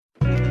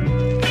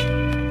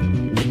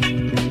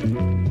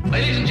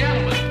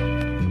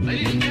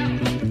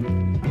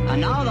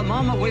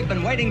moment we've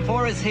been waiting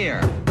for is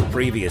here.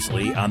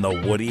 Previously on the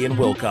Woody and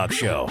Wilcox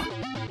Show.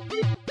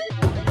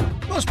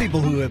 Most people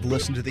who have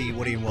listened to the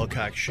Woody and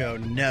Wilcox Show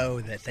know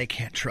that they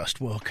can't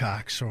trust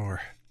Wilcox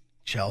or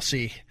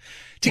Chelsea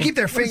to keep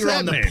their finger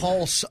on the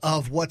pulse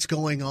of what's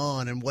going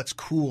on and what's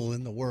cool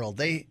in the world.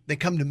 They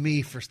come to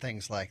me for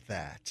things like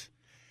that.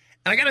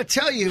 And I got to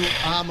tell you,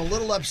 I'm a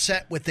little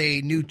upset with a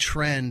new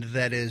trend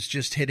that is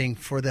just hitting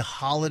for the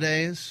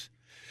holidays.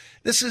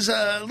 This is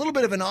a little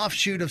bit of an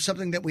offshoot of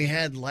something that we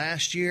had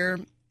last year.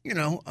 You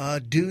know,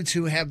 dudes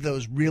who have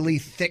those really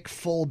thick,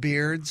 full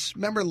beards.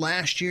 Remember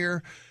last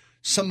year,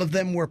 some of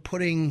them were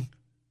putting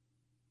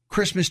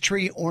Christmas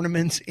tree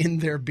ornaments in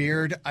their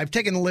beard. I've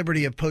taken the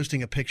liberty of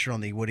posting a picture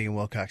on the Woody and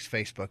Wilcox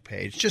Facebook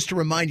page just to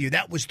remind you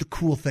that was the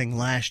cool thing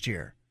last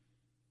year.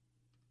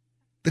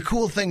 The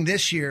cool thing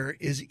this year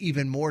is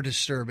even more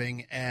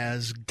disturbing,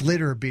 as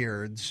glitter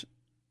beards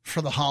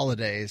for the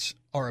holidays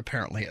are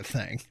apparently a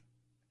thing.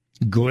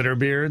 Glitter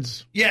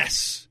beards?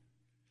 Yes.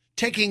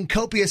 Taking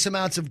copious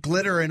amounts of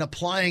glitter and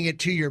applying it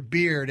to your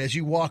beard as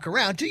you walk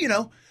around to, you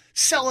know,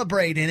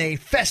 celebrate in a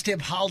festive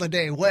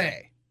holiday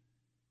way.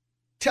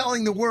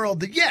 Telling the world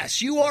that,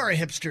 yes, you are a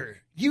hipster.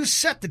 You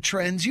set the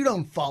trends. You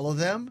don't follow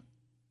them.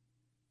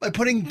 By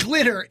putting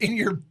glitter in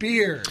your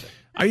beard.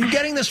 Are you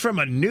getting this from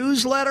a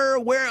newsletter?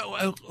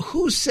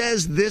 Who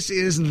says this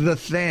is the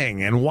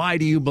thing, and why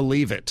do you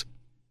believe it?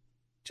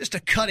 Just a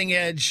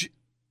cutting-edge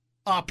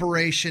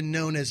operation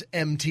known as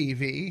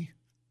MTV.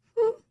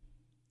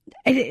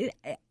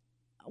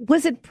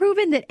 Was it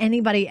proven that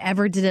anybody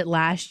ever did it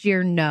last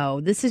year? No.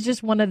 This is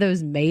just one of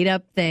those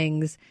made-up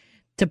things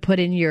to put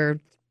in your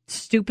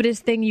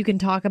stupidest thing you can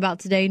talk about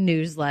today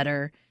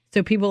newsletter,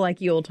 so people like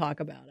you will talk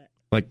about it.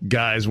 Like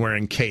guys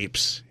wearing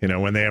capes, you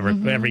know, when they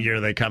every year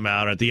they come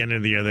out, at the end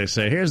of the year they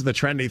say, here's the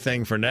trendy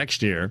thing for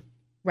next year.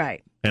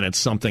 Right. And it's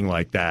something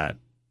like that.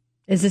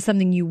 Is this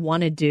something you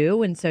want to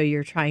do, and so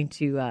you're trying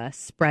to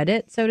spread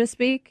it, so to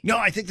speak? No,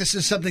 I think this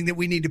is something that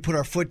we need to put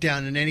our foot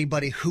down, and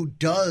anybody who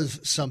does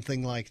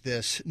something like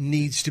this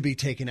needs to be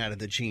taken out of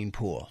the gene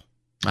pool.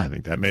 I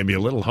think that may be a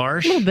little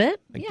harsh. A little bit.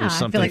 Yeah,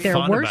 I feel like there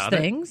are worse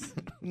things.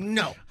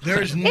 No,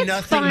 there's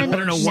nothing. Fun. I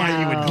don't know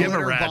why you would give a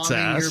Glitter rat's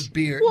bombing ass. your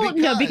beard. Well,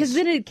 no, because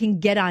then it can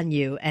get on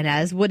you. And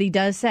as Woody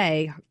does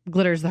say,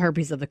 glitter's the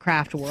herpes of the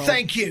craft world.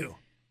 Thank you.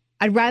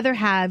 I'd rather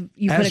have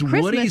you put As a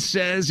Christmas... Woody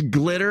says,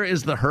 glitter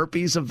is the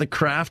herpes of the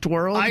craft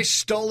world? I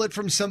stole it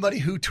from somebody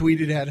who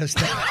tweeted at us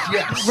that.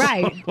 Yes.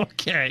 Right.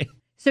 Okay.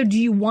 So do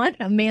you want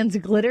a man's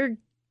glitter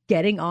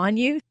getting on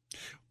you?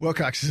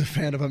 Wilcox is a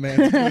fan of a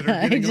man's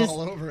glitter getting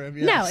all over him.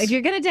 Yes. No, if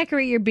you're going to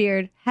decorate your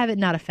beard, have it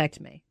not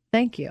affect me.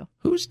 Thank you.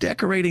 Who's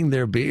decorating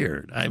their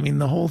beard? I mean,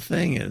 the whole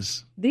thing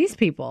is... These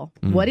people.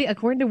 Woody,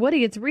 according to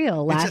Woody, it's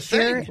real. It's a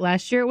thing.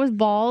 Last year it was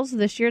balls.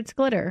 This year it's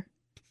glitter.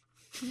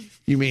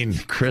 You mean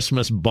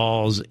Christmas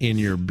balls in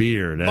your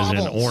beard, as in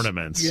Baubles.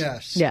 ornaments?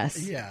 Yes.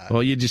 Yes. Yeah.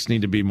 Well, you just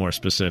need to be more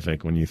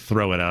specific when you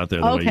throw it out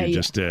there the way you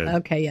just did.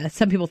 Okay, yeah.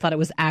 Some people thought it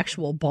was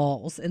actual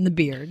balls in the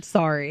beard.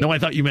 Sorry. No, I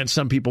thought you meant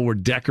some people were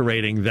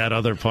decorating that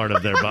other part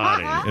of their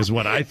body, is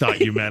what I thought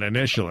you meant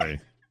initially.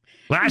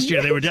 Last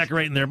year they were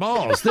decorating their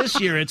balls. This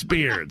year it's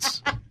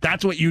beards.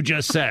 That's what you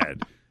just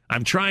said.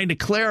 I'm trying to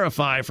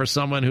clarify for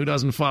someone who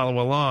doesn't follow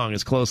along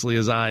as closely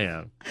as I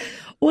am.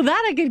 Well,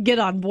 that I could get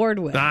on board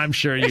with. I'm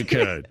sure you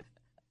could.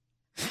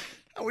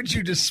 How would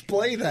you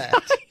display that?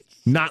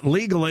 Not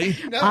legally.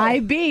 No.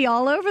 IB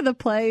all over the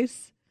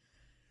place.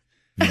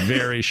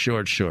 Very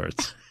short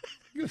shorts.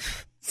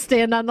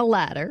 Stand on the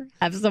ladder.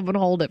 Have someone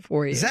hold it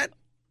for you. Is that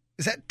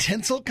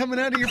tinsel coming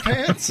out of your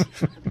pants?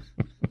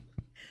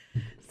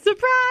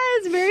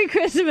 Surprise! Merry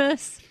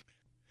Christmas.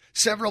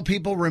 Several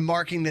people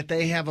remarking that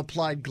they have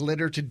applied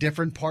glitter to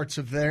different parts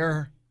of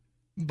their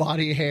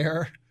body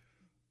hair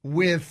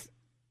with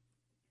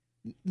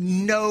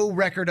no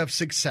record of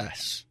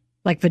success.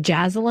 Like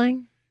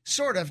vajazzling?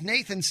 Sort of.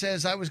 Nathan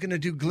says, I was going to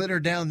do glitter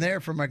down there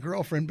for my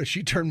girlfriend, but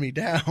she turned me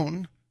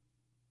down.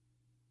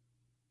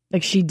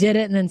 Like she did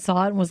it and then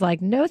saw it and was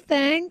like, no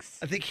thanks.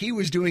 I think he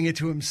was doing it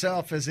to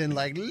himself, as in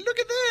like, look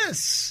at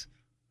this.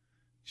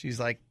 She's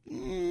like, I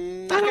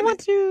don't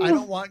want to. I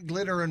don't want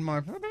glitter in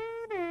my...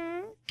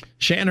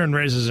 Shannon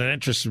raises an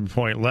interesting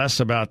point, less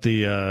about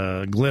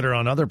the glitter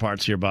on other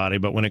parts of your body,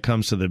 but when it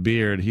comes to the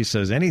beard, he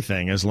says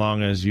anything as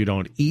long as you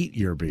don't eat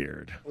your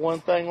beard. One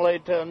thing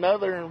led to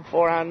another, and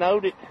before I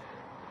knowed it,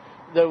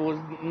 there was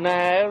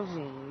knives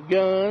and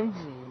guns,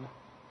 and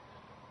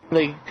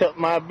they cut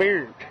my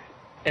beard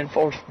and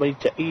forced me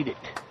to eat it.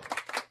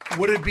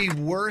 Would it be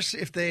worse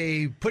if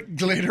they put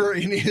glitter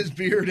in his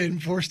beard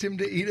and forced him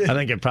to eat it? I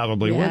think it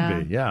probably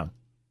would be, yeah.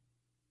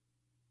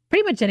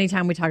 Pretty much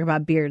anytime we talk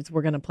about beards,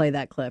 we're going to play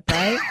that clip,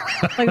 right?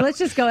 Like, let's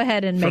just go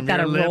ahead and make From that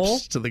your a roll.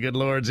 lips to the good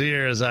Lord's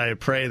ears, I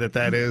pray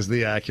that is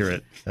the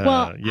accurate,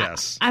 Well,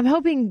 yes. I'm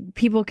hoping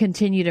people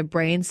continue to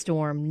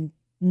brainstorm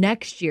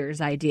next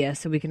year's idea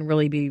so we can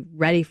really be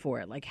ready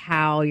for it, like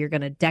how you're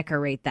going to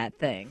decorate that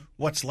thing.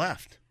 What's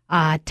left?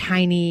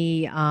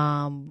 Tiny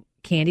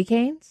candy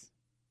canes,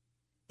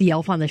 the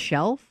elf on the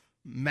shelf.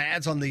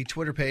 Mads on the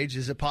Twitter page,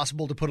 is it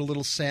possible to put a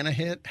little Santa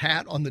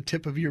hat on the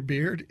tip of your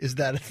beard? Is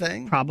that a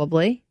thing?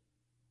 Probably.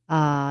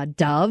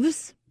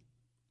 Doves.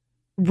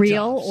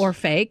 Real Doves. or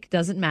fake,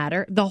 doesn't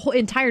matter. The whole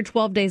entire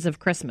 12 days of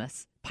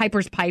Christmas.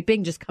 Pipers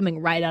piping, just coming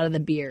right out of the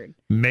beard.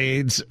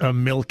 Maids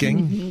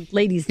milking.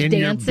 Ladies in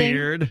dancing.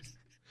 your beard.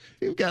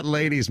 You've got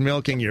ladies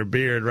milking your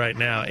beard right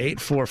now.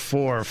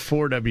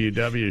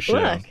 844-4WW show.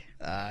 Look.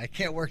 I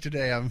can't work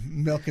today.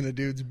 I'm milking a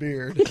dude's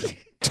beard.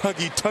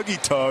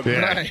 Tuggy tug. Yeah.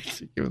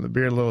 Right. Giving the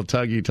beard a little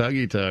tuggy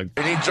tug.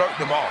 And he jerked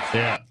them off.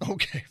 Yeah.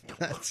 Okay.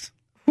 That's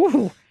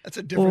Whew. a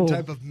different Ooh.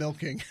 type of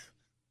milking.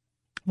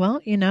 Well,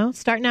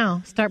 start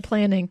now. Start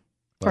planning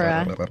for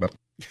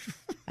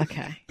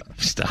Okay.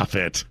 Stop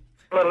it.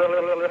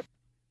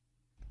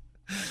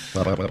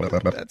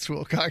 That's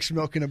Wilcox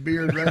milking a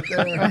beard right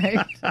there.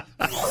 Right.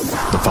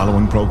 The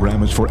following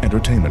program is for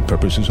entertainment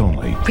purposes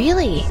only.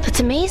 Really? That's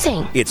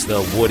amazing. It's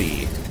the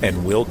Woody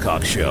and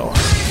Wilcox Show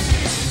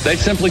They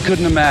simply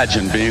couldn't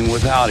imagine being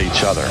without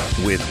each other.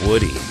 with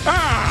Woody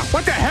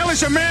What the hell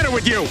is the matter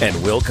with you?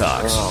 and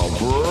Wilcox.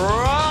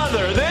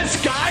 Brother,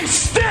 this guy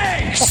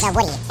stinks! It's the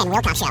Woody and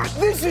Wilcox Show.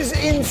 This is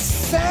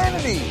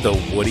insanity. The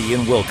Woody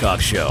and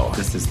Wilcox Show.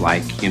 This is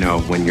like,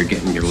 when you're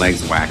getting your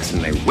legs waxed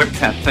and they whip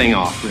that thing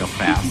off real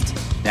fast.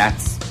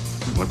 That's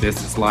what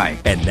this is like.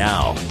 And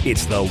now,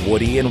 it's the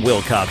Woody and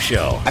Wilcox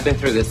Show. I've been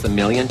through this a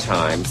million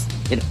times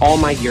in all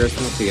my years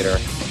in the theater.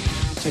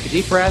 Take a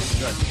deep breath.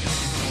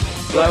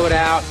 Blow it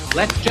out.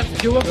 Let's just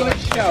do a good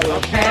show,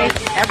 okay?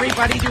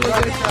 Everybody do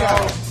a good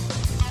show.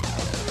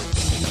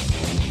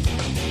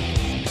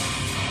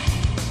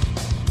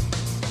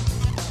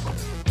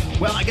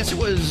 Well, I guess it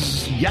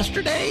was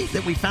yesterday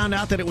that we found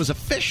out that it was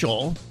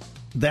official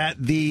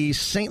that the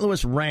St.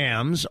 Louis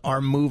Rams are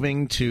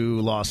moving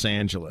to Los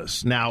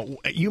Angeles. Now,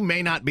 you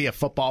may not be a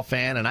football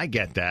fan, and I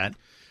get that.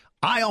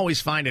 I always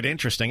find it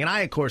interesting, and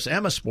I, of course,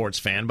 am a sports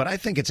fan, but I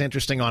think it's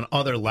interesting on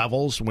other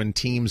levels when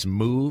teams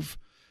move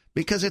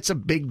because it's a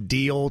big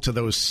deal to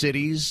those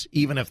cities,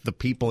 even if the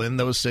people in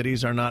those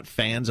cities are not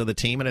fans of the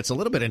team. And it's a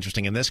little bit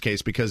interesting in this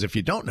case because if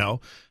you don't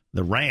know,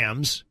 the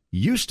Rams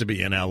used to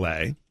be in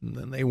L.A., and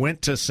then they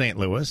went to St.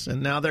 Louis,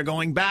 and now they're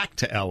going back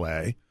to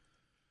L.A.,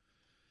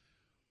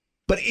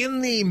 but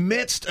in the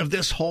midst of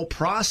this whole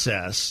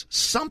process,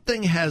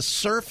 something has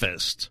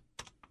surfaced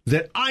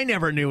that I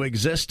never knew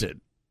existed.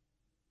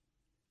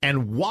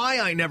 And why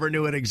I never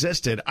knew it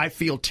existed, I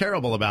feel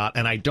terrible about,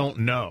 and I don't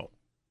know.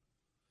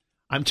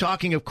 I'm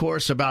talking, of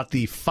course, about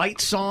the fight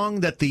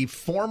song that the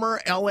former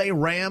L.A.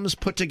 Rams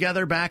put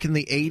together back in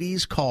the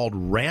 80s called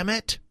Ram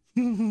It.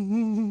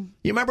 You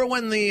remember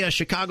when the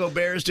Chicago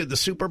Bears did the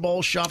Super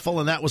Bowl shuffle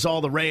and that was all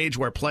the rage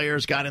where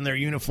players got in their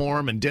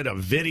uniform and did a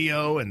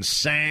video and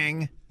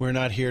sang? We're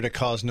not here to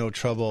cause no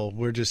trouble.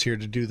 We're just here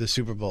to do the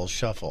Super Bowl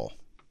shuffle.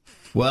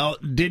 Well,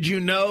 did you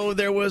know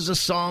there was a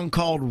song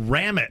called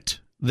Ram It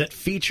that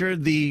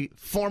featured the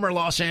former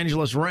Los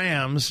Angeles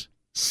Rams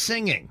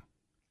singing?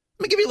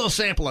 Let me give you a little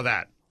sample of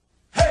that.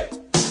 Hey,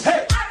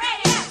 hey,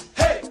 hey, hey,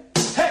 hey,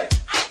 hey, hey,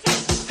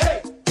 hey, hey,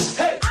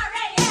 hey,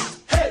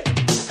 hey,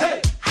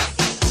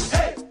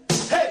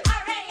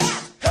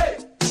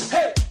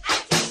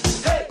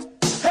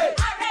 hey, hey,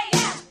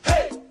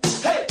 hey,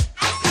 hey.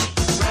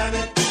 Ram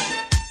it.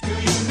 Do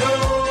you know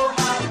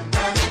how to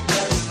ram it?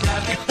 Let's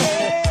ram it.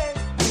 Hey,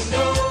 you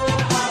know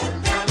how to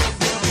ram it.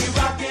 We'll be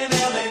rocking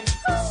LA.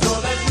 So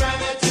let's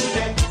ram it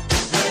today.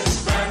 Let's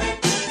ram it.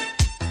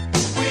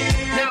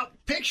 Now,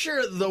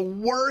 picture the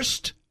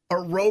worst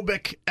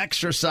aerobic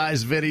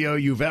exercise video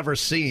you've ever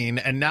seen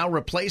and now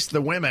replace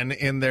the women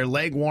in their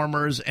leg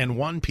warmers and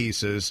one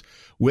pieces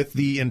with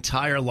the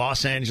entire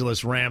Los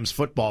Angeles Rams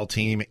football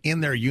team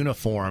in their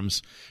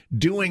uniforms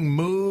doing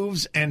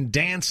moves and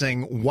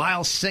dancing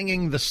while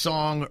singing the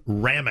song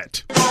Ram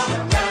It.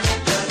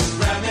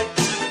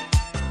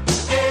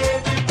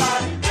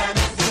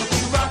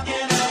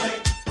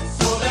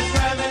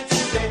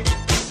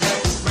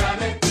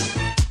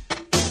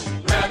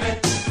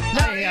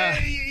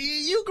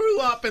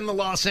 In the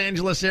Los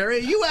Angeles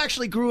area. You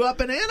actually grew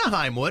up in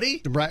Anaheim,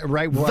 Woody. Right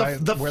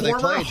The where they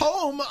former played.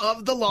 home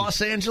of the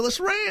Los Angeles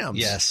Rams.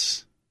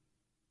 Yes.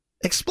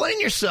 Explain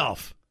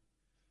yourself.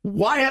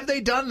 Why have they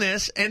done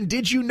this, and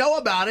did you know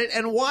about it,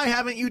 and why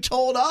haven't you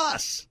told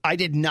us? I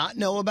did not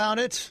know about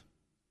it.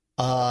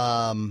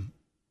 I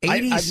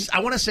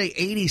want to say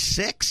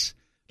 86?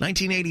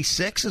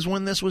 1986 is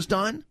when this was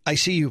done? I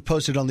see you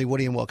posted on the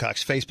Woody and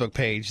Wilcox Facebook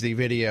page the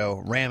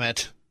video, Ram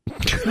It.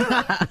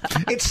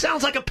 It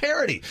sounds like a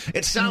parody.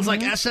 It sounds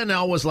like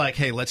SNL was like,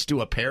 hey, let's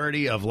do a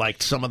parody of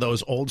like some of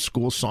those old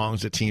school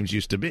songs that teams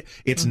used to be.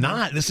 It's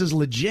not. This is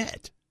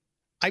legit.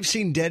 I've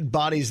seen dead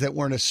bodies that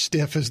weren't as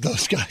stiff as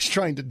those guys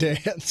trying to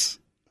dance.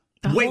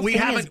 Wait, we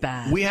haven't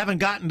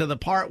gotten to the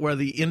part where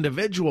the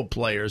individual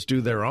players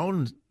do their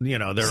own, their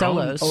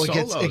solos. own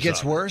Oh, it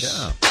gets worse?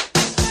 Yeah.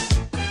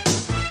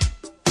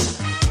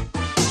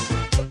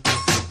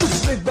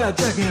 This is Big Bad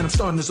Jackie and I'm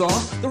starting this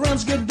off. The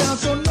Rams get down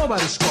so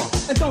nobody scoff.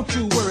 And don't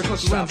you worry,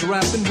 cause the rhymes are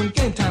rapping. When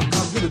game time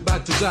comes, we'll be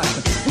back to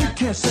zapping. We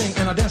can't sing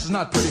and our dance is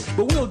not pretty,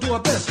 but we'll do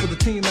our best for the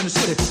team and the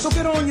city. So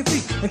get on your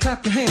feet and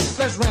clap your hands.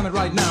 Let's ram it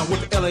right now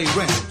with the LA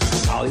Ram.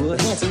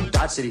 Hollywood handsome,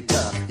 Dodge City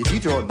tough. If you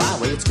throw it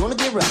my way, it's gonna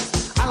get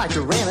rough. I like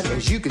to ram it,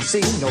 as you can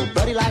see.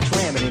 Nobody likes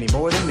ramming any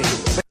more than me.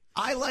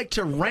 I like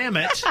to ram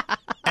it,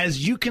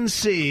 as you can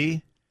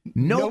see.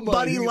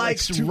 Nobody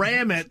likes to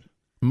ram it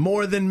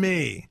more than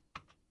me.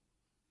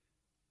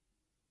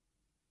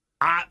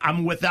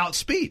 I'm without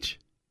speech.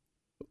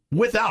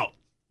 Without.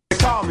 They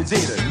call me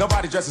Jeter,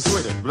 nobody dresses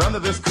sweeter. But under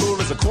this cool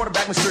is a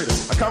quarterback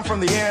mistreater. I come from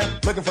the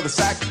end, looking for the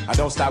sack. I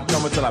don't stop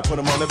coming till I put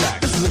him on the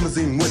back. This is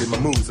limousine with it, my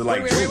moves are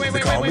like dreams. They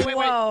call me.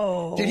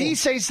 Whoa. Did he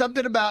say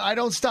something about I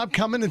don't stop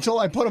coming until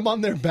I put them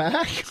on their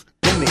back?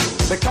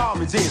 They call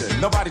me Jeter,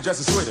 nobody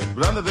dresses sweeter.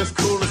 But under this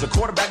cool is a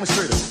quarterback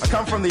mistreater. I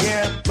come from the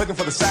end, looking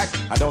for the sack.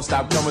 I don't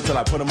stop coming till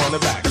I put him on the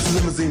back. This is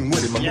limousine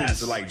with it, my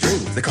moves are like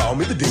dreams. They call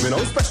me the demon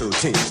on special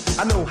teams.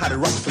 I know how to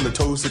rock from the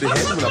toes to the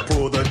head. When I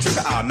pull the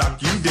trigger, I'll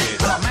knock you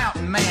dead. I'm a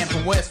mountain man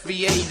from West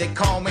VA. They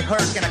call me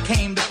Herc and I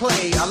came to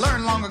play. I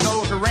learned long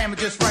ago to ram it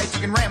just right. You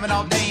can ram it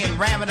all day and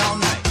ram it all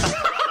night.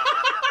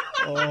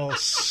 Oh,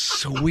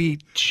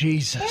 sweet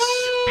Jesus.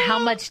 How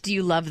much do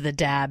you love the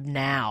dab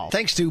now?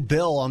 Thanks to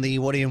Bill on the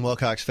Woody and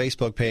Wilcox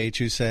Facebook page,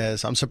 who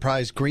says, I'm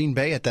surprised Green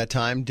Bay at that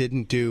time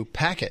didn't do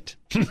Pack It.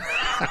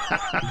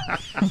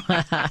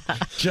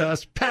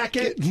 Just pack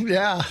it.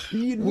 Yeah.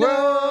 You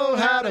know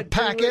how to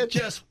pack it.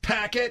 Just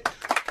pack it.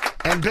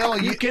 And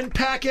Bill, You can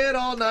pack it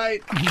all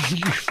night.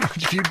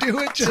 if you do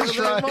it just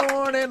Till right. the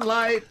morning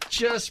light,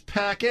 just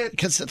pack it.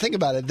 Because think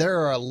about it,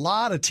 there are a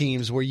lot of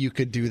teams where you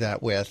could do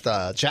that with.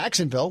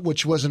 Jacksonville,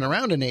 which wasn't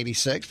around in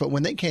 '86, but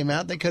when they came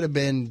out, they could have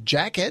been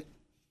Jacket.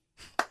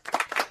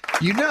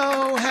 You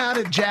know how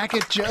to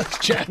jacket,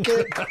 just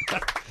jacket.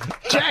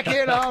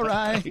 Jacket all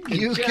right.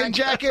 You can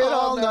jacket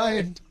all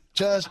night.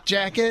 Just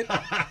jacket.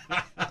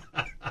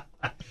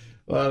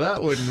 Well,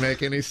 that wouldn't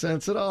make any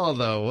sense at all,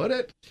 though, would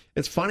it?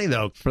 It's funny,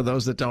 though, for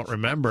those that don't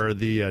remember,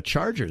 the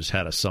Chargers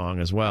had a song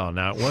as well.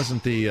 Now, it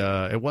wasn't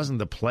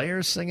the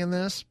players singing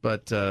this,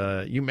 but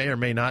you may or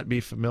may not be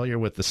familiar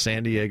with the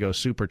San Diego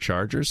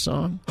Superchargers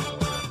song.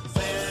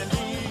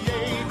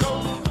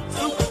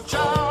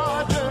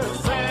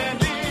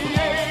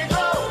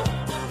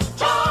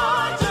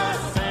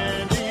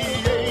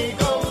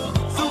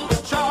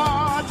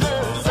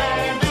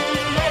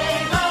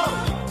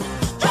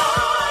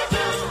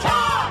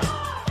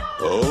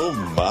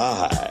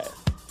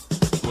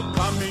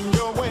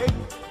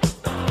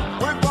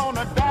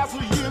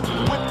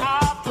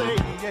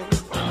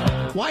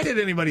 Why did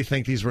anybody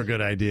think these were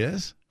good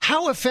ideas?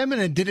 How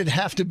effeminate did it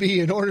have to be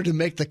in order to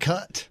make the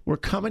cut? We're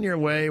coming your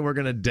way. We're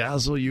going to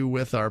dazzle you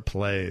with our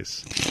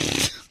plays.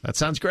 That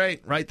sounds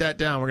great. Write that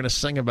down. We're going to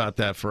sing about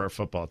that for our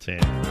football team.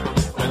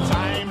 The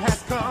time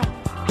has come.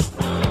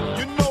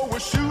 You know we're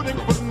shooting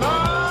for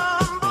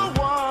number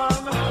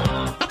one.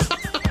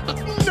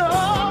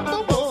 Number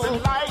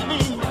one.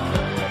 Lightning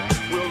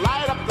will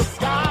light up the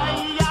sky.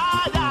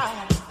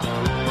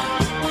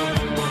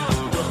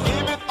 We'll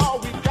give it all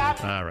we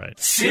got. All right.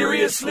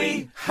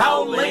 Seriously?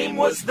 How lame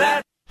was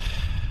that?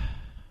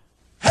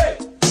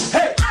 Not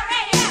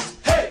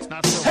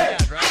so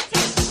bad, right?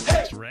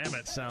 Let's ram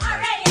it sound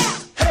like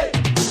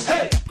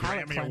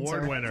Grammy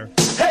Award winner.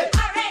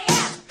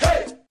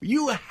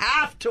 You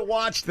have to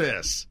watch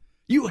this.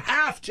 You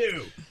have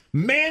to.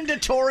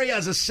 Mandatory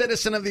as a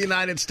citizen of the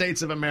United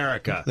States of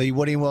America. The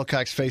Woody and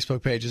Wilcox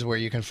Facebook page is where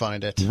you can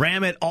find it.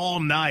 Ram it all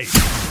night.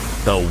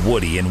 The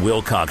Woody and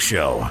Wilcox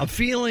Show. I'm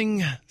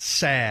feeling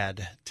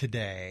sad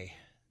today.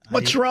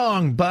 What's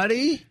wrong,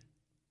 buddy?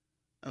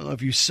 I don't know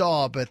if you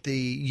saw, but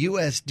the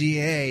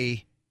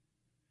USDA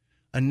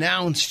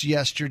announced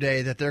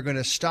yesterday that they're going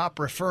to stop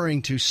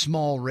referring to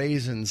small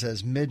raisins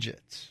as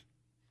midgets.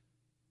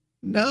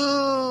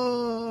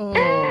 No.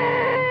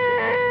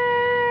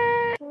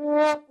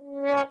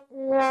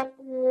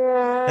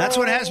 That's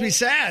what has me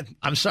sad.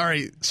 I'm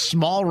sorry,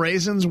 small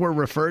raisins were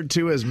referred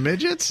to as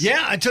midgets?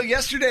 Yeah, until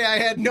yesterday I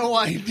had no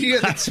idea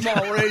that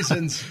small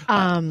raisins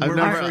were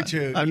referred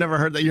to. I've never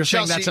heard that. You're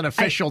Chelsea, saying that's an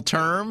official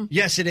term?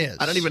 Yes, it is.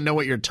 I don't even know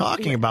what you're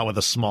talking about with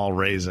a small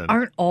raisin.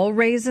 Aren't all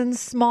raisins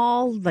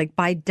small, like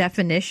by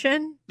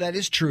definition? That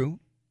is true.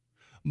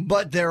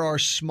 But there are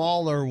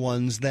smaller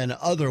ones than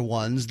other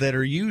ones that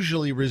are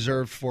usually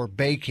reserved for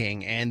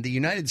baking. And the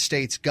United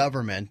States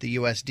government, the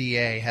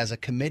USDA, has a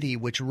committee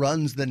which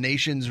runs the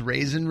nation's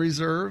raisin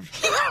reserve.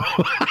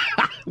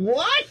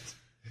 What?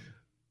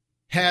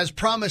 Has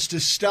promised to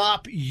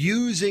stop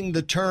using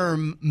the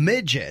term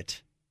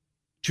midget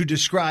to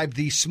describe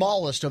the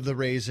smallest of the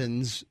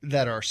raisins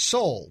that are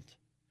sold.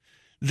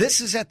 This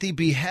is at the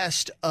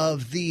behest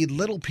of the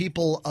Little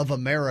People of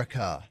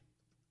America,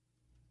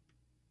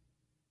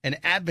 an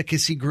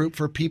advocacy group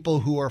for people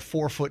who are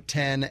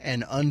 4'10"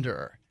 and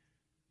under.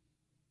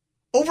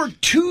 Over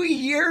 2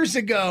 years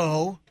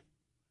ago,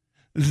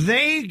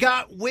 they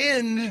got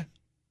wind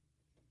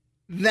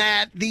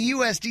that the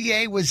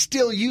USDA was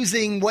still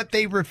using what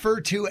they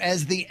refer to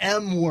as the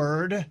M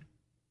word,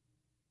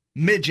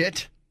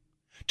 midget,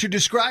 to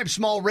describe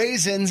small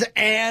raisins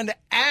and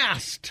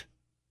asked.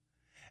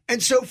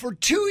 And so for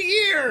 2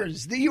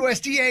 years, the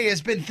USDA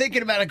has been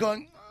thinking about it,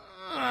 going,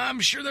 I'm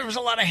sure there was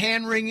a lot of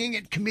hand-wringing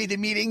at committee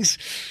meetings.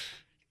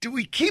 Do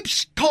we keep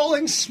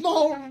calling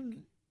small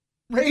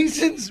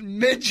raisins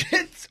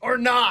midgets or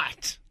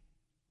not?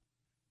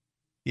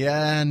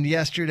 Yeah, and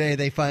yesterday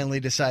they finally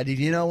decided,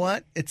 you know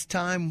what? It's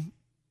time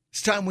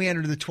we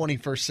enter the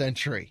 21st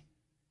century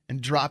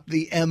and drop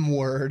the M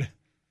word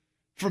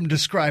from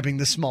describing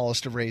the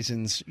smallest of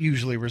raisins,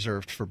 usually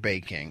reserved for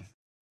baking.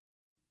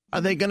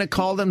 Are they going to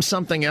call them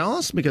something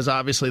else? Because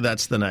obviously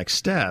that's the next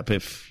step.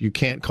 If you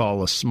can't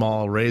call a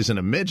small raisin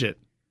a midget,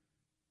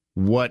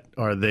 what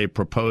are they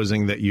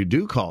proposing that you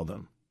do call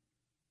them?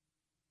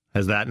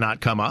 Has that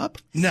not come up?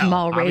 No.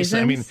 Small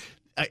raisins? I mean,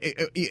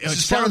 it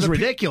sounds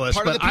ridiculous.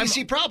 Part of but the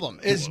PC problem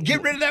is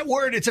get rid of that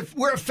word.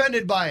 We're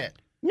offended by it.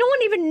 No one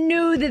even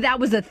knew that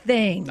was a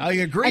thing. I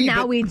agree. And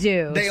now we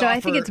do. So I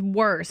think offer- it's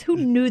worse. Who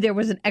knew there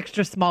was an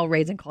extra small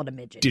raisin called a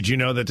midget? Did you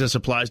know that this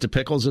applies to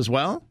pickles as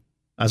well?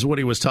 As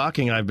Woody was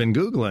talking, I've been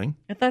Googling.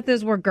 I thought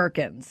those were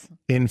gherkins.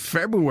 In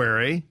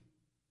February,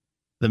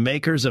 the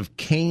makers of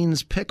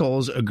Cane's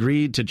Pickles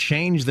agreed to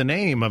change the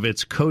name of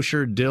its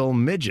kosher dill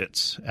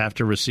midgets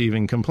after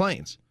receiving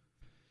complaints.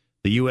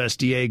 The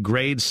USDA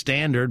grade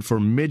standard for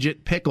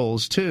midget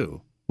pickles,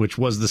 too, which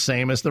was the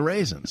same as the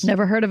raisins.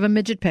 Never heard of a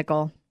midget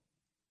pickle.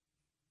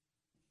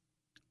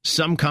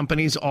 Some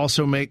companies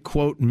also make,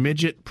 quote,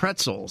 midget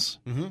pretzels.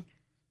 Mm-hmm.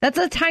 That's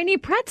a tiny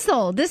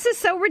pretzel. This is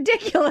so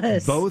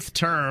ridiculous. Both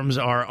terms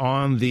are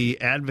on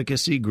the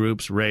advocacy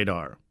group's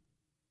radar.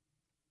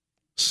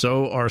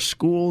 So are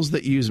schools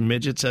that use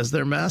midgets as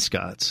their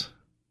mascots,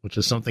 which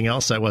is something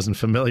else I wasn't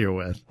familiar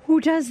with. Who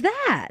does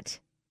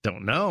that?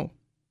 Don't know.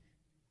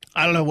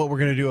 I don't know what we're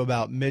going to do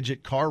about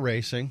midget car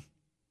racing.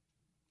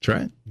 That's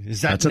right.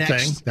 Is that That's next? a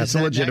thing. That's Is a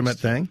that legitimate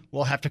next? thing.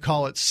 We'll have to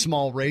call it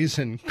small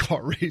raisin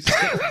car racing.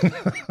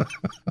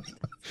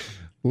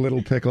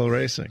 Little pickle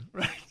racing.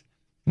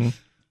 Right.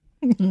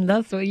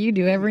 That's what you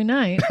do every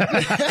night.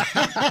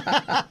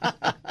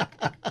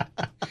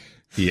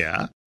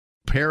 Yeah.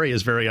 Perry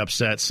is very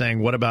upset,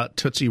 saying, what about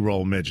Tootsie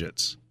Roll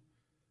midgets?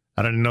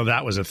 I didn't know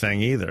that was a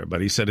thing either,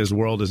 but he said his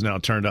world is now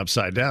turned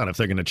upside down if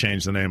they're going to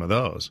change the name of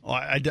those. Oh,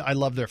 I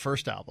love their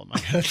first album. I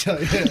got to tell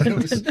you. It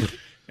was,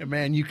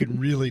 man, you could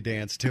really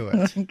dance to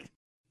it.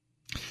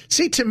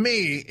 See, to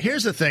me,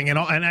 here's the thing,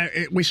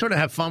 we sort of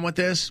have fun with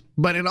this,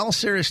 but in all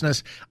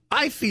seriousness,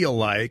 I feel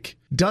like,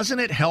 doesn't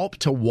it help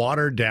to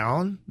water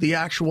down the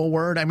actual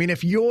word? I mean,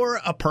 if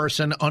you're a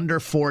person under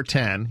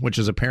 4'10", which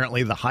is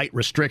apparently the height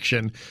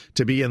restriction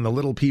to be in the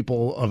Little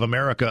People of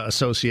America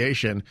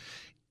Association,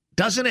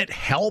 doesn't it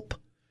help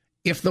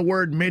if the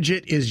word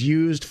midget is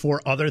used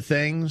for other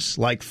things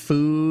like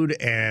food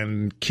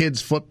and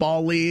kids'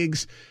 football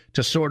leagues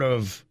to sort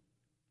of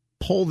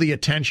pull the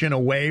attention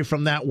away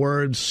from that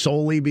word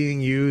solely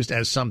being used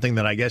as something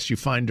that I guess you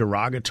find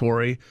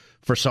derogatory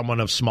for someone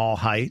of small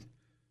height?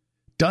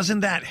 Doesn't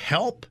that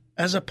help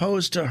as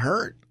opposed to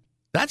hurt?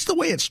 That's the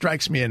way it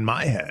strikes me in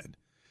my head.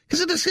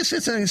 Because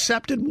it's an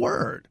accepted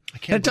word.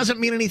 It doesn't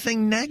mean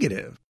anything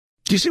negative.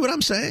 Do you see what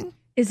I'm saying?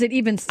 Is it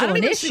even still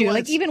an issue?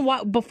 Like, even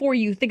before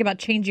you think about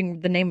changing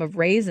the name of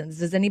raisins,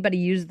 does anybody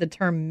use the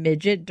term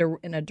midget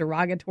in a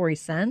derogatory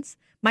sense?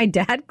 My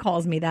dad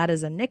calls me that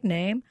as a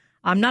nickname.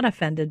 I'm not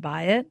offended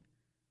by it.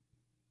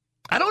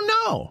 I don't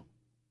know.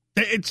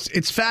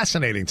 It's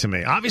fascinating to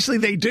me. Obviously,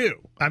 they do.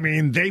 I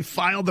mean, they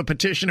filed the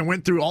petition and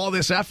went through all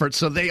this effort,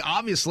 so they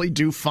obviously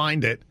do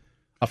find it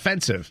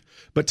offensive.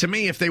 But to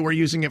me, if they were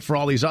using it for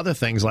all these other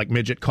things like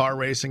midget car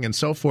racing and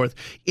so forth,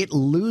 it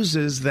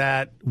loses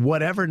that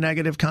whatever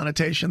negative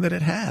connotation that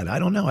it had. I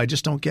don't know. I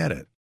just don't get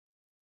it.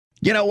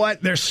 You know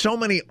what? There's so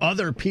many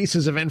other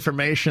pieces of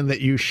information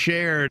that you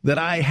shared that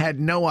I had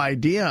no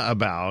idea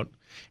about,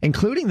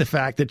 including the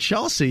fact that,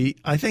 Chelsea,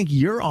 I think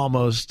you're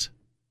almost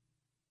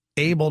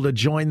able to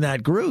join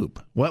that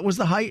group. What was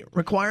the height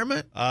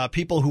requirement?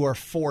 People who are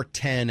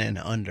 4'10" and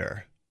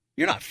under.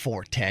 You're not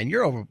 4'10".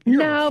 You're over.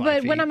 No, over 5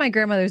 but feet. when I'm my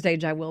grandmother's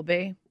age, I will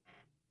be.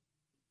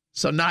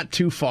 So not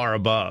too far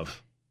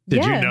above.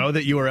 Did you know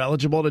that you were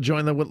eligible to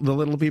join the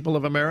Little People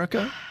of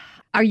America?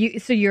 Are you?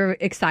 So you're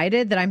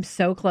excited that I'm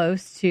so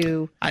close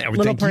to I would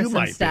little think you person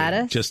might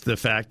status? be. Just the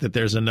fact that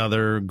there's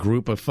another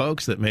group of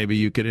folks that maybe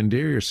you could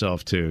endear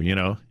yourself to. You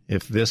know,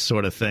 if this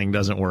sort of thing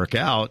doesn't work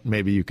out,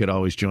 maybe you could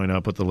always join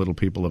up with the Little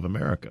People of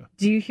America.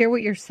 Do you hear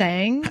what you're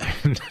saying?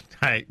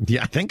 I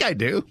think I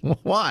do.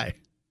 Why?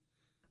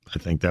 I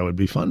think that would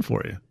be fun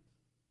for you.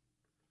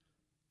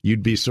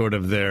 You'd be sort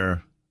of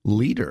their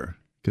leader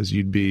because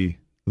you'd be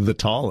the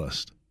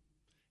tallest.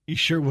 You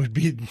sure would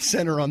be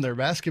center on their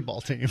basketball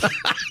team.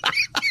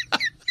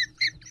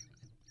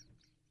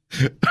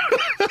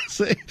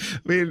 See, I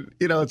mean,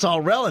 you know, it's all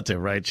relative,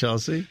 right,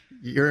 Chelsea?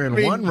 You're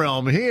in one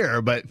realm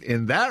here, but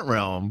in that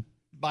realm.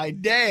 By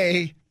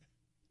day,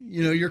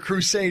 you know, you're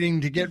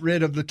crusading to get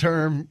rid of the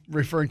term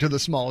referring to the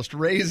smallest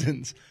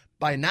raisins.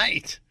 By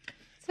night,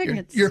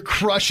 you're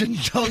crushing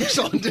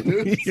dunks on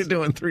dudes. You're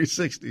doing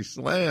 360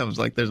 slams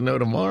like there's no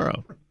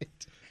tomorrow. Right.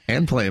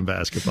 And playing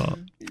basketball.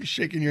 You're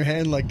shaking your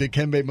hand like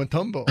Dikembe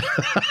Mutombo.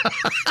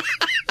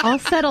 I'll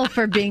settle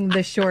for being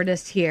the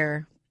shortest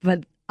here,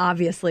 but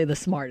obviously the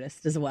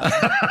smartest as well.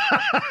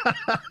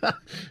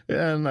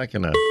 Yeah, I'm not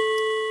gonna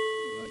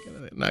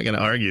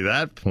argue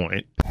that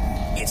point.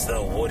 It's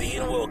the Woody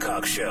and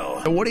Wilcox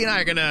Show. Woody and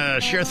I are going to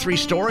share 3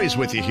 stories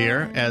with you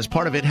here, as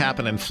part of it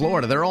happened in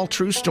Florida. They're all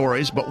true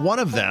stories, but one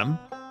of them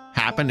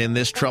happened in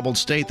this troubled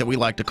state that we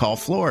like to call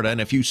Florida.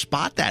 And if you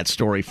spot that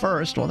story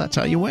first, well, that's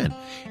how you win.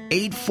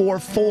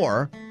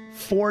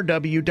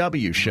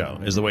 844-4WW show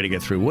is the way to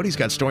get through. Woody's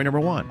got story number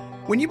 1.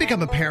 When you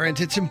become a parent,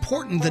 it's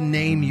important the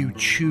name you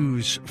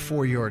choose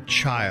for your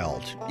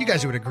child. You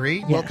guys would agree?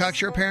 Yes.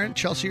 Wilcox, you're a parent.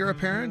 Chelsea, you're a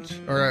parent.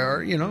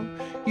 Or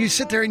you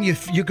sit there and you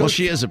go. Well,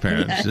 she is a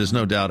parent. There's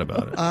no doubt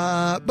about it.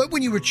 But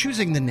when you were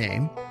choosing the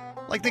name,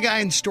 like the guy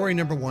in story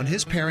number 1,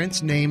 his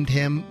parents named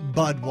him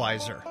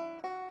Budweiser.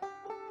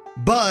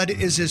 Bud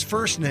is his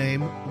first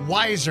name.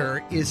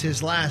 Weiser is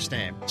his last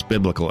name. It's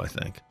biblical, I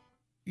think.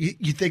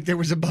 You think there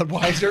was a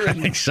Budweiser I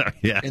think so,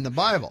 yeah. in the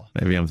Bible?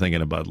 Maybe I'm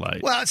thinking of Bud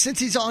Light. Well, since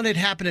he's on It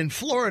Happened in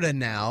Florida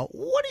now,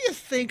 what do you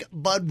think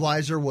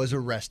Budweiser was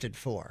arrested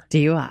for?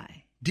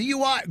 DUI.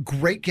 DUI.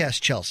 Great guess,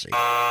 Chelsea.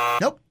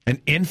 Nope.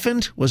 An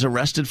infant was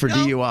arrested for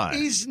DUI.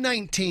 He's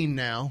 19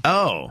 now.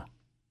 Oh.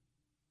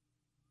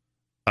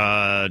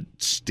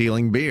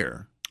 Stealing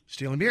beer.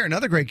 Stealing beer.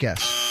 Another great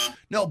guess.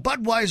 No,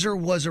 Budweiser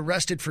was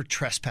arrested for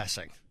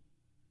trespassing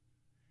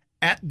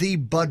at the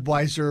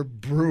Budweiser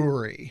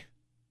Brewery.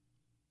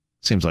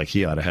 Seems like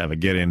he ought to have a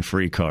get-in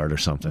free card or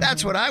something.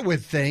 That's what I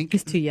would think.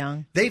 He's too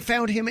young. They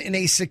found him in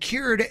a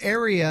secured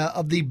area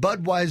of the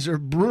Budweiser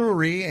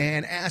Brewery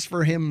and asked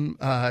for him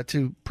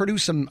to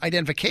produce some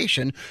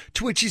identification,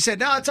 to which he said,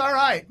 "No, it's all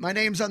right. My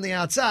name's on the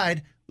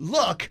outside."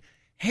 Look,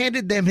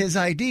 handed them his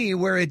ID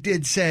where it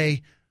did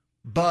say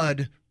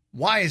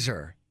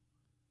Budweiser.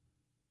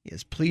 He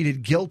has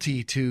pleaded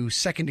guilty to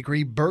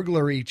second-degree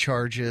burglary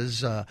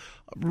charges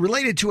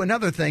related to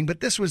another thing, but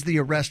this was the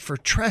arrest for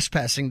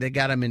trespassing that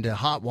got him into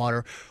hot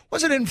water.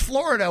 Was it in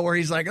Florida where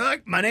he's like,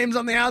 "Look, my name's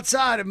on the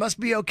outside. It must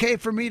be okay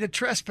for me to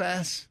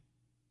trespass"?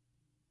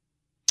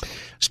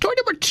 Story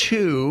number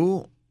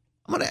 2,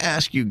 I'm going to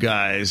ask you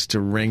guys to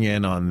ring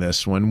in on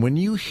this one. When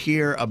you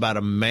hear about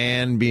a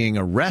man being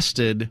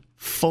arrested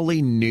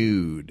fully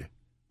nude,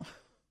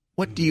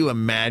 what do you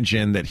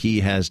imagine that he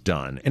has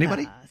done?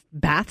 Anybody?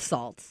 Bath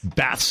salts.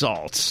 Bath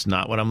salts,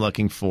 not what I'm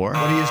looking for.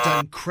 What he has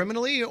done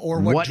criminally or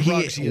what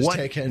drugs he has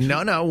taken?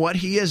 No, what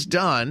he has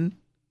done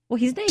Well,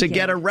 he's naked. to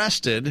get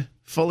arrested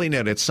fully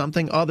nude. It's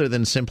something other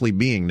than simply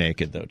being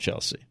naked, though,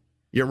 Chelsea.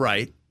 You're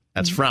right.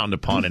 That's frowned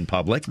upon in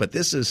public, but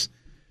this is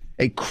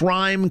a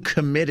crime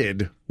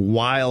committed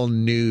while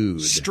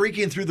nude.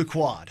 Streaking through the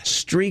quad.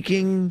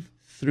 Streaking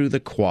through the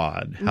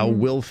quad. How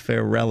Will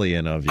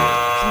Ferrellian of you.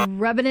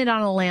 Rubbing it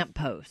on a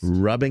lamppost.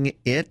 Rubbing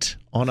it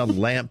on a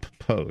lamp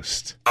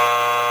post.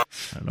 I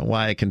don't know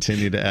why I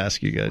continue to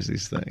ask you guys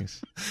these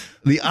things.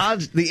 The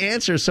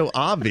answer is so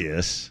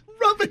obvious.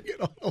 Rubbing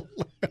it on a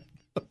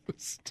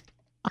lamppost.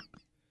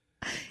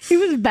 He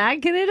was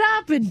backing it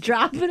up and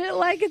dropping it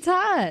like it's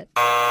hot.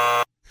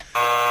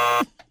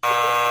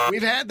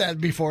 We've had that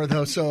before,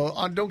 though, so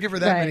don't give her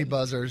that many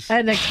buzzers. I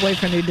had an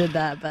ex-boyfriend who did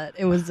that, but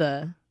it was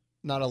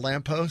not a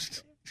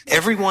lamppost.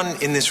 Everyone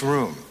in this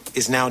room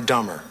is now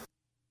dumber.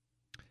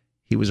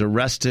 He was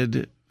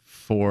arrested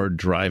for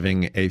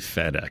driving a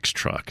FedEx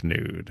truck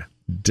nude.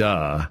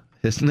 Duh.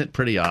 Isn't it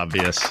pretty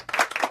obvious?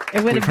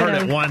 We've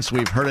heard it once.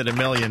 We've heard it a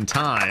million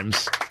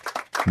times.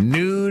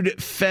 Nude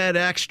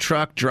FedEx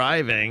truck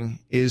driving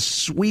is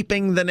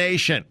sweeping the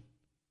nation.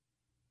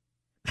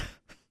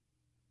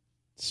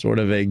 Sort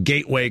of a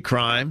gateway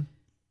crime.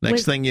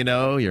 Next thing you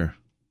know, you're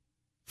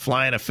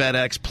flying a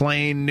FedEx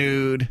plane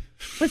nude.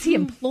 Was he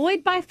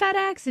employed by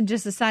FedEx and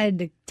just decided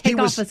to take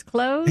off his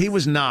clothes? He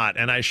was not,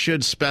 and I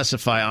should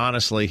specify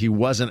honestly, he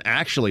wasn't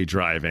actually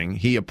driving.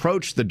 He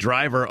approached the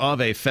driver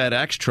of a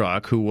FedEx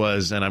truck who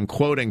was, and I'm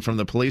quoting from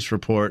the police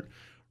report,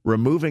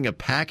 removing a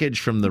package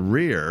from the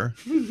rear.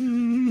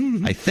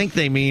 I think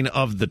they mean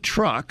of the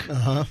truck.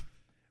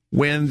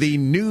 When the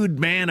nude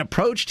man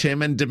approached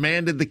him and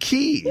demanded the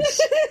keys.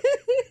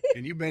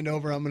 Can you bend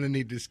over? I'm going to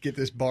need to get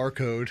this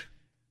barcode.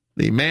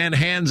 The man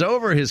hands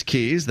over his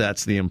keys,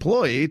 that's the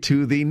employee,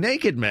 to the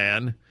naked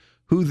man,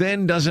 who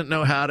then doesn't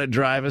know how to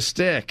drive a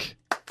stick.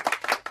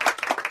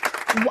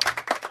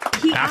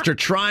 After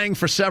trying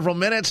for several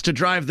minutes to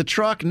drive the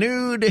truck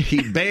nude,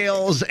 he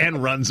bails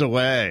and runs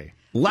away.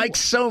 Like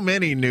so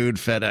many nude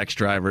FedEx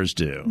drivers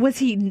do. Was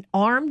he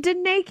armed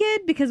and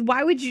naked? Because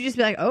why would you just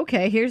be like,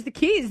 okay, here's the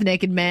keys,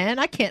 naked man.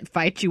 I can't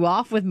fight you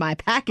off with my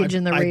package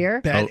in the rear.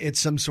 I bet it's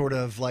some sort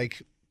of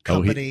like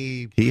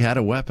company. He had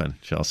a weapon,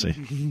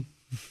 Chelsea.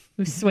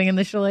 Who's swinging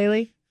the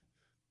shillelagh?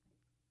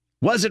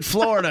 Was it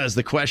Florida is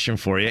the question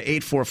for you.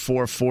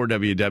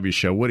 844-4WW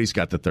show. Woody's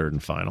got the third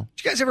and final.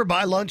 Did you guys ever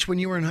buy lunch when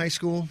you were in high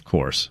school? Of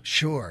course.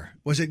 Sure.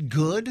 Was it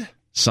good?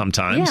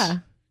 Sometimes. Yeah.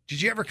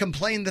 Did you ever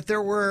complain that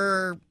there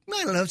were,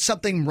 I don't know,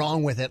 something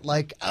wrong with it?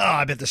 Like,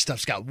 I bet this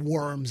stuff's got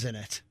worms in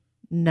it.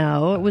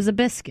 No, it was a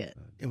biscuit.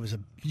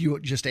 You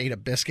just ate a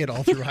biscuit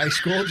all through high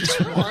school?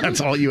 Just one? That's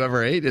all you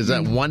ever ate? Is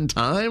that one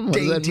time? What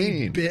does that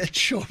mean?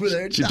 Bitch over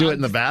there. Did you do it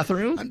in the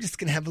bathroom? I'm just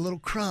going to have a little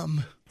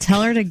crumb.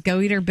 Tell her to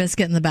go eat her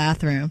biscuit in the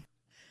bathroom.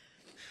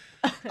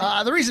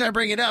 The reason I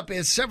bring it up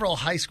is several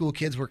high school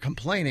kids were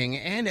complaining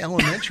and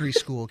elementary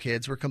school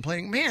kids were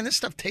complaining, man, this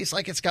stuff tastes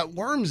like it's got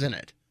worms in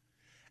it.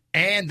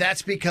 And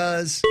that's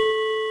because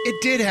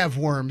it did have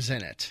worms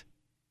in it.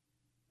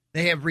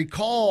 They have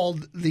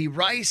recalled the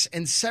rice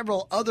and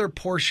several other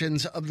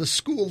portions of the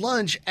school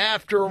lunch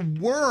after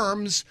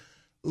worms,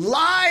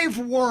 live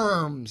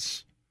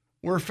worms,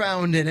 were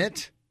found in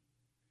it.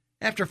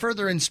 After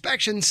further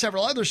inspection,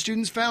 several other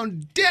students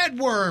found dead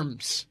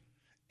worms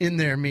in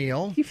their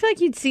meal. You feel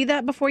like you'd see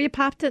that before you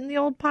popped it in the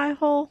old pie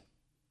hole?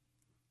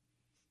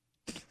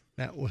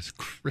 That was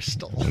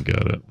Crystal. I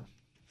got it.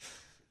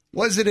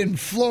 Was it in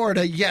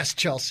Florida? Yes,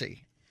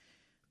 Chelsea.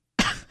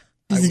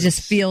 Does it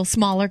just feel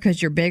smaller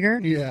because you're bigger?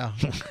 Yeah.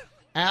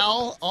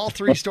 Al, all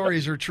three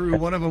stories are true.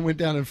 One of them went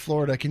down in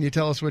Florida. Can you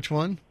tell us which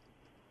one?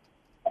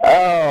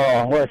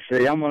 Oh, let's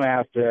see. I'm going to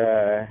have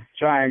to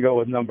try and go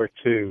with number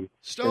 2.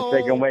 If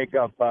they can wake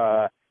up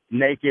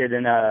naked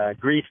in a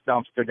grease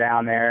dumpster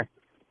down there,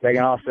 they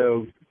can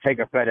also take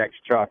a FedEx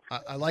truck.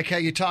 I like how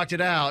you talked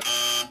it out.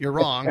 You're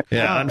wrong.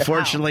 Yeah,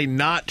 unfortunately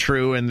not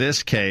true in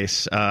this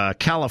case.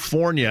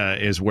 California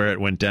is where it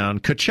went down.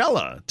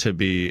 Coachella, to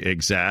be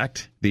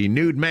exact. The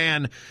nude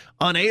man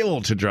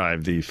unable to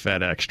drive the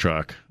FedEx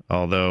truck,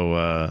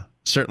 although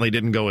certainly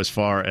didn't go as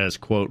far as,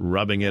 quote,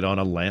 rubbing it on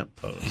a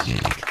lamppost.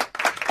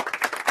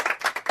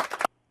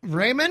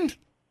 Raymond?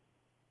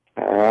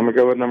 I'm going to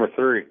go with number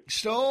 3.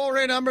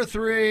 Story number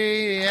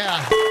 3,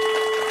 yeah.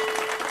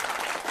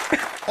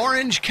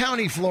 Orange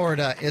County,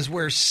 Florida, is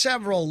where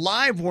several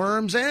live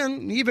worms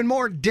and even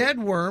more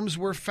dead worms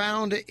were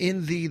found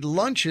in the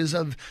lunches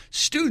of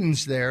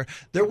students there.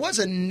 There was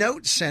a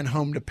note sent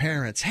home to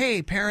parents.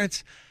 Hey,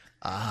 parents,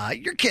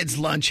 your kid's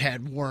lunch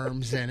had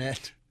worms in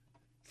it.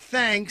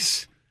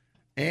 Thanks.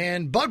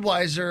 And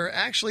Budweiser,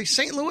 actually,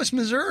 St. Louis,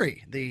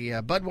 Missouri, the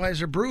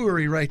Budweiser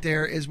brewery right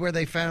there is where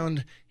they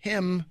found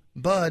him,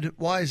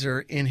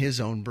 Budweiser, in his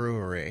own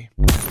brewery.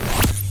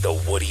 The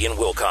Woody and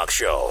Wilcox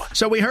Show.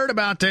 So we heard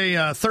about a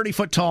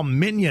 30-foot-tall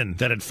minion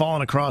that had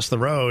fallen across the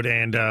road,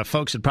 and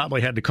folks had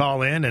probably had to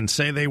call in and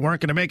say they weren't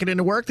going to make it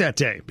into work that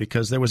day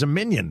because there was a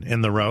minion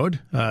in the road.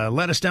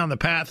 Led us down the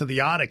path of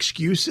the odd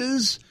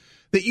excuses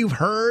that you've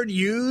heard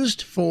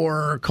used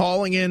for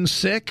calling in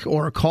sick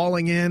or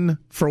calling in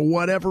for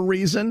whatever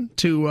reason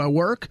to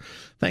work.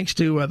 Thanks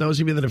to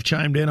those of you that have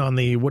chimed in on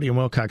the Woody and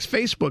Wilcox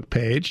Facebook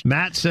page.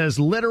 Matt says,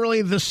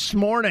 literally this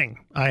morning,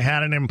 I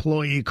had an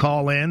employee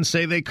call in,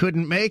 say they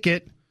couldn't make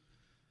it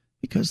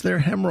because their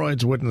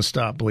hemorrhoids wouldn't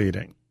stop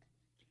bleeding.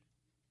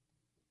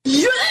 I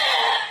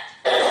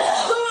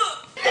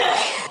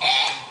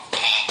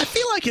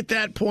feel like at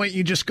that point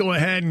you just go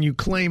ahead and you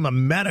claim a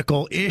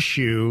medical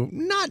issue,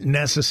 not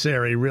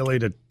necessary really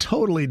to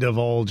totally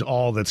divulge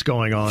all that's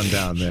going on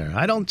down there.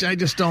 I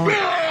just don't,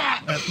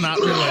 that's not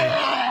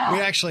really. We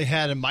actually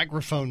had a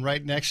microphone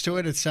right next to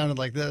it. It sounded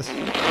like this.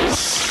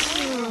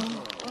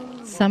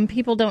 Some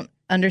people don't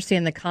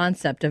understand the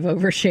concept of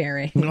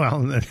oversharing.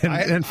 Well,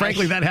 and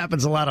frankly, that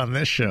happens a lot on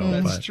this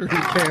show. That's true.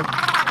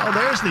 Oh,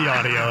 there's the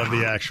audio of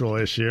the actual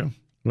issue.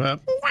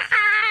 Well,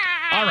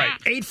 all right.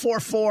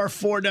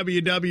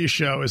 844-4WW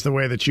show is the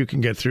way that you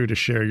can get through to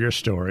share your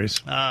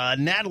stories.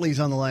 Natalie's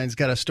on the line. Has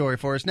got a story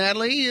for us.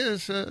 Natalie,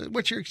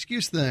 what's your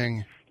excuse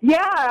thing?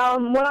 Yeah,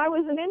 when I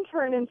was an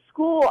intern in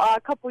school a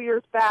couple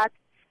years back,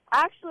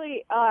 I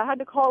actually had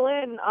to call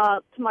in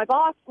to my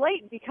boss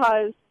late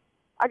because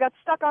I got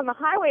stuck on the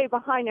highway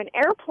behind an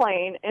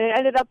airplane, and it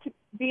ended up to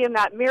being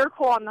that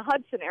Miracle on the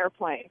Hudson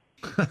airplane.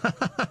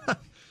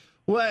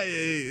 What?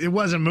 It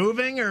wasn't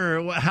moving,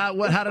 or how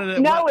did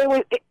it? No, it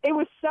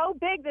was so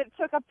big that it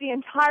took up the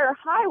entire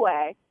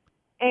highway,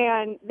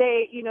 and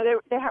we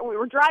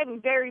were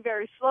driving very,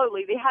 very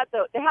slowly. They had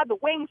the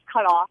wings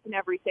cut off and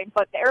everything,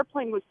 but the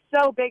airplane was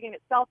so big in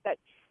itself that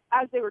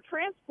as they were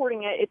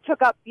transporting it, it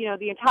took up, the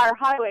entire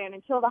highway, and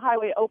until the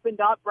highway opened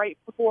up right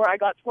before I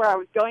got to where I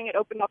was going, it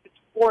opened up its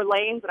 4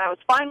 lanes, and I was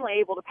finally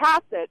able to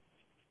pass it.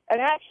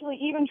 And I actually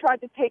even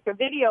tried to take a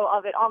video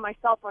of it on my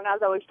cell phone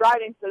as I was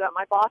driving so that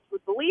my boss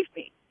would believe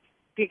me,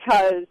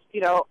 because,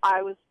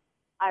 I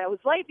was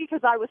late because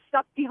I was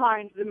stuck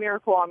behind the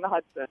Miracle on the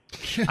Hudson.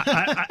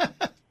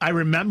 I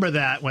remember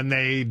that when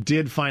they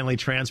did finally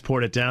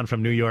transport it down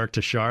from New York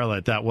to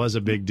Charlotte. That was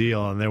a big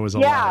deal, and there was a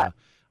lot of...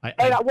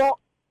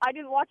 I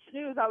didn't watch the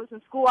news. I was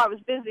in school. I was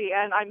busy,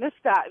 and I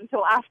missed that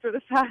until after the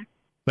fact.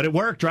 But it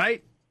worked,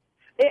 right?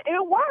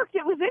 It worked.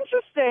 It was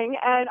interesting,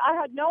 and I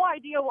had no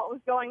idea what was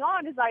going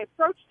on as I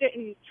approached it,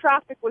 and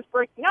traffic was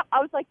breaking up. I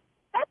was like,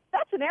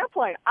 that's an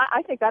airplane.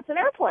 I think that's an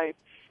airplane.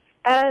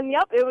 And,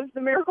 yep, it was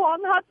the Miracle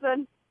on the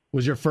Hudson.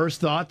 Was your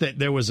first thought that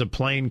there was a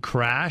plane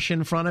crash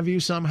in front of you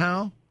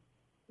somehow?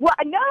 Well,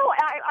 no,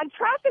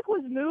 traffic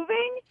was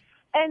moving,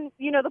 And,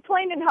 you know, the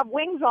plane didn't have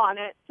wings on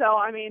it. So,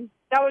 I mean,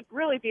 that would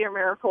really be a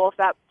miracle if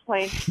that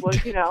plane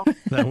was, you know,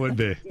 That would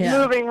be.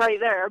 moving right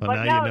there. Well,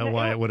 but now you know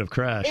why it would have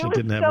crashed. It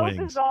didn't have so wings.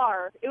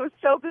 bizarre. It was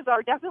so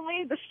bizarre.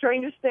 Definitely the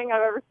strangest thing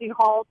I've ever seen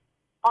hauled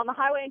on the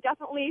highway, and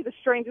definitely the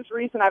strangest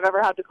reason I've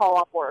ever had to call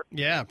off work.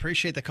 Yeah,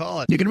 appreciate the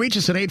call. You can reach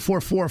us at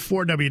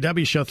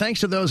 844-4WW Show. Thanks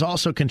to those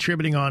also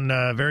contributing on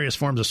various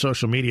forms of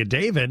social media.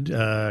 David,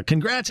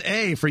 congrats,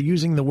 A, for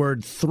using the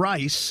word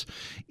thrice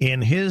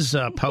in his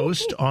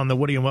post on the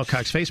Woody and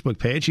Wilcox Facebook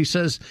page. He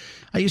says,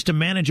 I used to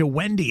manage a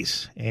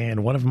Wendy's,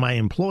 and one of my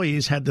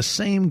employees had the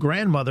same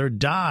grandmother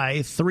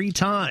die 3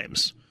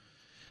 times.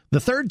 The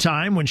third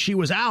time, when she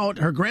was out,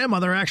 her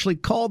grandmother actually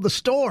called the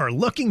store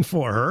looking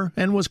for her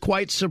and was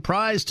quite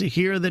surprised to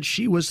hear that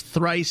she was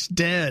thrice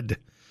dead.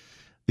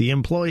 The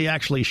employee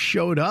actually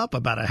showed up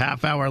about a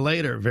half hour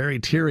later, very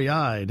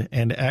teary-eyed,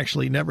 and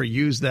actually never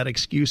used that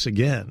excuse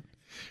again.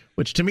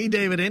 Which to me,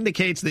 David,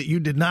 indicates that you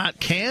did not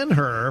can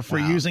her for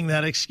using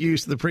that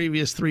excuse the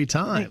previous 3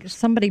 times. Like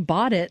somebody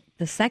bought it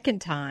the second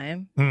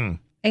time.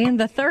 And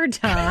the third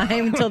time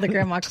until the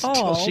grandma called.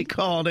 Until she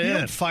called in. You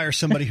don't fire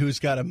somebody who's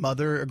got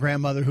a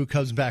grandmother who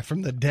comes back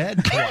from the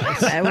dead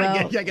twice. Well,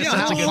 I guess you know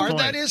that's how a good hard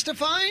point. that is to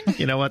find?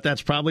 You know what?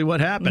 That's probably what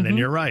happened, and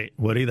you're right,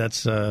 Woody.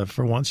 That's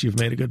for once you've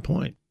made a good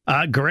point.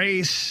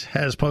 Grace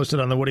has posted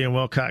on the Woody and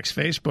Wilcox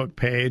Facebook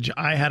page,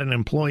 I had an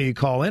employee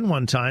call in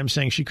one time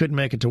saying she couldn't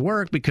make it to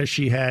work because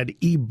she had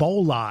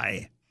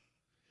Ebola.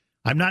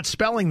 I'm not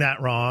spelling that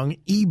wrong.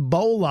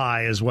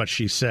 Ebola is what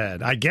she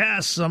said. I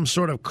guess some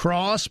sort of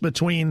cross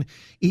between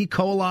E.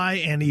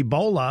 coli and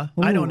Ebola.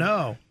 Ooh. I don't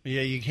know.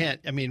 Yeah, you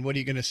can't. I mean, what are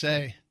you going to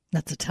say?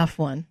 That's a tough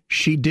one.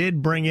 She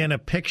did bring in a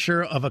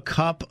picture of a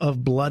cup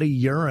of bloody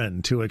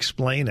urine to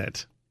explain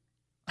it.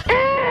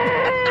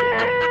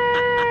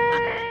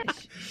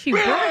 She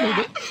brought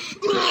it.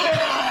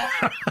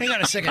 Hang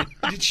on a second.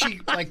 Did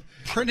she,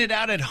 print it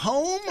out at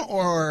home,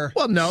 or?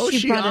 Well, no, She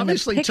she brought in a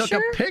obviously took a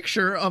picture?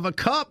 picture of a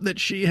cup that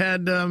she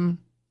had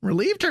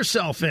relieved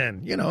herself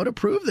in, to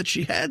prove that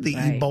she had the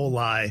Right.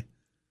 Ebola.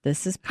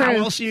 This is proof. How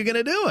else are you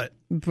going to do it?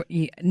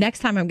 Next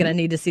time I'm going to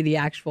need to see the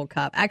actual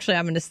cup. Actually,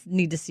 I'm going to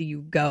need to see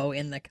you go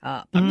in the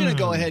cup. I'm going to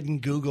go ahead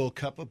and Google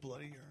cup of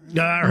bloody urine.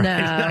 All right.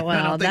 I No, don't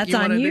well, think that's you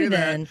wanna on do you that.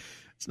 then.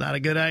 It's not a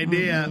good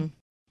idea.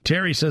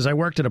 Terry says, I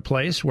worked at a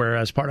place where,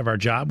 as part of our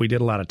job, we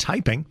did a lot of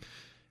typing.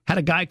 Had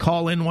a guy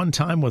call in one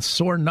time with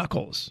sore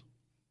knuckles.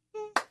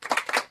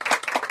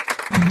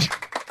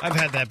 I've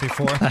had that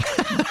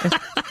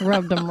before.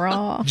 Rubbed them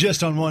raw.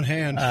 Just on one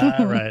hand.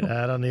 All right.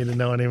 I don't need to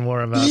know any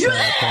more about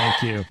that.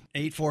 Thank you.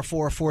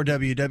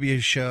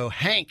 844-4WW Show.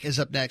 Hank is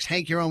up next.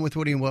 Hank, you're on with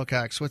Woody and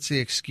Wilcox. What's the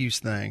excuse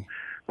thing?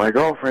 My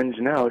girlfriend,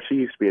 Janelle, she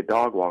used to be a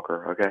dog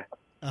walker, okay?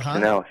 Uh-huh.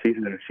 Janelle, she's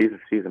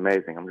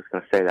amazing. I'm just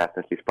going to say that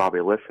since she's probably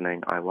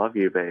listening. I love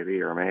you, baby.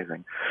 You're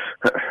amazing.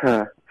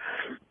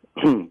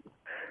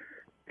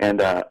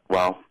 And,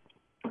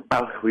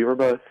 we were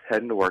both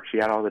heading to work. She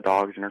had all the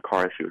dogs in her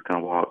car as she was going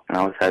to walk, and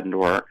I was heading to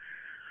work.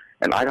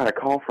 And I got a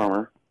call from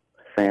her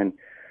saying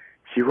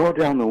she rolled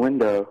down the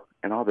window,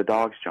 and all the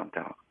dogs jumped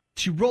out.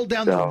 She rolled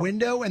down the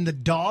window, and the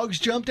dogs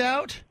jumped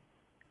out?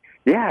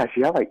 Yeah,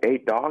 she had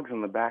 8 dogs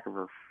in the back of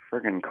her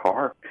friggin'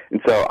 car.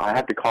 And so I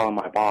had to call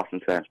my boss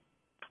and say,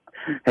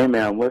 hey,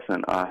 man,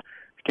 listen, I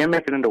can't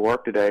make it into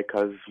work today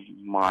because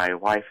my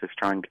wife is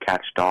trying to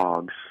catch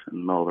dogs in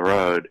the middle of the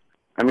road.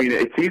 I mean,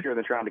 it's easier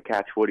than trying to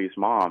catch Woody's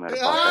mom at a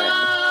buffet.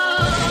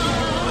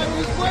 I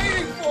was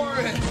waiting for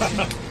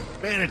it.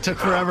 Man, it took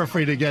forever for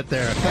you to get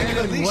there. I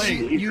couldn't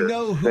wait. You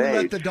know who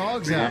let the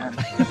dogs out.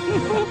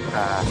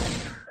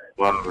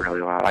 Well,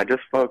 really loud. I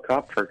just woke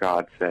up, for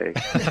God's sake.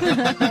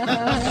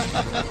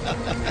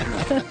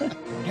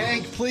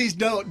 Hank, please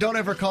don't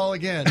ever call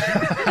again.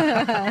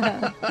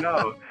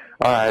 No.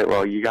 All right,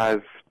 well, you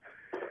guys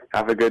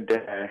have a good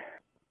day.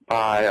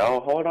 Bye. Oh,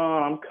 hold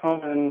on. I'm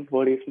coming,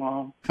 Woody's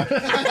mom.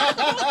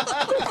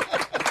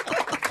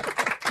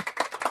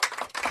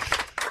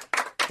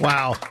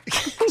 Wow.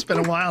 It's been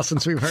a while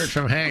since we've heard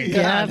from Hank.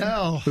 Yeah, I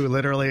know. Who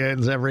literally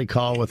ends every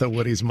call with a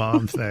Woody's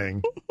mom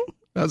thing.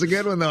 That was a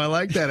good one, though. I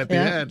like that at the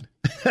end.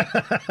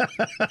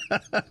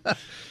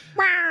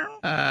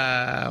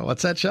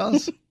 What's that,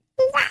 Charles?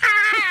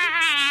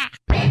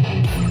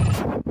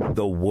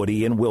 The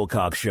Woody and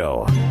Wilcox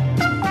Show.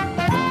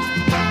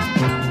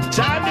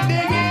 Time to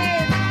dig in.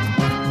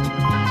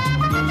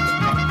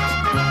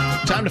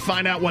 Time to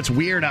find out what's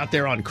weird out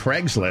there on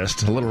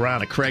Craigslist. A little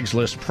round of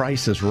Craigslist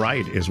Price is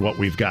Right is what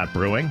we've got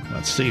brewing.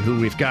 Let's see who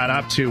we've got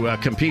up to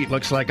compete.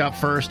 Looks like up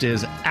first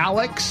is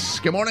Alex.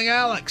 Good morning,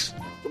 Alex.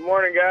 Good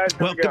morning, guys.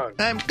 How's it going?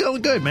 I'm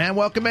going good, man.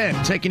 Welcome in.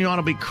 Taking you on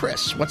will be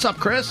Chris. What's up,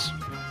 Chris?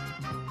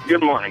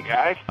 Good morning,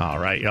 guys. All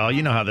right, y'all.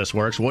 You know how this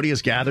works. Woody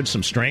has gathered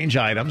some strange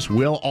items.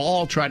 We'll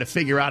all try to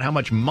figure out how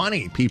much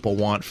money people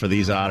want for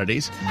these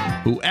oddities.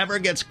 Whoever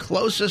gets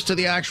closest to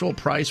the actual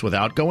price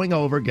without going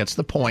over gets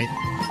the point.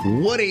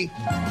 Woody,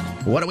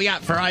 what do we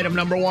got for item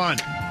number 1?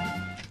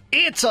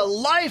 It's a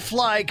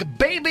lifelike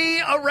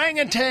baby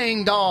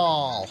orangutan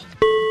doll.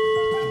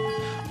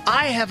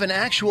 I have an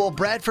actual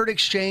Bradford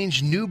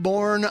Exchange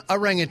newborn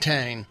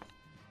orangutan.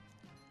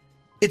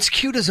 It's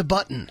cute as a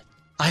button.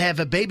 I have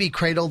a baby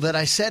cradle that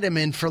I set him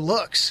in for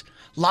looks.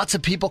 Lots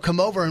of people come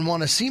over and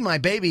want to see my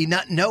baby,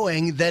 not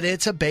knowing that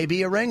it's a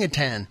baby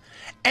orangutan.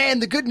 And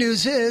the good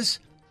news is,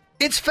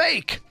 it's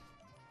fake.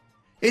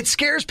 It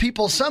scares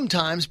people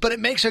sometimes, but it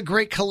makes a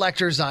great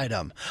collector's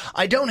item.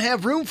 I don't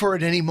have room for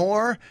it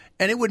anymore,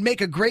 and it would make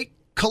a great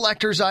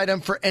collector's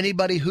item for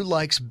anybody who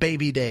likes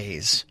baby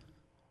days.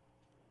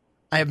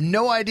 I have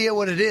no idea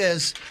what it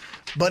is,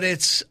 but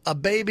it's a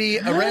baby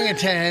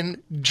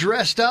orangutan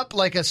dressed up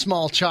like a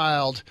small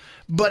child,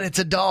 but it's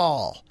a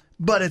doll,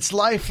 but it's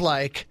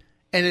lifelike,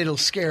 and it'll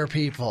scare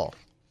people.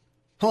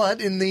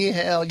 What in the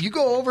hell? You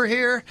go over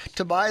here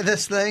to buy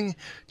this thing,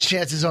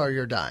 chances are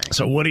you're dying.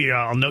 So Woody,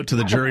 I'll note to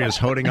the jury, is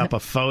holding up a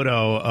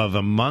photo of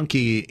a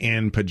monkey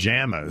in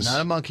pajamas.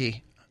 Not a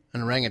monkey,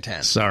 an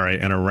orangutan. Sorry,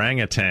 an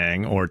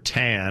orangutan, or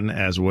tan,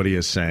 as Woody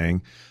is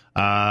saying.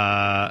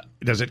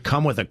 Does it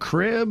come with a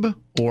crib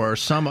or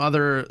some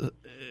other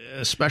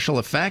special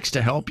effects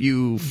to help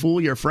you fool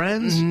your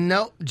friends?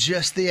 Nope,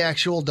 just the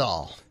actual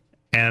doll.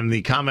 And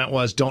the comment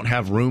was, don't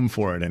have room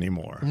for it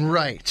anymore.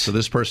 Right. So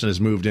this person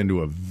has moved into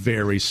a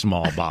very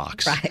small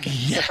box. Right.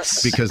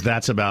 Yes. Because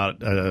that's about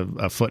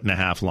a foot and a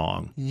half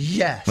long.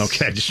 Yes.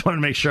 Okay, just wanted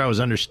to make sure I was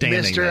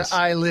understanding Mister, this.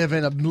 I live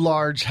in a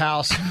large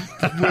house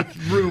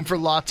with room for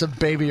lots of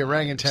baby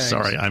orangutans.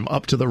 Sorry, I'm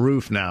up to the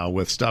roof now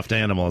with stuffed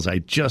animals. I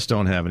just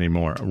don't have any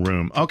more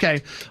room.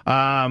 Okay.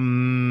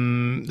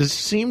 Does this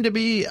seem to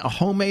be a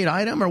homemade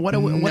item, or what are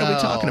we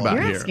talking about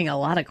You're here? asking a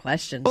lot of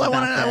questions Well,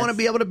 about I want to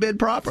be able to bid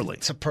properly.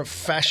 It's a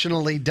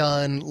professionally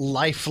done,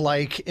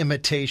 lifelike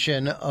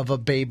imitation of a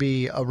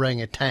baby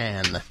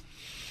orangutan.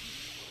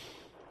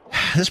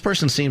 This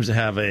person seems to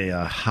have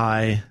a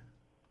high.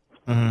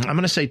 I'm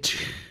going to say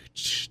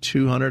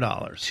 $200.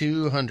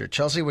 $200.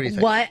 Chelsea, what do you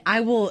think? What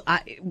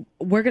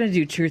we're going to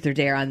do truth or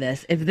dare on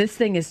this. If this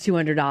thing is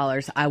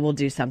 $200, I will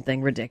do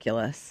something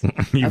ridiculous.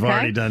 You've Okay?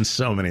 already done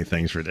so many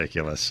things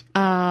ridiculous.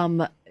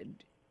 $30.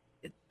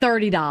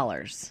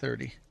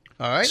 $30.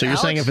 All right. So you're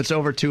Alex? saying if it's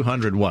over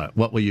 200, what?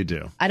 What will you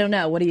do? I don't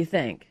know. What do you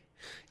think?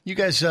 You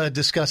guys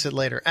discuss it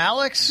later.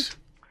 Alex?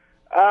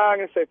 I'm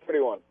going to say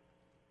 31.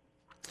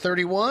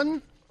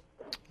 31?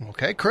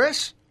 Okay.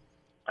 Chris?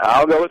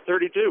 I'll go with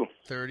 32.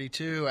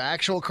 32.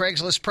 Actual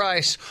Craigslist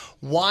price,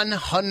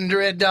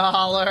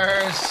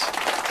 $100.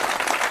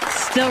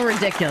 Still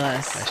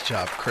ridiculous. Nice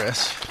job,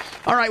 Chris.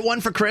 All right, one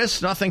for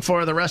Chris, nothing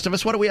for the rest of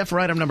us. What do we have for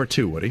item number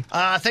 2, Woody?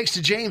 Thanks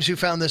to James who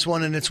found this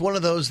one, and it's one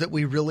of those that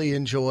we really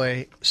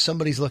enjoy.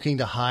 Somebody's looking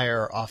to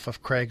hire off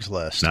of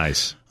Craigslist.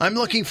 Nice. I'm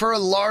looking for a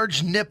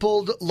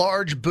large-nippled,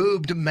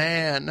 large-boobed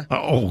man.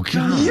 Oh,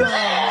 God.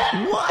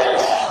 Yeah.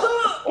 What?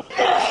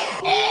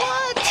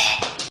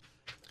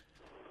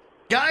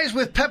 Guys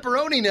with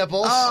pepperoni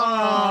nipples.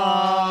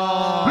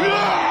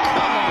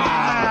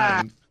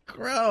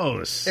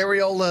 Gross.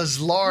 Areolas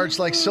large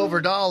like silver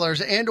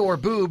dollars, and or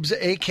boobs,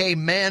 a.k.a.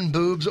 man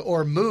boobs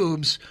or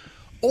moobs,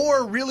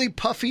 or really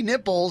puffy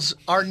nipples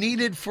are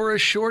needed for a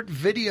short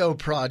video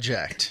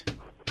project.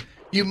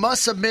 You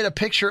must submit a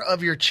picture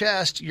of your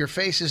chest. Your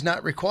face is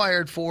not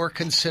required for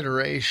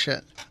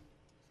consideration.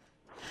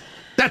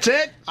 That's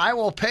it? I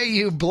will pay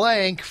you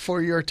blank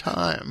for your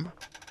time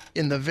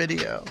in the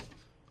video.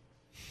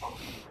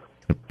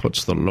 It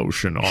puts the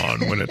lotion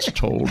on when it's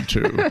told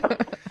to.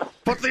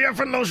 Put the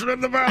effing lotion in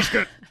the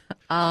basket.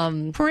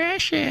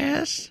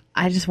 Precious.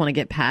 I just want to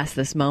get past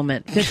this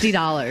moment. $50.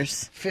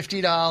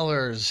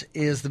 $50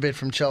 is the bid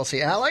from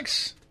Chelsea.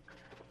 Alex?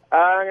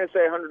 I'm going to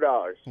say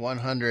 $100.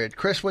 $100.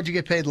 Chris, what'd you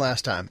get paid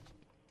last time?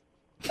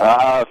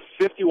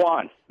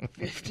 51.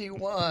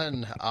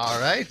 51. All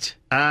right.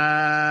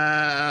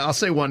 I'll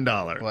say $1.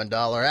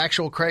 $1.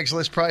 Actual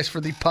Craigslist price for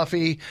the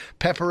puffy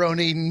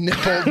pepperoni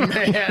nippled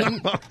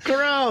man.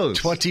 Gross.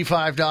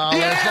 $25.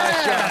 Yeah!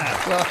 Nice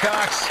job,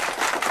 Wilcox.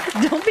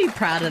 Don't be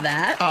proud of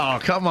that. Oh,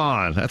 come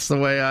on. That's the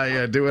way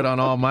I do it on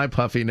all my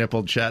puffy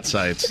nippled chat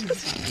sites.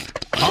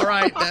 All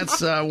right,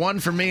 that's one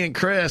for me and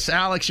Chris.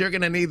 Alex, you're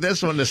going to need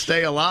this one to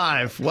stay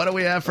alive. What do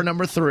we have for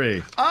number 3?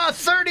 A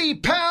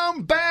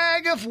 30-pound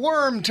bag of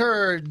worm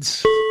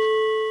turds.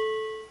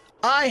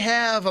 I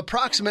have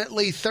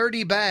approximately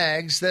 30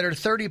 bags that are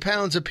 30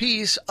 pounds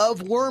apiece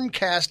of worm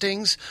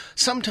castings,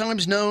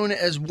 sometimes known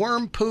as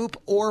worm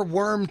poop or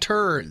worm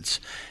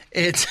turds.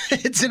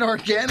 It's an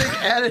organic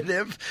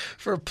additive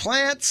for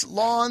plants,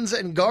 lawns,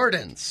 and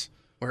gardens.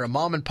 We're a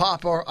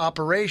mom-and-pop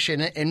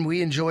operation, and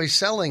we enjoy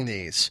selling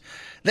these.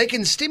 They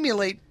can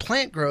stimulate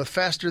plant growth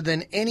faster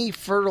than any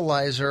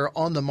fertilizer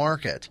on the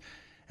market.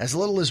 As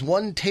little as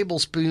 1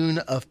 tablespoon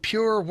of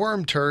pure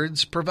worm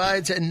turds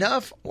provides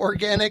enough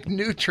organic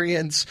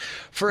nutrients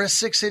for a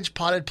 6-inch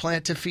potted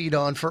plant to feed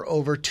on for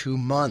over 2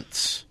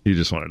 months. You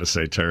just wanted to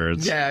say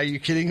turds. Yeah, are you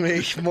kidding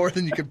me? More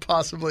than you could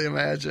possibly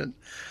imagine.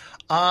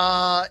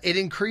 It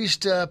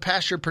increased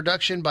pasture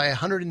production by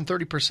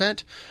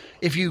 130%.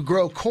 If you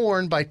grow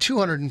corn, by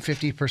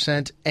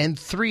 250% and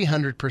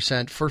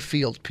 300% for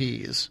field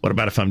peas. What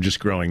about if I'm just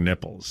growing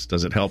nipples?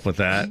 Does it help with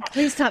that?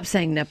 Please stop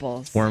saying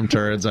nipples. Worm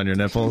turds on your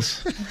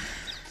nipples?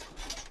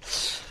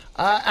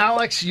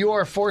 Alex, you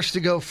are forced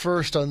to go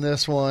first on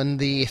this one.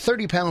 The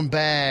 30-pound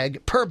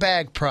bag, per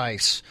bag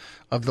price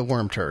of the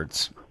worm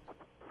turds.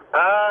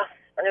 I'm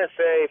going to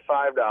say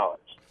 $5.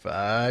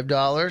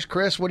 $5.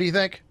 Chris, what do you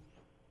think?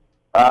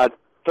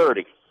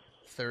 30.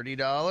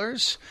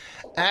 $30.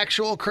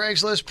 Actual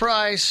Craigslist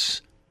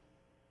price,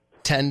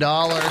 $10.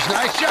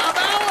 Nice job,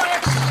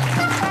 Alex!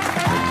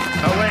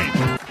 Oh, wait.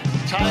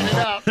 Tied it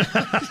up.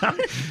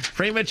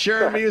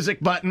 Premature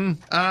music button.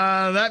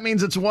 That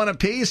means it's one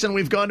apiece, and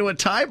we've gone to a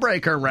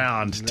tiebreaker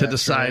round to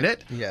decide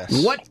it.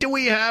 Yes. What do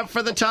we have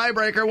for the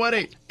tiebreaker,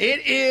 Woody?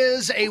 It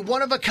is a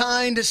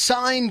one-of-a-kind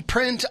signed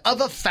print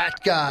of a fat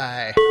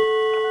guy.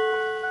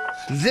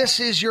 This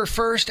is your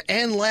first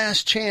and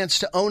last chance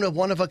to own a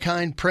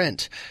one-of-a-kind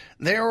print.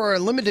 There are a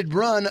limited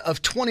run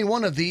of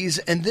 21 of these,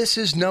 and this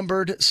is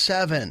numbered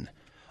 7.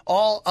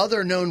 All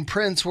other known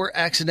prints were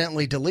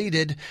accidentally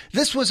deleted.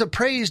 This was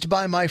appraised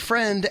by my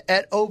friend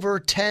at over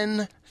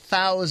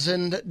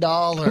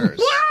 $10,000.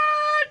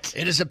 What?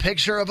 It is a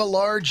picture of a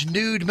large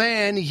nude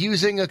man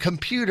using a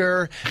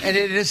computer, and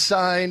it is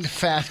signed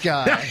Fat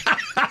Guy.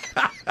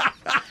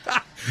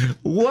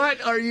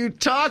 What are you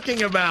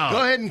talking about?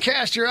 Go ahead and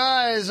cast your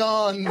eyes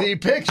on the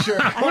picture.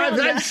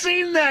 I've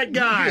seen that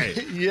guy.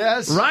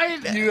 Yes.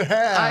 Right? You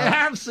have. I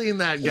have seen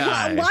that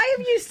guy. Why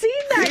have you seen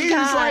that He's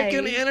guy? like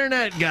an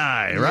internet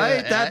guy,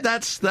 right? Yeah.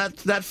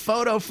 That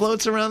photo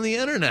floats around the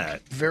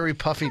internet. Very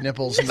puffy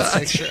nipples in the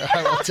picture,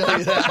 I will tell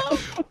you that.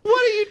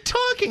 What are you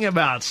talking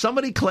about?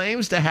 Somebody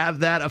claims to have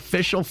that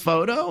official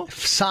photo?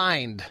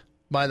 Signed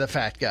by the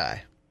fat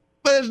guy.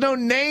 But there's no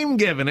name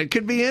given. It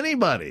could be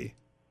anybody.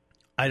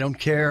 I don't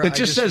care. It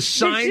just says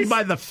signed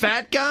by the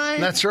fat guy?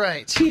 That's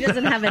right. He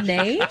doesn't have a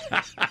name?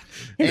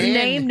 His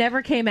name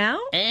never came out?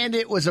 And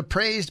it was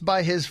appraised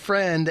by his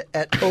friend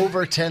at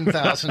over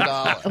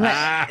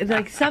 $10,000.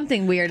 Like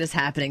something weird is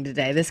happening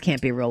today. This can't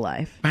be real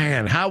life.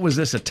 Man, how was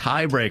this a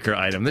tiebreaker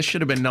item? This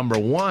should have been number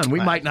 1. We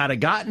might not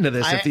have gotten to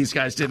this if these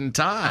guys didn't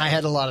tie. I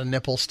had a lot of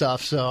nipple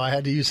stuff, so I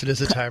had to use it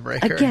as a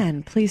tiebreaker.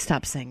 Again, please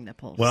stop saying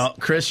nipples. Well,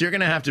 Chris, you're going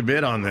to have to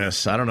bid on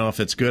this. I don't know if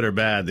it's good or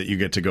bad that you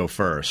get to go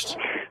first.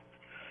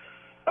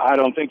 I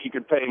don't think you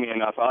could pay me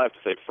enough. I'll have to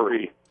say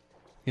free.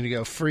 Going to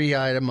go free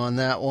item on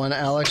that one.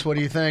 Alex, what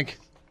do you think?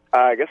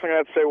 I guess I'm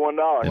going to have to say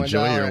 $1.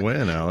 Enjoy your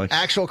win, Alex.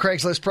 Actual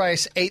Craigslist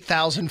price,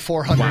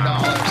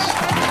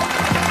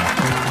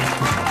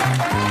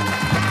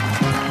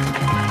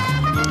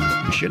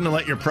 $8,400. You shouldn't have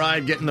let your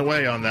pride get in the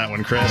way on that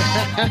one, Chris.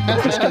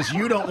 Just because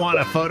you don't want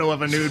a photo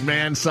of a nude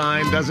man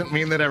signed doesn't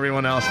mean that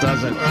everyone else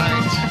doesn't.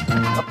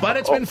 Right. But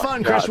it's been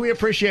fun, Chris. We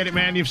appreciate it,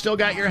 man. You've still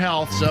got your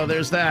health, so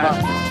there's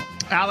that.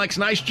 Alex,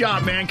 nice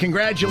job, man.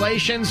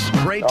 Congratulations.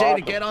 Great day to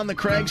get on the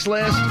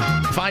Craigslist.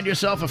 Find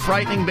yourself a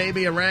frightening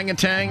baby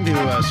orangutan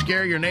to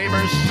scare your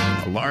neighbors,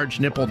 a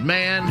large-nippled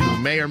man who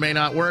may or may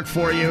not work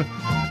for you,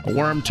 a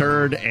worm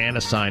turd, and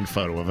a signed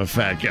photo of a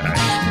fat guy.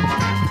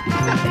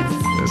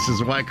 This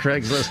is why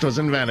Craigslist was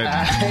invented.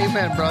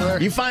 Amen,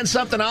 brother. You find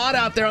something odd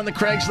out there on the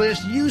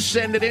Craigslist, you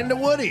send it in to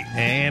Woody,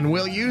 and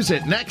we'll use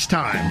it next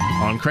time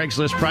on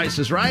Craigslist Price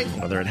is Right,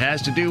 whether it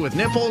has to do with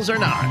nipples or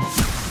not.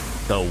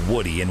 The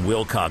Woody and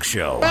Wilcox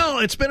Show. Well,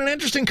 it's been an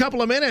interesting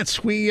couple of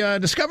minutes. We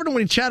discovered when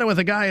we chatted with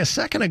a guy a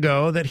second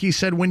ago that he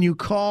said when you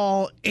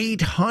call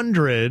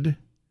 800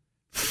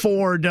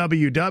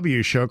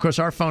 4WW Show, of course,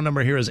 our phone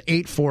number here is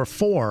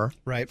 844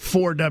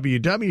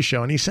 4WW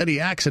Show, and he said he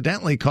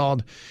accidentally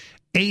called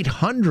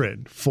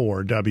 800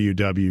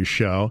 4WW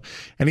Show,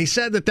 and he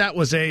said that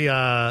was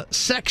a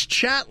sex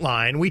chat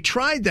line. We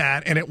tried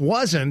that, and it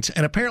wasn't,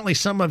 and apparently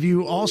some of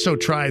you also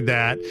tried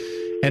that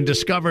and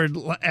discovered,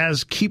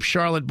 as Keep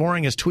Charlotte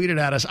Boring has tweeted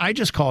at us, I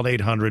just called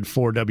 800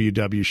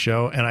 4WW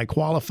Show, and I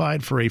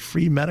qualified for a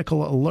free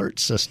medical alert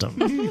system.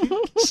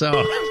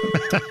 So,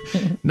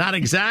 not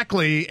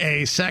exactly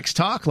a sex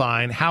talk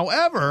line.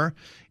 However,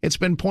 it's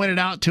been pointed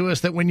out to us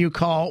that when you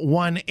call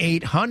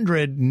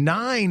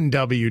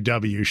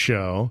 1-800-9WW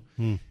Show,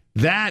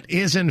 that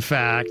is, in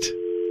fact,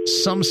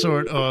 some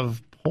sort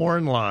of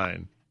porn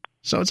line.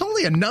 So it's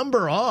only a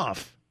number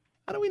off.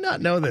 How do we not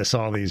know this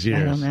all these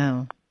years? I don't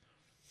know.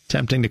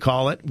 Tempting to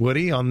call it,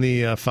 Woody, on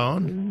the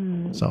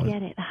phone.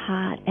 Get it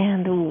hot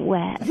and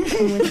wet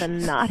with the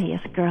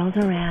naughtiest girls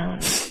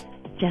around.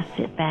 Just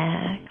sit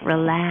back,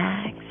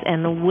 relax,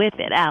 and whip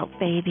it out,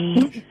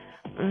 baby.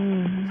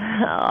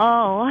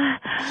 Oh.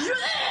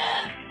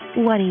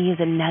 Want to use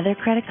another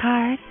credit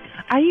card?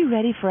 Are you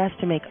ready for us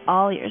to make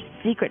all your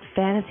secret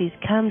fantasies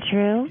come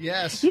true?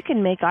 Yes. You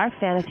can make our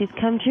fantasies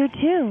come true,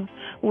 too.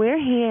 We're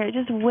here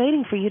just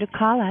waiting for you to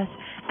call us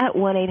at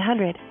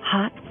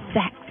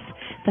 1-800-HOT-SEX.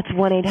 That's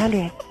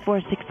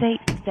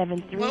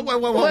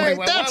 1-800-468-73. Wait,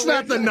 that's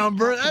not the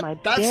number.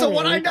 That's the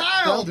one I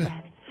dialed.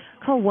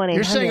 Call 1-800.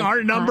 You're saying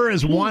our number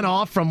is one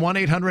off from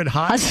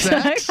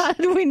 1-800-HOT-SEX? How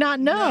do we not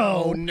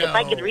know? No. If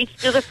I could reach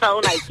through the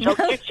phone, I'd choke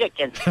your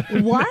chicken.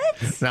 What?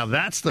 Now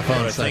that's the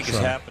phone. What I think is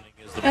happening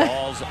is the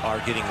balls are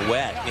getting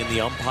wet in the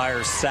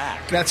umpire's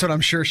sack. That's what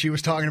I'm sure she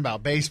was talking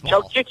about, baseball.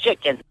 Choke your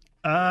chicken.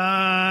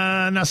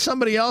 Now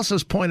somebody else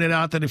has pointed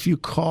out that if you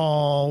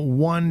call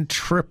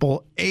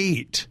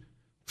 1-888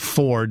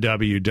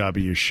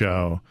 4WW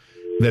show,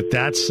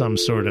 that's some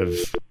sort of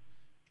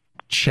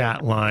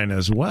chat line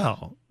as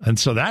well. And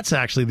so that's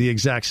actually the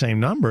exact same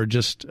number,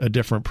 just a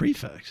different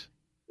prefix.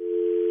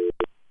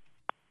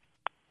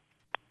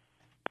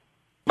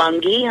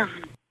 Bungie.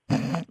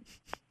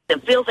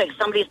 It feels like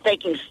somebody's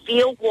taking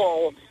steel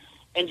wool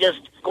and just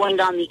going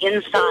down the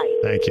inside.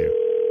 Thank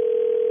you.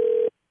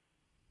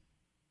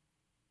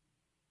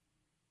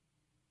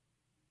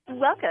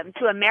 Welcome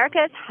to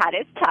America's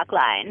hottest talk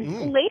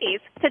line.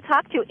 Ladies, to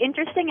talk to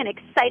interesting and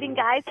exciting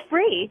guys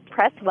free,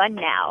 press 1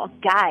 now.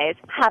 Guys,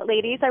 hot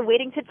ladies are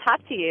waiting to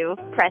talk to you.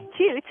 Press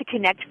 2 to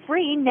connect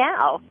free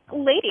now.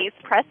 Ladies,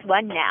 press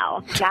 1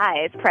 now.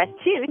 Guys, press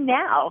 2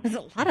 now. There's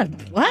a lot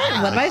of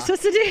what? What am I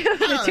supposed to do?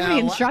 There's too many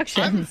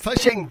instructions. I'm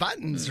pushing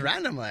buttons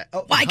randomly.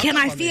 Oh, Why can't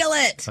I feel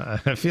it?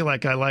 I feel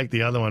like I like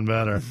the other one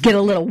better. Get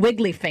a little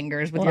wiggly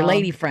fingers with your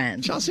lady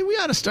friends. Chelsea, we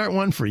ought to start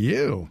one for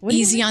you.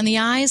 Easy on the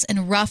eyes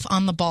and rough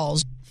on the balls.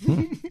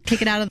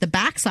 Kick it out of the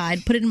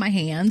backside, put it in my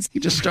hands.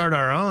 You just start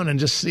our own and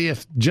just see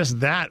if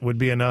just that would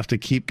be enough to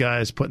keep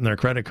guys putting their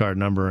credit card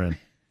number in.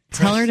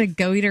 Tell her to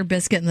go eat her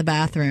biscuit in the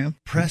bathroom.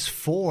 Press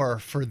 4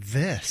 for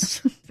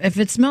this. If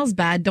it smells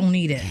bad, don't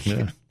eat it.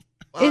 Yeah.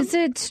 Is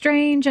it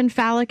strange and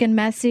phallic and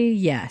messy?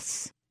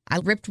 Yes.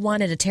 I ripped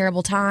one at a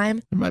terrible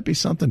time. There might be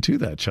something to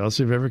that,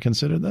 Chelsea. Have you ever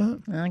considered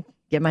that? I'll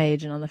get my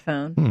agent on the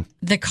phone.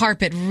 The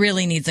carpet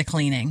really needs a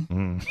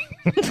cleaning.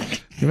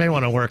 You may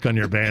want to work on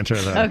your banter,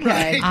 though.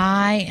 Okay.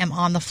 I am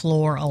on the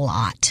floor a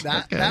lot.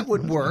 That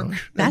would work.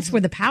 That's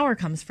where the power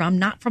comes from,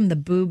 not from the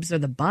boobs or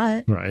the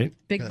butt. Right.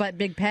 Big butt,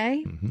 big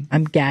pay?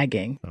 I'm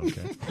gagging.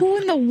 Okay. Who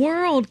in the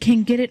world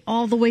can get it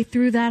all the way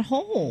through that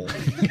hole?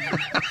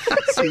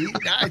 See,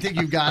 I think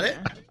you got it.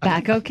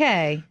 Back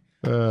okay.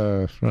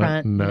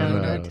 Front,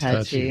 no,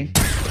 touchy.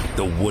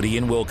 The Woody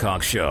and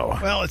Wilcox Show.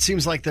 Well, it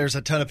seems like there's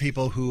a ton of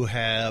people who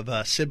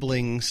have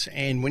siblings,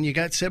 and when you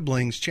got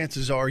siblings,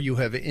 chances are you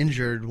have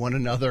injured one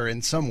another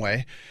in some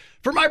way.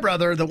 For my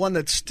brother, the one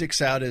that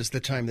sticks out is the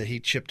time that he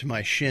chipped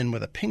my shin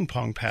with a ping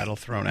pong paddle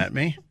thrown at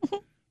me.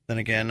 Then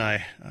again,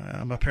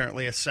 I'm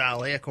apparently a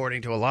Sally,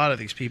 according to a lot of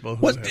these people.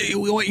 What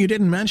you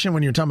didn't mention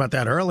when you were talking about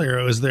that earlier,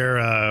 is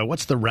there,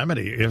 what's the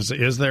remedy?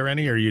 Is there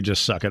any, or you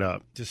just suck it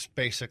up? Just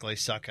basically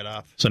suck it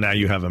up. So now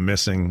you have a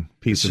missing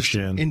piece of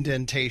shin.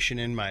 Indentation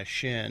in my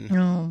shin.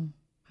 Oh,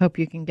 hope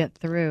you can get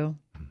through.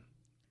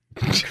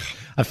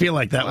 I feel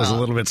like that was a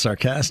little bit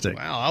sarcastic.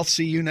 Wow, I'll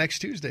see you next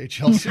Tuesday,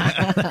 Chelsea.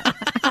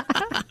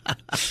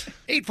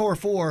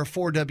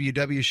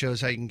 844-4WW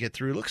shows how you can get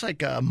through. Looks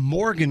like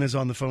Morgan is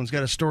on the phone. He's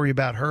got a story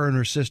about her and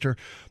her sister.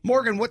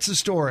 Morgan, what's the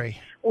story?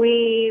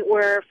 We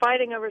were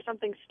fighting over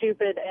something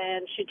stupid,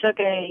 and she took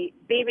a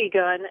BB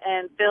gun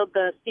and filled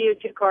the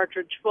CO2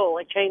 cartridge full.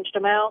 I changed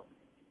them out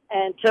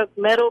and took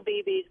metal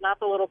BBs, not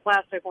the little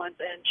plastic ones,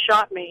 and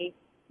shot me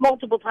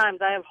multiple times.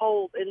 I have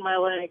holes in my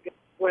leg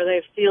where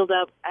they've sealed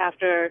up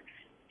after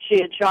she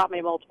had shot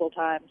me multiple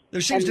times. There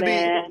seems to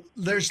be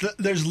there's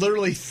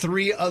literally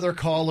 3 other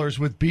callers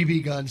with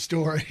BB gun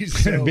stories.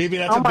 So.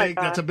 BB,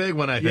 that's a big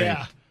one, I think.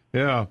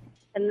 Yeah.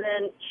 And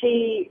then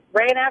she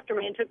ran after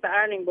me and took the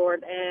ironing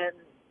board and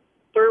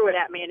threw it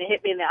at me, and it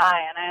hit me in the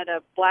eye, and I had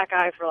a black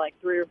eye for like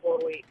 3 or 4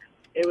 weeks.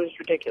 It was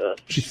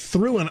ridiculous. She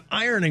threw an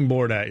ironing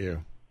board at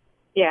you.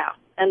 Yeah,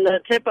 and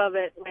the tip of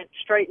it went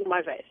straight in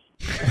my face.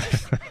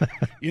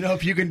 You know,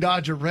 if you can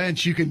dodge a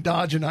wrench, you can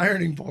dodge an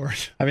ironing board.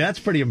 I mean, that's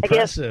pretty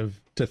impressive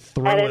to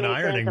throw an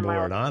ironing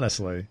board,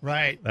 honestly.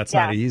 Right. That's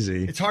not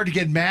easy. It's hard to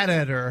get mad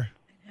at her.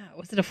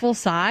 Was it a full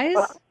size?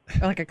 Or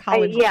like a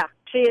college? Yeah.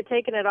 She had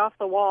taken it off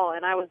the wall,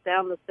 and I was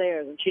down the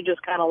stairs, and she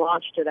just kind of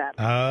launched it at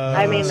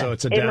me. So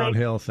it's a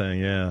downhill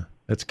thing, yeah.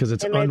 It's because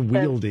it's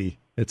unwieldy.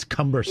 It's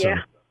cumbersome.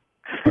 Yeah.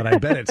 But I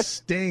bet it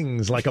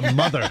stings like a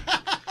mother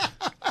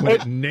when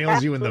it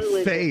nails you in the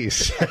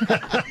face.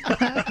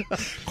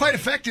 Quite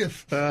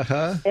effective.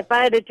 Uh-huh. If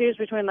I had to choose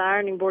between the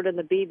ironing board and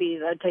the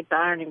BBs, I'd take the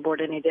ironing board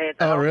any day.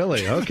 Oh,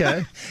 really?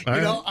 Okay.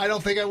 You know, I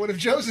don't think I would have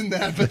chosen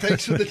that, but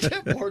thanks for the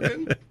tip,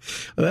 Morgan.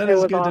 That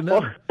is good to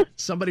know.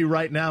 Somebody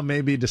right now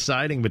may be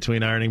deciding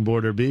between ironing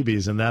board or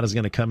BBs, and that is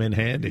going to come in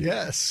handy.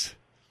 Yes.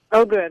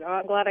 Oh, good.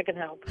 I'm glad I can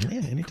help.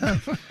 Yeah, anytime.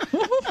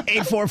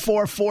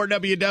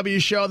 844-4WW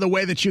show, the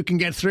way that you can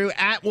get through.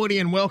 At Woody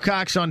and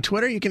Wilcox on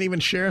Twitter. You can even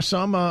share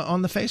some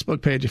on the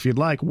Facebook page if you'd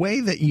like. Way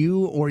that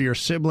you or your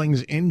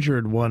siblings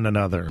injured one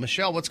another.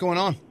 Michelle, what's going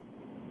on?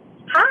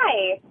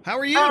 Hi. How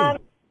are you? I'm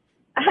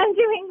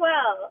doing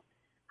well.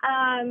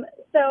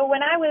 So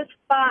when I was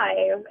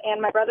 5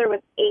 and my brother was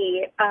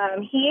 8,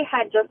 he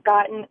had just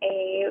gotten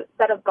a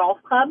set of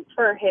golf clubs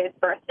for his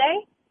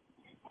birthday.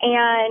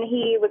 And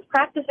he was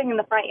practicing in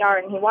the front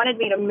yard, and he wanted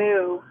me to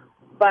move,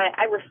 but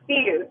I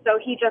refused. So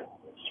he just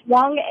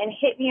swung and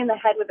hit me in the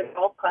head with a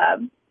golf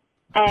club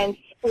and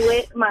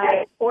split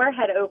my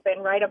forehead open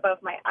right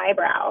above my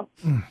eyebrow.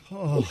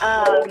 So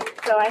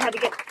I had to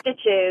get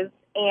stitches,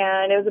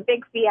 and it was a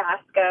big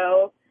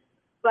fiasco.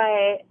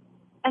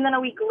 And then a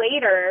week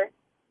later,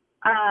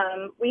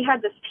 we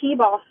had this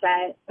T-ball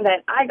set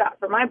that I got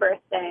for my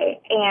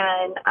birthday,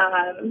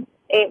 and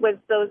it was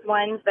those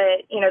ones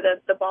that, you know,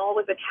 the ball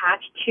was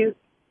attached to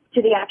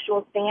to the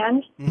actual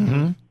stand.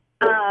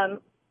 Mm-hmm.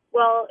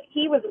 Well,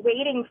 he was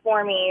waiting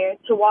for me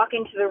to walk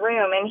into the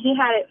room, and he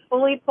had it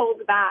fully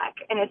pulled back.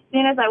 And as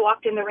soon as I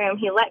walked in the room,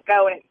 he let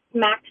go, and it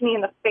smacked me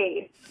in the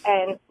face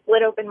and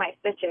split open my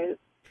stitches.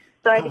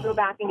 So I had to go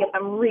back and get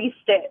them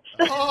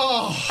restitched.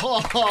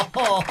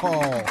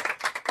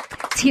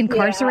 Is he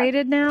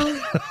incarcerated now?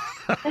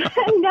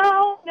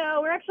 No,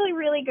 we're actually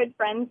really good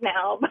friends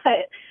now,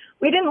 but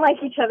we didn't like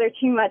each other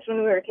too much when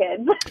we were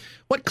kids.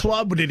 What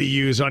club did he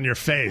use on your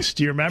face?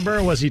 Do you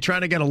remember? Was he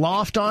trying to get a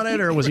loft on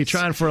it, or was he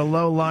trying for a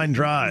low line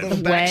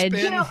drive? Wedge.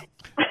 You know,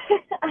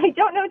 I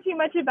don't know too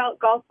much about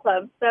golf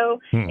clubs,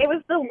 so it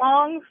was the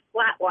long,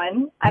 flat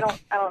one. I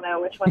don't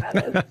know which one that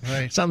is.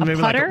 Right. Something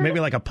maybe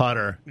like a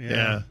putter.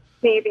 Yeah.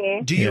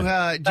 Maybe. Do you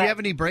have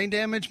any brain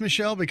damage,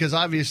 Michelle? Because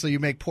obviously you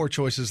make poor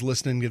choices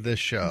listening to this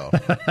show.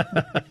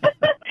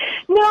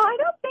 No, I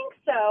don't think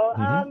so.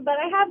 But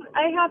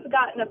I have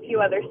gotten a few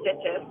other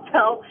stitches,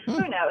 so who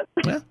knows?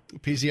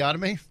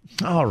 Episiotomy?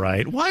 All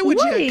right. Why would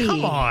you?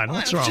 Come on.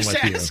 What's wrong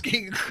with you?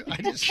 Asking.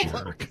 I just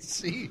want to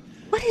see.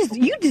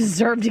 You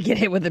deserve to get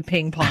hit with a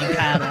ping pong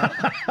paddle.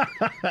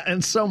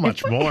 And so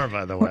much more,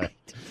 by the way.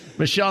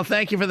 Michelle,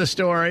 thank you for the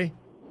story.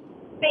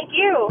 Thank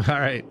you. All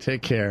right.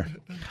 Take care.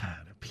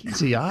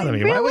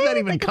 Episiotomy. Really? Why would that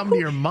even come to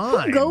your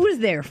mind? Who goes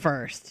there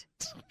first?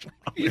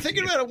 You're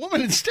thinking about a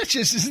woman in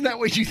stitches. Isn't that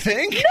what you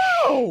think?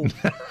 No.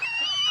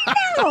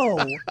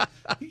 No.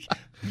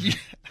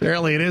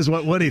 Apparently it is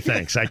what Woody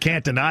thinks. I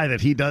can't deny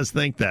that he does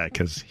think that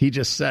because he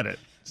just said it.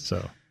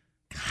 So.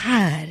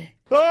 God.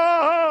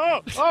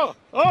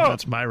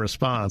 That's my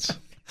response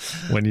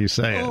when you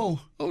say it. Oh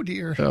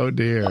dear. Oh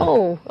dear.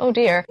 Oh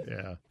dear.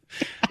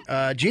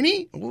 Yeah.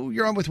 Jeannie,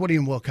 you're on with Woody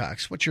and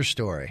Wilcox. What's your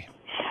story?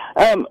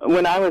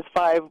 When I was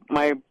 5,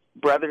 my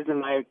brothers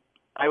and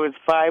I was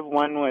 5,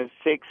 one was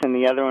 6, and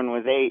the other one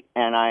was 8,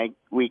 and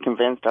we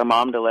convinced our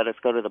mom to let us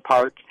go to the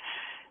park,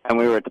 and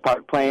we were at the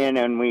park playing,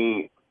 and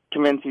we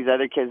convinced these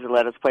other kids to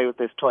let us play with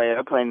this toy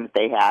airplane that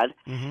they had,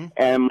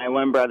 and my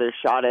one brother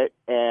shot it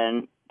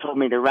and told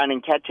me to run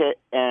and catch it,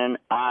 and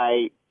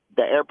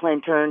the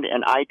airplane turned,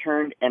 and I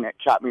turned, and it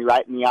shot me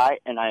right in the eye,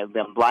 and I have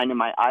been blind in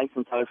my eye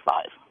since I was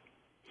 5.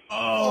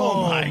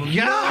 Oh my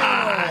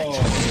God!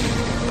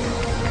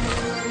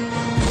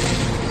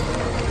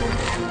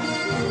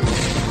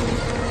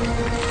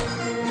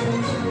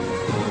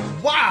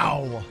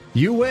 Wow!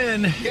 You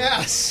win.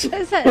 Yes.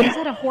 Is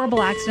that a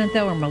horrible accident,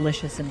 though, or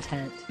malicious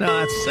intent?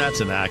 No, that's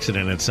an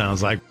accident, it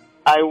sounds like.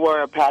 I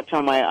wore a patch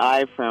on my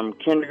eye from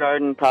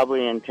kindergarten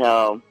probably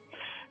until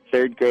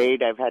 3rd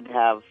grade. I've had to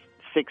have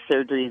 6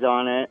 surgeries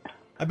on it.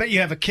 I bet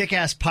you have a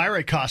kick-ass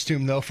pirate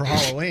costume, though, for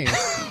Halloween.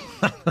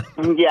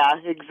 Yeah,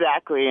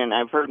 exactly, and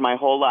I've heard my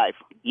whole life,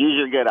 use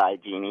your good eye,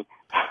 Jeannie.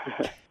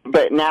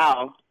 But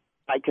now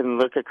I can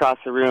look across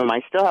the room.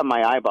 I still have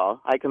my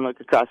eyeball. I can look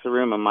across the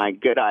room, and my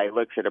good eye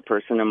looks at a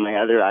person, and my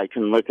other eye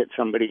can look at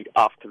somebody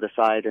off to the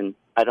side, and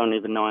I don't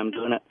even know I'm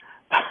doing it.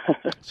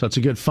 So it's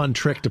a good, fun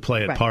trick to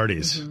play at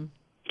parties. Mm-hmm.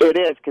 It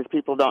is, because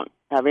people don't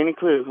have any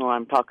clue who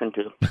I'm talking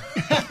to.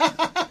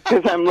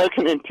 Because I'm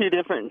looking in 2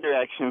 different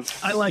directions.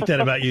 I like that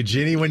about you,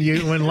 Jeannie.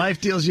 When life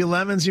deals you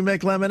lemons, you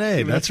make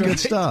lemonade. That's good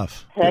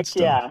stuff. Heck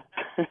yeah.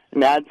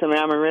 And add some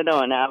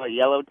amaretto and have a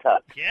yellow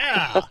tuck.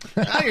 Yeah.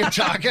 Now you're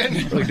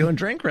talking. We're doing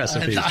drink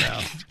recipes now.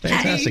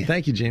 Fantastic.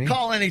 Thank you, Jeannie.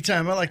 Call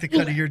anytime. I like the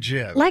cut of your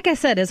jib. Like I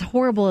said, as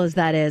horrible as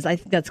that is, I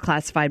think that's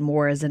classified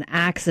more as an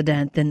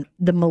accident than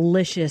the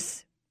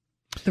malicious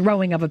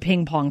throwing of a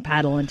ping pong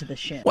paddle into the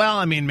shin. Well,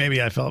 I mean,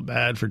 maybe I felt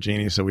bad for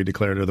Jeannie, so we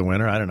declared her the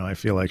winner. I don't know. I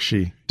feel like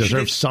she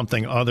deserves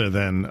something other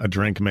than a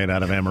drink made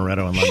out of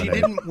amaretto and lemonade.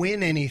 She didn't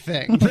win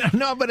anything.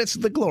 No, but it's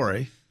the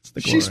glory. It's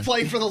the glory. She's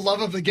played for the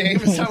love of the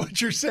game. Is that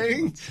what you're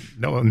saying?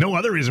 No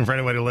other reason for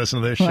anybody to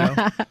listen to this show.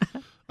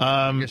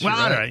 All right.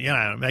 right.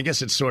 Yeah, I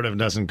guess it sort of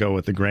doesn't go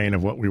with the grain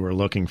of what we were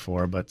looking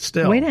for, but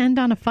still. Way to end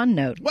on a fun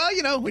note. Well,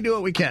 we do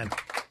what we can.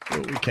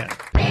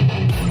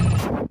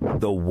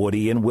 The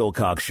Woody and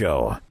Wilcox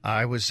Show.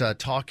 I was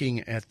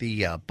talking at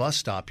the bus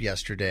stop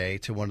yesterday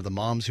to one of the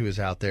moms who was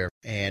out there,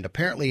 and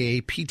apparently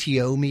a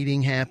PTO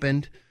meeting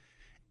happened,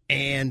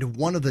 and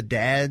one of the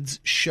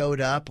dads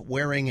showed up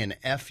wearing an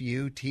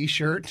FU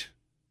T-shirt.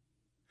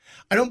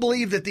 I don't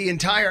believe that the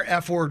entire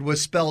F word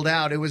was spelled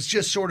out. It was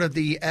just sort of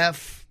the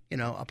F,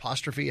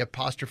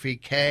 apostrophe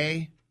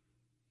K,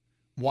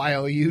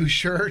 YOU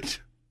shirt.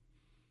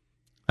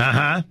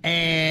 Uh-huh.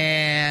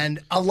 And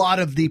a lot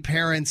of the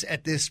parents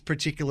at this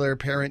particular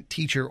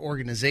parent-teacher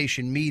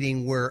organization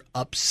meeting were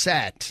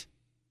upset.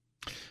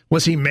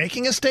 Was he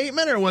making a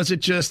statement, or was it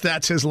just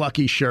that's his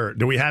lucky shirt?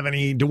 Do we have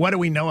what do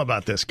we know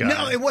about this guy?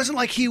 No, it wasn't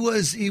like he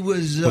was.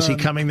 Was he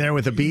coming there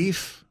with a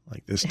beef?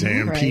 Like this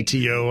damn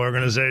PTO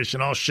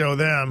organization, I'll show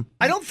them.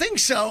 I don't think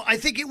so. I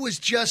think it was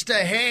just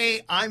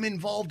hey, I'm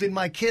involved in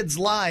my kid's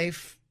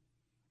life.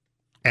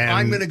 And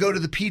I'm going to go to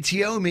the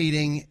PTO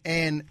meeting,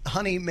 and,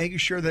 honey, make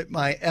sure that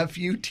my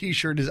FU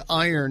T-shirt is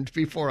ironed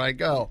before I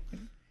go.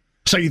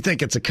 So you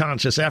think it's a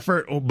conscious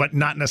effort, but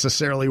not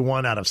necessarily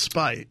one out of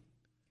spite?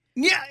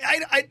 Yeah,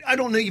 I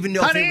don't even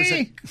know honey, if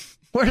it was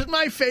Where's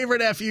my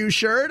favorite FU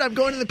shirt? I'm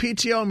going to the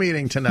PTO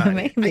meeting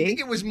tonight. I think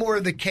it was more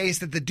the case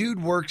that the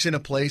dude works in a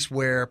place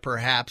where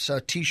perhaps a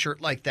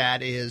T-shirt like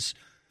that is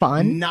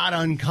fun, not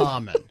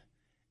uncommon.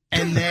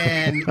 And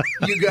then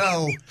you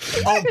go,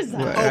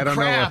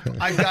 crap,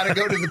 I've got to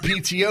go to the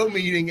PTO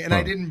meeting, and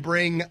I didn't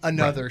bring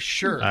another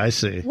shirt. I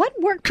see. What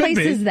workplace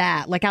is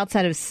that? Like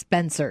outside of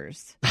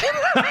Spencer's?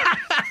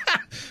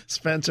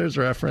 Spencer's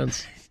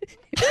reference.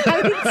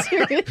 I mean,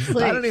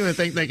 seriously. I don't even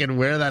think they can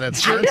wear that at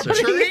Spencer's.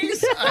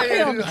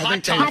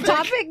 Hot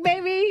Topic,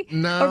 maybe?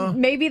 No. Or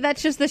maybe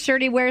that's just the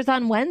shirt he wears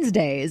on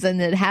Wednesdays, and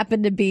it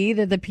happened to be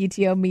that the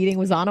PTO meeting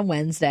was on a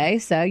Wednesday,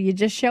 so you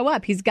just show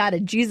up. He's got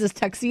a Jesus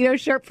tuxedo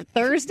shirt for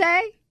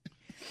Thursday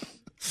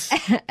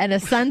and a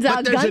Suns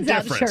Out, Guns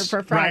Out shirt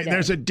for Friday. Right?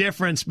 There's a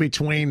difference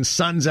between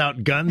Suns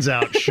Out, Guns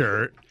Out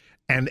shirt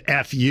and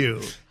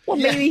FU. Well,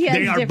 maybe he has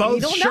they are different- both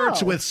you don't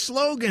shirts know. with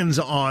slogans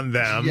on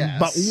them, Yes.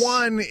 but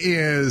one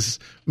is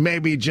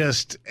maybe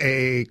just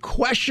a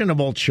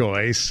questionable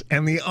choice,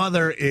 and the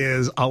other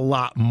is a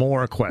lot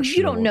more questionable.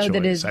 You don't know choice,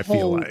 that his I feel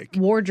whole like.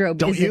 wardrobe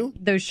Don't isn't you?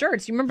 those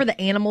shirts. You remember the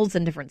animals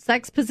in different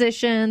sex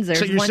positions? There's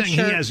So you're one saying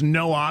shirt. he has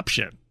no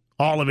option?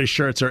 All of his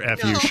shirts are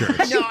FU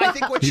shirts. No, I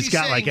think what he's she's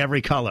got saying, like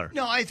every color.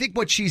 No, I think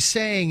what she's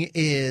saying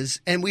is,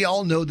 and we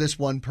all know this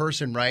one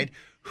person, right,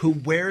 who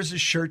wears a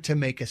shirt to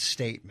make a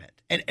statement.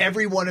 And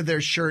every one of their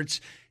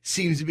shirts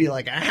seems to be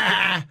like,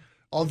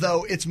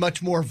 although it's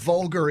much more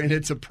vulgar in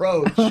its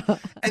approach.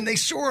 And they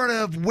sort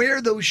of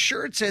wear those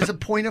shirts as a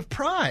point of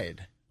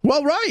pride.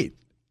 Well, right.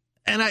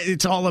 And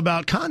it's all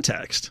about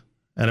context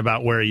and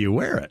about where you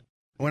wear it.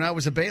 When I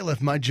was a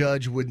bailiff, my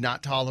judge would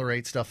not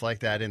tolerate stuff like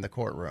that in the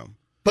courtroom.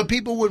 But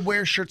people would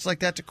wear shirts like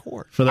that to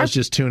court. For those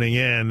just tuning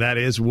in, that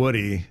is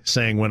Woody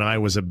saying when I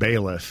was a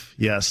bailiff.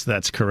 Yes,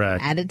 that's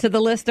correct. Added to the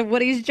list of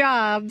Woody's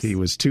jobs. He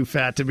was too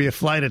fat to be a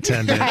flight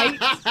attendant, Right?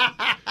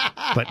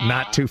 but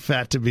not too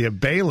fat to be a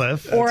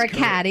bailiff. Or a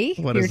caddy.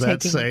 What does You're that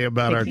taking- say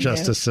about our taking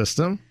justice notes.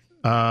 system?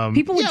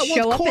 People would yeah,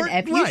 show well, up court,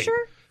 in FU right.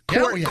 shirt?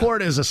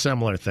 Court is a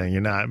similar thing.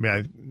 You're not. I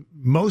mean,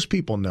 most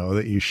people know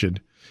that you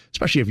should,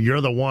 especially if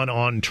you're the one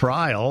on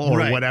trial or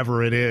Right.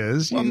 whatever it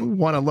is, you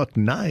want to look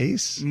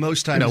nice.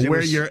 Most times,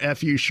 wear your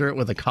FU shirt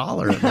with a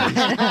collar at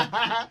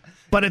least.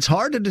 But it's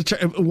hard to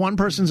determine. One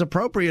person's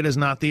appropriate is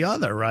not the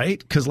other, right?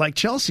 Because, like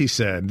Chelsea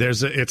said,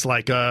 there's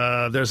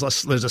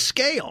a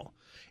scale.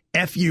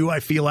 FU, I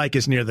feel like,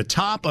 is near the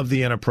top of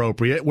the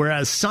inappropriate,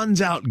 whereas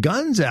Suns Out,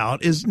 Guns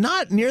Out is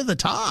not near the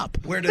top.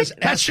 Where does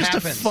That's S just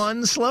happens? a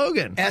fun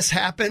slogan. S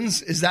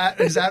happens? Is that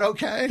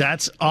okay?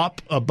 That's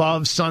up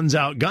above Suns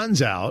Out,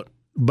 Guns Out,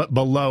 but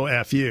below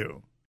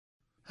FU.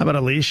 How about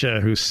Alicia,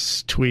 who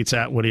tweets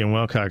at Woody and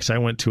Wilcox? I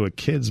went to a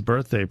kid's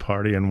birthday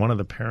party, and one of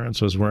the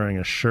parents was wearing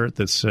a shirt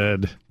that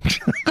said,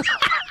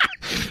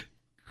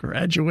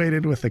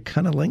 graduated with a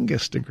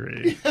cunnilingus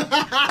degree.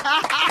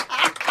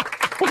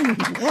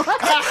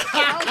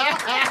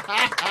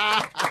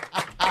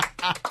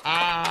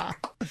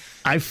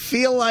 I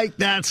feel like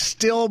that's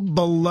still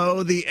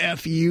below the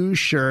FU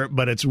shirt,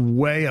 but it's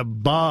way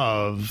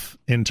above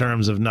in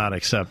terms of not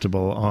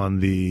acceptable on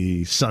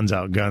the Suns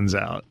Out, Guns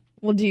Out.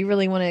 Well, do you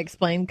really want to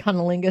explain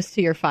cunnilingus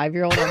to your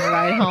 5-year-old on the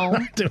ride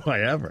home? Do I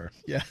ever?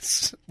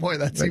 Yes. Boy,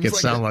 that Make seems it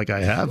like sound like I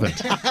haven't.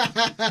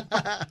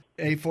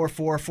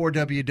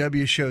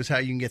 844-4WW shows how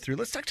you can get through.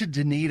 Let's talk to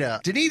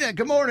Danita. Danita,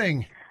 good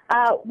morning.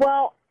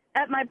 Well,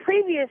 at my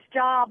previous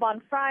job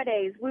on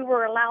Fridays, we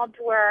were allowed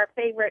to wear our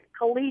favorite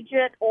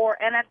collegiate or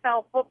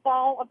NFL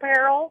football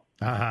apparel.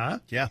 Uh-huh.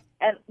 Yeah.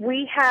 And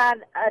we had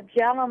a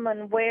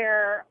gentleman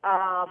wear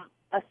a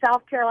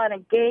South Carolina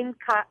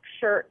Gamecock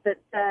shirt that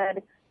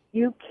said,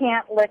 "You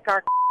can't lick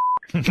our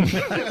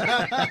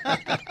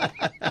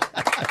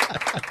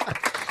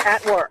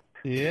at work."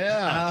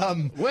 Yeah.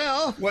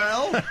 Well.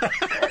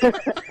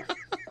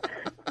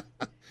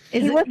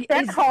 He was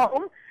sent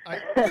home.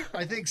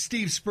 I think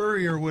Steve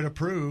Spurrier would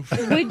approve.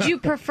 Would you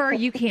prefer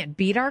you can't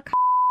beat our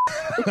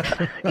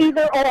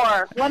Either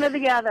or, one or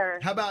the other.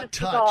 How about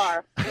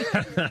touch?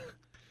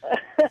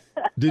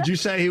 Did you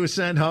say he was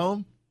sent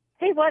home?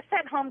 He was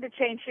sent home to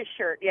change his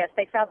shirt. Yes,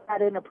 they found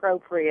that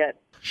inappropriate.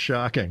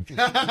 Shocking.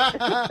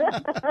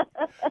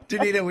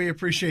 Danita, we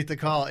appreciate the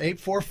call.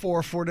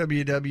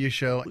 844-4WW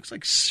show. Looks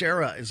like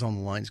Sarah is on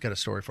the line. He's got a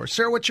story for us.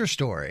 Sarah, what's your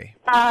story?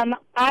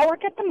 I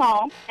work at the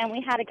mall, and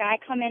we had a guy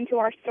come into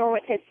our store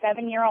with his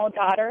 7-year-old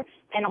daughter,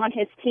 and on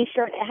his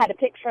T-shirt it had a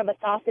picture of a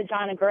sausage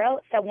on a grill.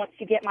 It said, "Once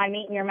you get my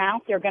meat in your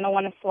mouth, you're going to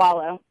want to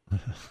swallow."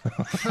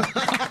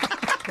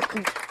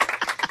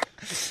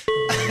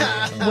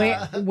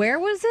 Where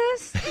was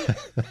this?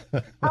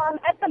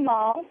 At the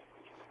mall.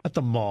 At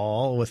the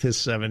mall with his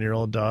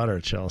 7-year-old daughter,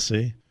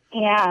 Chelsea.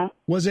 Yeah.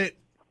 Was it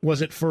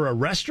for a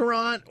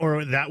restaurant,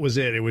 or that was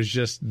it? It was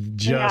just.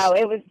 No,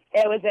 it was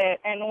it.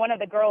 And one of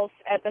the girls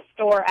at the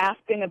store asked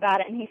him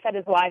about it, and he said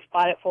his wife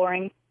bought it for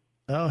him.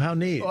 Oh, how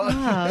neat! Oh,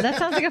 that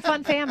sounds like a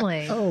fun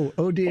family.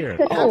 Oh dear!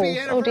 Happy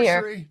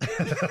anniversary!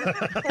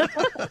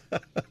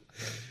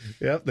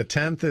 Yep, the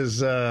 10th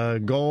is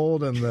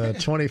gold, and the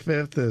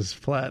 25th is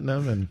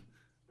platinum, and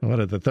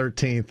The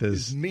 13th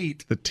is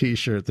meat. The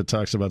T-shirt that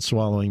talks about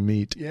swallowing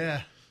meat.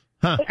 Yeah.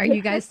 Huh. Are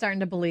you guys starting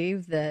to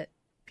believe that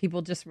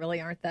people just really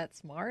aren't that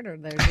smart, or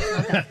they're just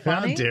not that How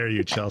funny? dare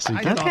you, Chelsea?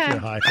 Get off Okay. your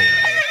high horse.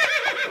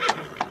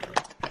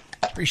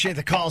 Appreciate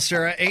the call,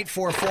 Sarah.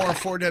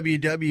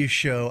 844-4WW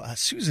show.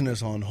 Susan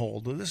is on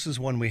hold. This is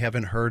one we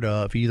haven't heard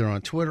of either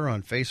on Twitter,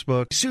 on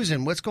Facebook.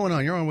 Susan, what's going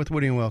on? You're on with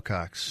Woody and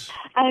Wilcox.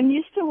 I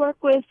used to work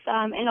with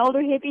an older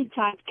hippie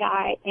type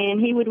guy, and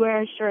he would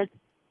wear a shirt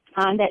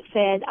that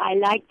said, "I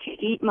like to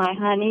eat my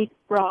honey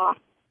raw."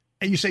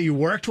 And you say you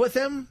worked with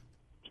him?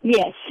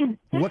 Yes.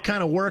 What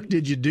kind of work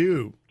did you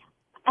do?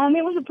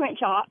 It was a print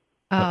shop.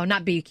 Oh,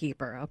 not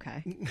beekeeper.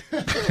 Okay. No,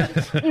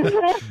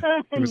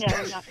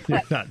 not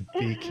quite. Not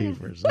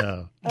beekeepers,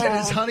 no. Did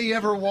his honey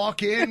ever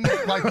walk in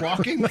like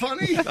walking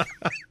funny?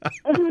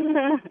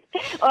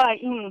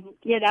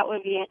 Yeah, that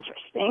would be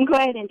interesting.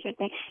 Quite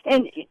interesting.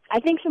 And I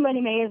think somebody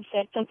may have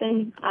said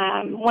something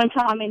one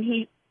time, and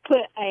he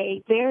put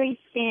a very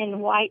thin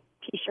white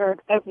T-shirt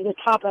over the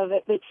top of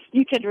it, but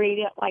you could read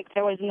it like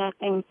there was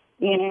nothing,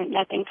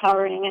 nothing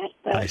covering it.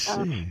 But, I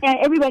see. Yeah,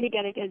 everybody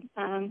got a good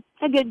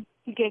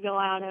giggle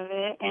out of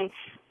it. And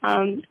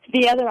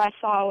the other I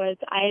saw was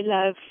 "I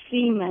love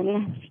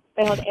seamen,"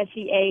 spelled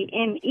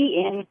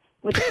SEAMEN,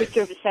 with a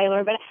picture of a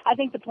sailor. But I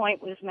think the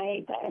point was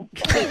made there.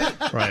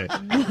 Right.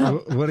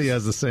 Woody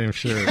has the same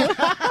shirt,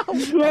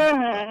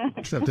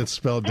 except it's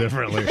spelled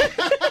differently.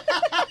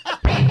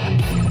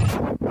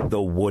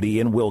 The Woody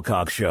and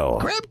Wilcox Show.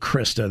 Grab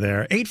Krista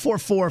there.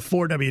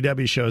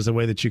 844-4WW show is the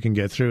way that you can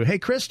get through. Hey,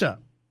 Krista.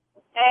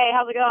 Hey,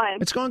 how's it going?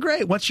 It's going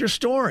great. What's your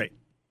story?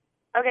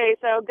 Okay,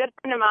 so a good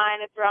friend of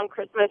mine, it's around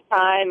Christmas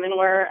time, and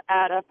we're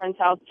at a friend's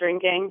house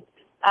drinking.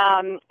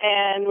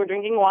 And we're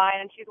drinking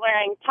wine, and she's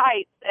wearing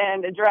tights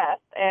and a dress.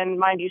 And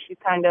mind you, she's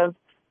kind of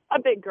a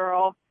big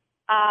girl.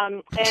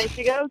 And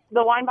she goes,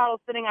 the wine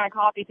bottle's sitting on a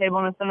coffee table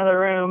in the center of the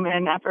room,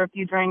 and after a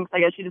few drinks, I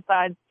guess she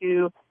decides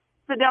to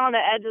sit down on the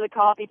edge of the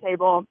coffee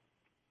table.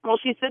 Well,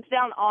 she sits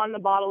down on the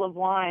bottle of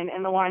wine,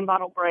 and the wine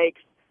bottle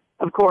breaks,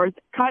 of course,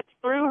 cuts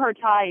through her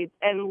tights,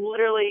 and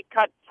literally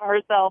cuts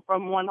herself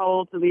from one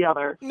hole to the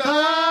other.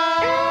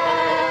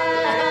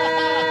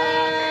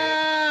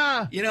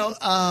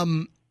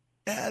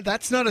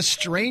 That's not a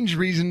strange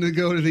reason to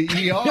go to the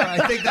ER.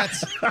 I think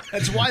that's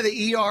why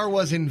the ER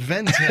was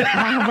invented.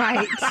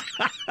 Right.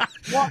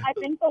 Well, I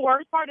think the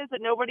worst part is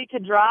that nobody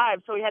could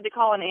drive, so we had to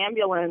call an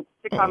ambulance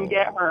to come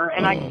get her.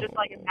 And I can just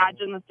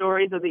imagine the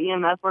stories that the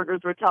EMS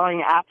workers were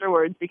telling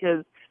afterwards,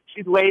 because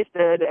she's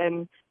wasted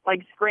and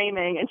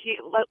screaming, and she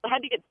had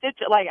to get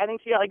stitched. I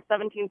think she got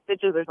 17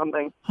 stitches or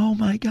something. Oh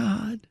my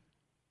God.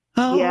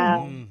 Oh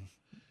yeah.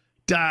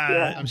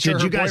 I'm sure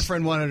Did her you guys...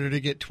 boyfriend wanted her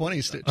to get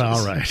 20 stitches.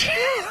 All right. She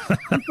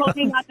told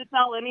me not to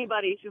tell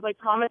anybody. She's like,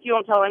 promise you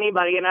won't tell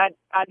anybody. And I'd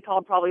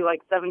called probably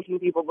 17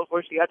 people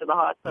before she got to the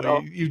hospital.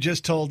 Well, you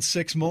just told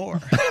 6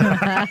 more.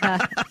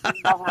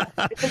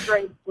 It's a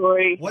great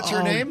story. What's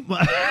her name?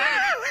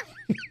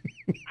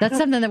 That's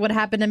something that would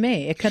happen to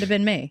me. It could have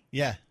been me.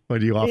 Yeah.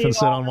 Do you often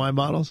sit on wine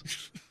bottles?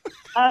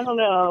 I don't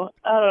know.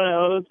 It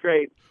was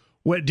great.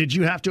 What, did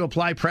you have to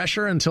apply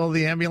pressure until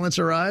the ambulance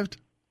arrived?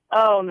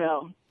 Oh,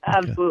 no.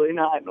 Absolutely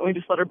not. We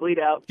just let her bleed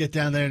out. Get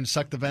down there and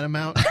suck the venom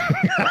out.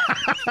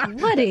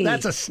 Woody.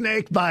 That's a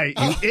snake bite,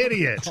 you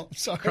idiot.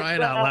 Sorry.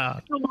 Crying out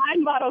loud. The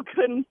wine bottle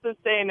couldn't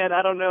sustain it.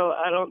 I don't know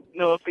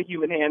if a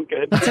human hand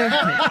could.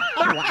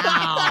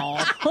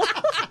 Wow.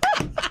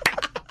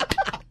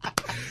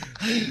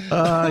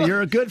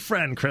 You're a good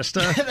friend,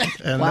 Krista,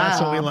 and that's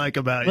what we like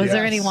about you. Was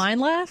there any wine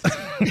left?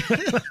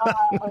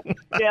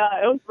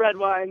 Yeah, it was red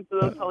wine, so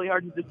it was probably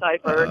hard to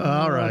decipher.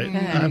 All right. Okay.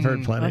 I've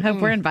heard plenty. I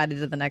hope we're invited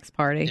to the next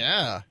party.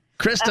 Yeah.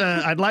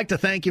 Krista, I'd like to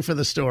thank you for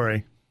the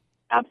story.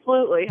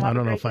 Absolutely. I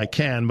don't know if I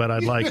can, but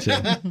I'd like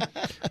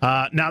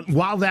to. Now,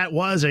 while that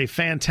was a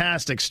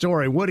fantastic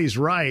story, Woody's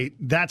right.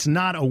 That's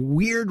not a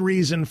weird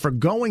reason for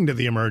going to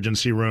the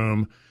emergency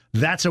room.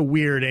 That's a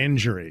weird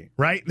injury,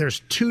 right?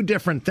 There's two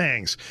different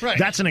things. Right.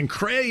 That's an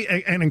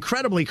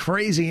incredibly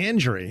crazy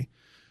injury,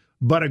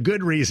 but a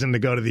good reason to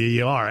go to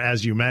the ER,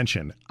 as you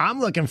mentioned. I'm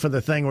looking for the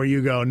thing where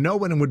you go, no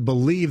one would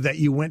believe that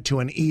you went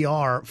to an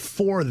ER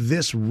for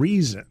this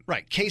reason.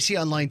 Right. Casey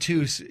on line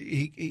 2,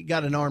 he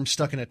got an arm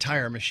stuck in a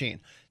tire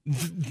machine.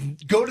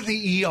 Go to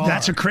the ER.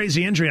 That's a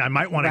crazy injury. I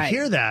might want to Right.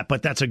 hear that,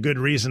 but that's a good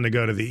reason to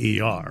go to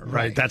the ER,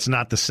 right? That's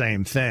not the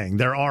same thing.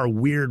 There are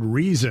weird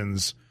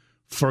reasons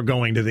for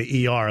going to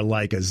the ER,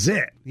 like a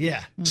zit.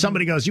 Yeah.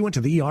 Somebody goes, you went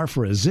to the ER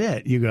for a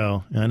zit. You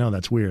go, I know,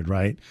 that's weird,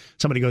 right?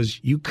 Somebody goes,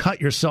 you cut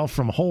yourself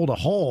from hole to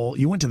hole.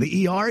 You went to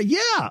the ER?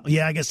 Yeah,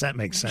 I guess that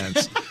makes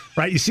sense.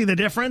 Right? You see the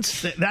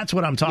difference? That's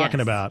what I'm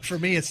talking about. For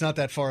me, it's not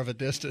that far of a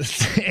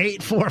distance.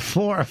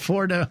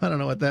 844-4, I don't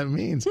know what that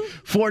means.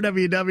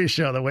 4WW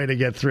show, the way to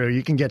get through.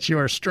 You can get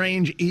your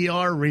strange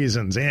ER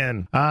reasons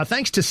in.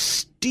 Thanks to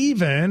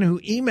Steven, who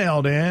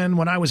emailed in,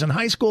 when I was in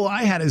high school,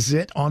 I had a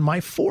zit on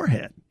my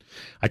forehead.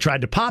 I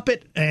tried to pop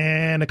it,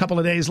 and a couple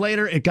of days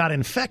later, it got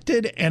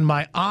infected, and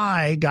my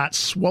eye got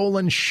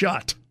swollen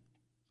shut.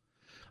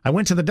 I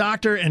went to the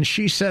doctor, and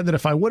she said that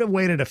if I would have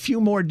waited a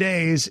few more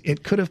days,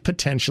 it could have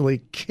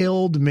potentially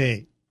killed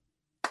me.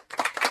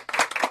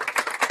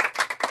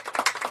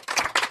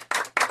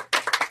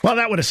 Well,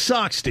 that would have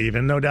sucked,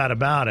 Stephen, no doubt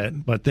about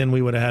it. But then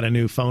we would have had a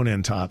new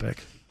phone-in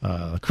topic.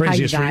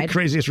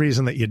 Craziest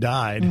reason that you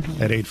died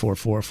at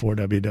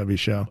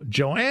 844-4WW-SHOW.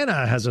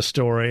 Joanna has a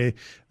story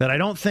that I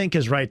don't think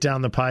is right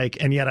down the pike,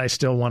 and yet I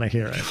still want to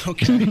hear it.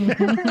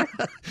 Okay.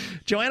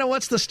 Joanna,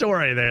 what's the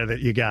story there that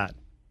you got?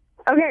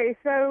 Okay,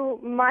 so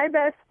my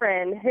best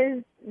friend,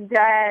 his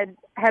dad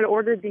had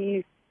ordered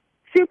these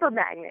super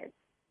magnets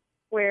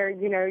where,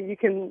 you know, you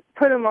can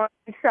put them on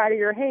each side of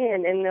your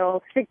hand and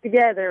they'll stick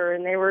together.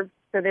 And they were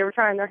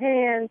trying their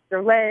hands,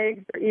 their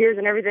legs, their ears,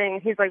 and everything.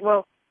 And he's like,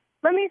 well,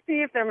 let me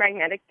see if they're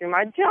magnetic through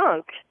my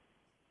junk.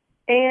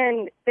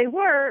 And they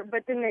were,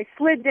 but then they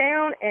slid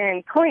down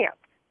and clamped.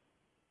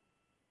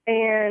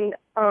 And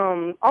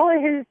all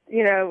of his,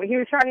 you know, he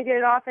was trying to get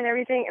it off and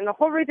everything. And the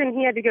whole reason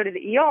he had to go to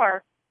the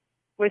ER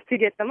was to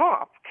get them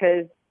off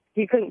because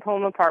he couldn't pull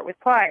them apart with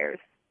pliers.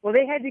 Well,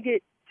 they had to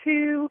get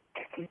 2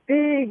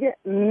 big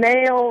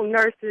male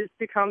nurses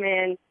to come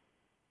in,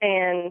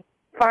 and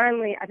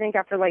finally, I think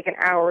after like an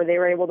hour, they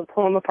were able to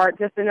pull him apart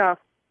just enough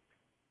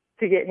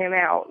to get him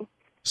out.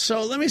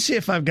 So let me see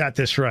if I've got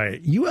this right.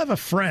 You have a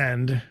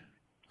friend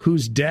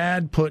whose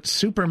dad put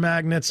super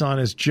magnets on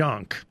his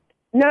junk.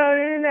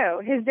 No.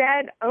 His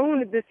dad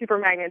owned the super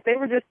magnets. They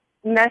were just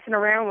messing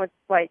around with,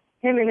 like,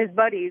 him and his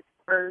buddies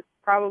were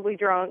probably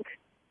drunk.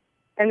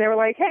 And they were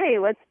like, hey,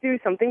 let's do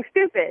something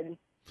stupid.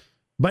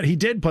 But he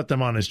did put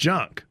them on his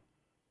junk.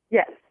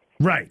 Yes.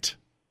 Right.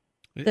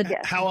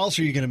 How else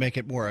are you going to make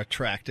it more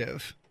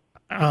attractive?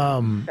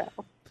 And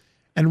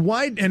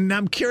why? And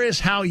I'm curious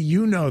how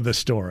you know the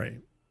story.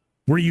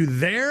 Were you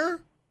there?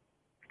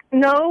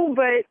 No,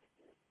 but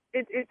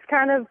it's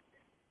kind of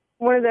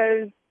one of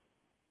those,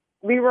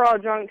 we were all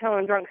drunk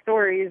telling drunk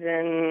stories,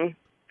 and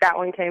that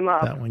one came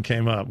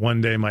up.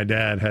 One day my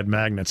dad had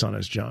magnets on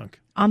his junk.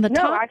 On the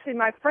top? No, actually,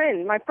 my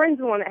friend's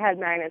the one that had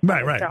magnets.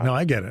 Right. No,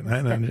 I get it. I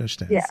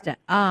understand. Yeah.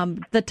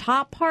 The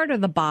top part or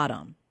the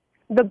bottom?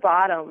 The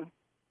bottom.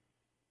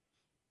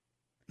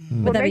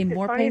 Would that be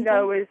more funny, painful?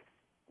 Though, is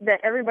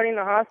that everybody in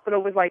the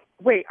hospital was like,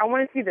 wait, I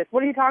want to see this.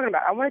 What are you talking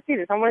about? I want to see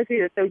this. I want to see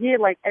this. So he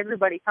had, like,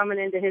 everybody coming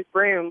into his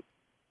room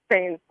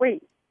saying,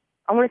 wait,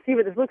 I want to see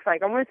what this looks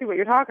like. I want to see what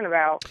you're talking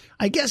about.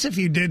 I guess if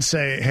you did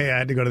say, hey, I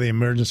had to go to the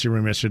emergency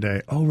room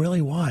yesterday. Oh,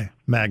 really? Why?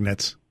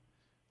 Magnets.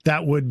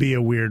 That would be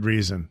a weird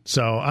reason.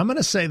 So I'm going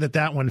to say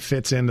that one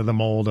fits into the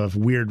mold of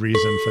weird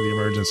reason for the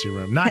emergency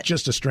room, not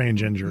just a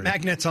strange injury.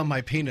 Magnets on my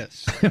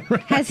penis.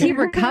 Has he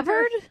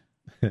recovered?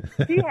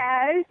 He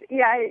has.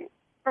 Yeah,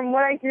 from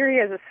what I hear, he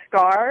has a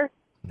scar.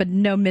 But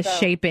no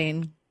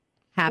misshaping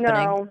happening.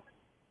 No.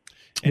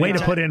 Way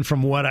to put in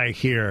from what I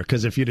hear,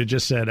 because if you'd have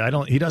just said,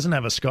 he doesn't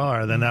have a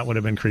scar, then that would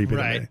have been creepy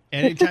to me.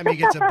 Anytime he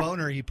gets a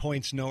boner, he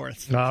points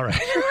north. All right.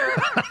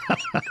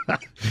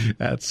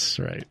 That's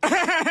right.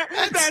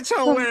 That's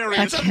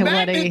hilarious.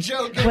 Okay,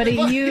 Woody,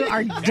 you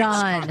are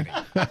done.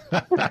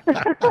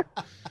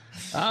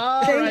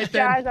 All Thanks, right,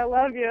 then. guys. I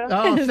love you.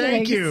 Oh,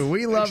 thank you.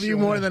 We love you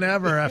more than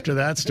ever after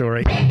that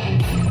story.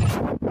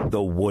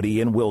 The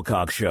Woody and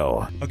Wilcox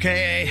Show.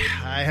 Okay,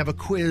 I have a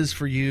quiz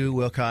for you,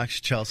 Wilcox,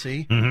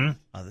 Chelsea.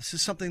 Mm-hmm. This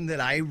is something that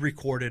I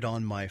recorded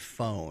on my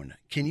phone.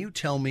 Can you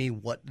tell me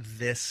what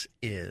this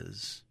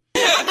is?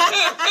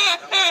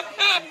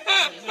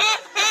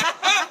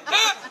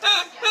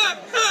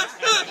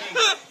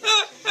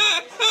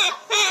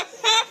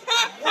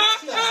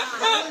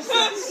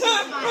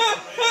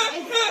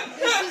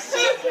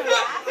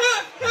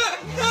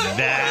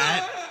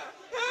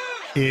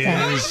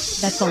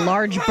 That's a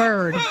large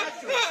bird.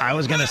 I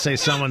was going to say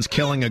someone's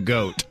killing a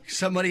goat.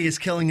 Somebody is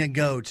killing a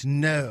goat.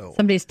 No.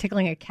 Somebody's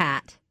tickling a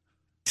cat.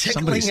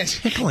 Somebody's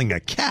tickling a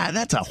cat.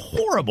 That's a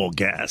horrible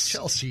guess.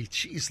 Chelsea,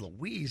 geez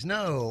Louise,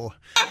 no.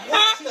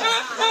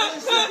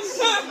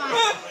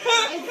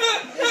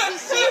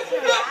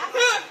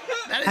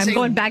 I'm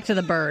going back to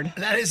the bird.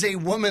 That is a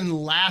woman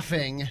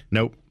laughing.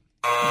 Nope.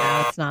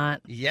 No, it's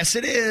not. Yes,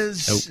 it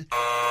is. Nope.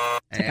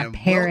 It's like a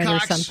parrot or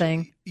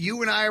something.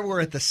 You and I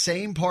were at the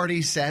same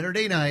party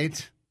Saturday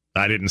night.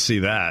 I didn't see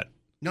that.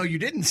 No, you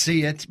didn't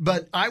see it,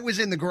 but I was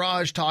in the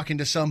garage talking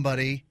to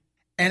somebody,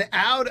 and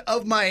out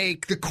of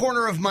the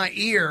corner of my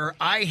ear,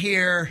 I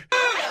hear...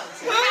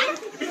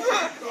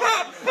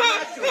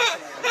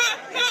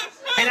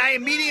 And I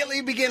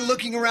immediately begin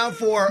looking around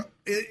for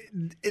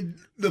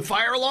the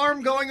fire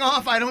alarm going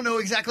off. I don't know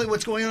exactly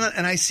what's going on.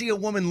 And I see a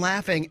woman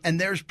laughing, and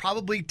there's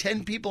probably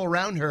 10 people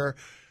around her,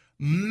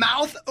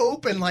 mouth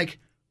open like,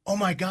 oh,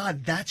 my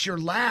God, that's your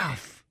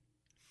laugh.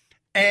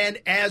 And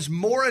as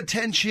more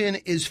attention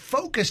is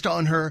focused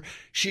on her,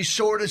 she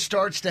sort of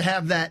starts to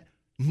have that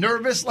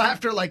nervous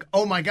laughter like,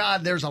 oh, my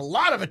God, there's a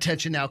lot of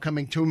attention now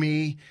coming to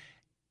me.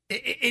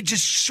 It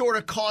just sort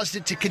of caused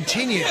it to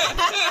continue.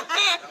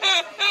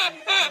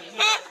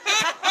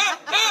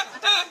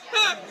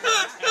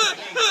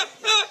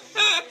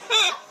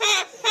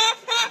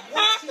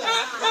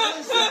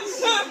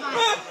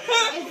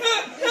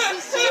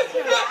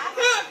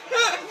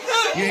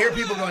 You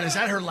going, is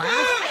that her laugh?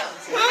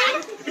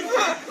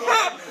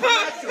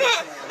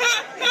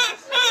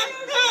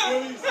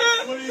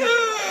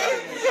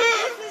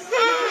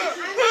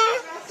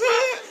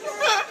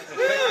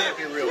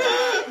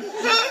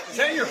 Is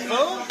that your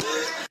phone?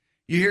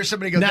 You hear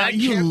somebody go, now that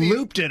you can't be...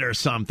 looped it or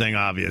something,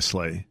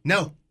 obviously.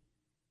 No.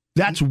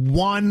 That's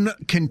one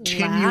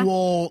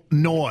continual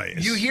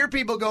noise. You hear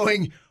people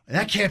going,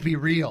 that can't be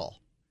real.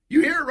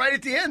 You hear it right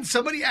at the end.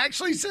 Somebody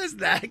actually says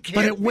that can't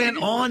But it be went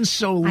real. on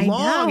so I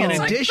long know. in It's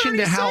like addition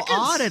 30 to how seconds.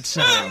 odd it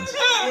sounds.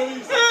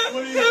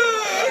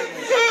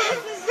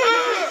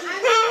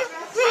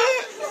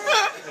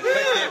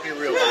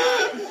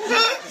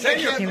 That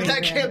can't be real.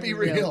 That can't be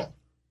real.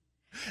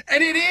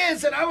 And it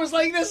is. And I was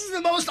like, this is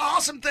the most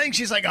awesome thing.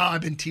 She's like, oh,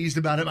 I've been teased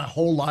about it my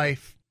whole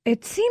life.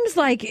 It seems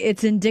like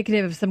it's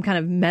indicative of some kind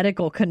of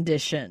medical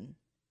condition.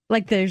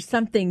 Like there's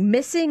something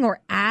missing or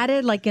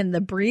added, like in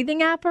the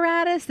breathing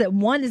apparatus, that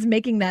one is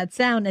making that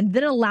sound and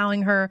then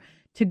allowing her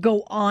to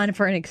go on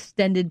for an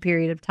extended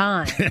period of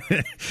time.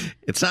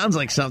 It sounds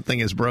like something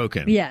is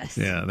broken. Yes.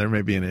 Yeah, there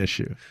may be an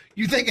issue.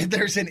 You think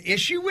there's an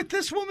issue with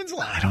this woman's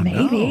life? I don't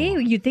know.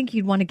 Maybe. You'd think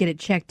you'd want to get it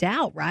checked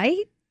out,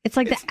 right? It's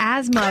like the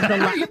asthma of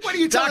the What are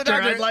you telling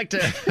Doctor, the I'd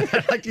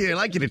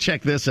like you to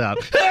check this out.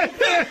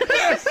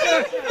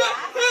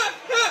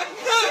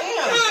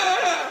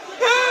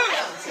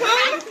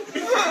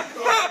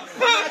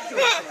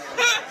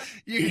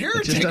 You hear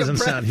It just take a doesn't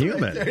breath sound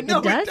human. right there. No,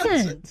 It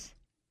doesn't.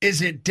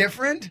 Is it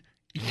different?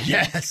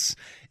 Yes.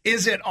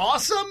 Is it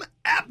awesome?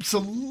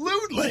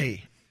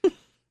 Absolutely.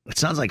 It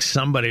sounds like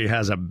somebody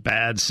has a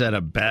bad set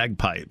of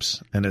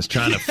bagpipes and is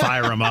trying to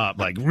fire them up,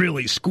 like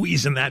really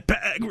squeezing that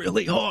bag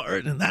really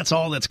hard, and that's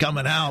all that's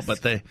coming out,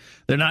 but they're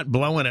not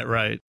blowing it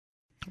right.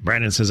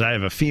 Brandon says, I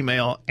have a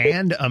female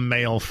and a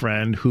male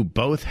friend who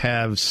both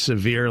have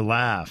severe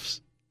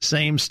laughs.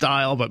 Same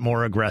style, but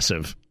more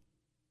aggressive.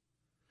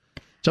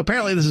 So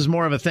apparently this is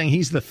more of a thing.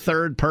 He's the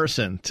third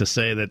person to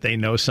say that they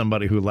know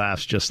somebody who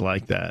laughs just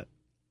like that.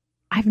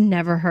 I've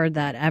never heard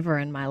that ever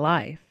in my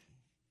life.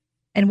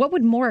 And what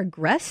would more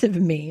aggressive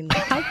mean?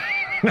 How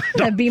would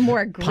that be more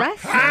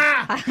aggressive?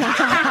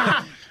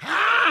 I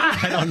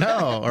don't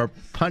know. Or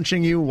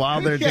punching you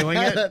while they're doing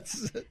it.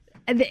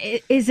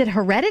 Is it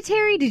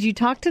hereditary? Did you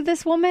talk to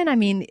this woman? I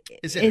mean,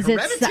 Is it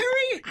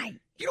hereditary?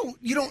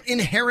 You don't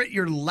inherit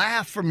your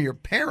laugh from your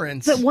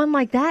parents. But one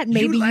like that,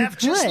 maybe you laugh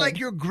could. just like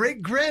your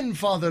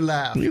great-grandfather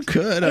laughed. You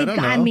could. I don't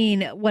know. I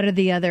mean, what are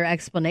the other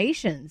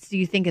explanations? Do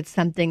you think it's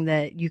something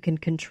that you can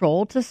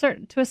control to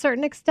a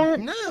certain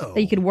extent? No.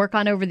 That you could work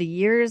on over the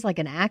years, like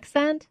an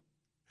accent?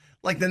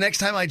 Like the next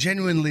time I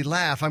genuinely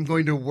laugh, I'm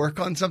going to work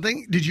on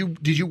something. Did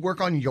you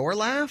work on your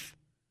laugh?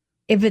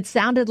 If it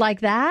sounded like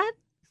that?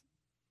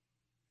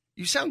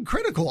 You sound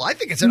critical. I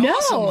think it's an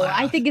awesome laugh.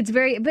 I think it's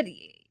very, but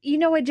you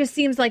know, it just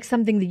seems like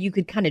something that you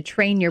could kind of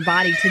train your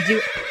body to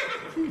do.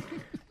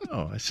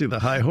 Oh, I see the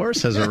high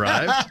horse has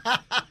arrived.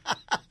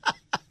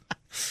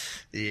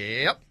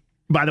 Yep.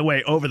 By the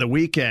way, over the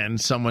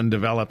weekend, someone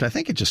developed, I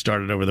think it just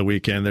started over the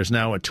weekend, there's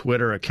now a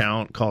Twitter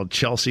account called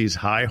Chelsea's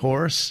High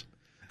Horse.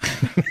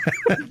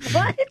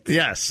 What?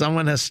 Yes,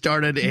 someone has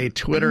started a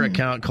Twitter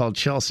account called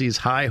Chelsea's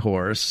High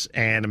Horse,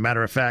 and a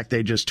matter of fact,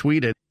 they just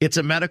tweeted, it's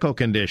a medical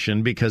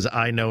condition because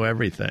I know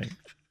everything.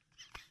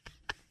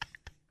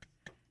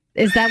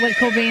 Is that what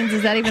Colbane's?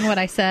 Is that even what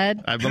I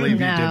said? I believe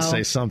No. you did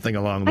say something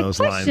along those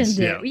I lines. questioned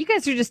it. You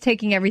guys are just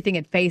taking everything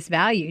at face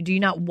value. Do you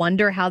not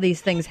wonder how these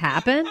things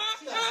happen?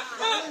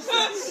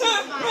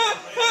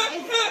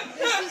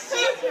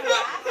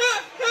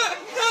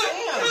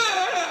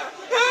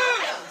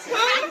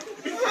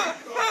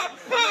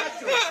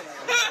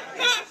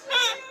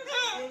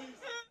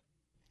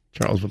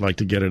 Charles would like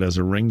to get it as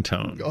a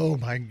ringtone. Oh,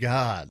 my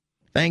God.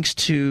 Thanks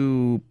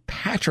to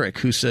Patrick,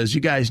 who says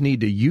you guys need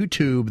to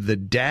YouTube the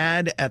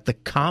dad at the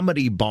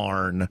comedy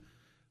barn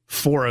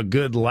for a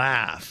good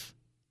laugh.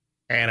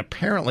 And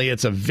apparently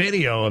it's a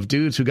video of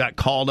dudes who got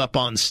called up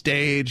on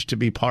stage to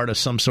be part of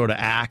some sort of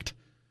act.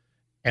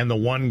 And the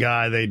one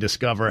guy they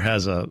discover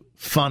has a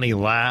funny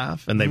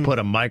laugh, and they put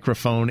a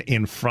microphone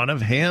in front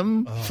of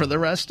him for the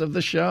rest of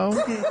the show.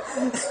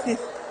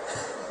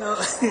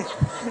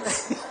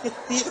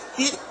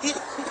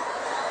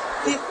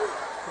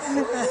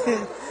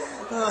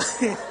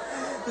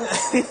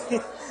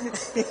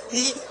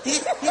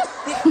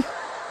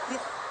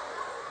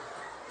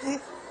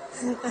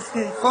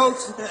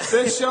 Folks,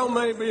 this show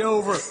may be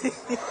over. I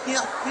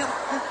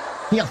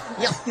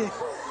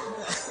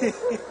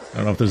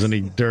don't know if there's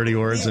any dirty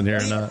words in here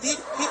or not.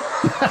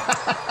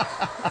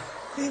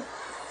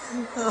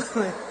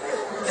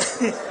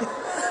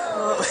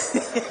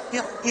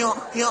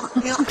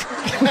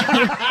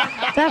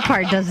 That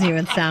part doesn't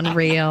even sound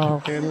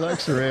real. It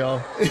looks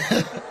real.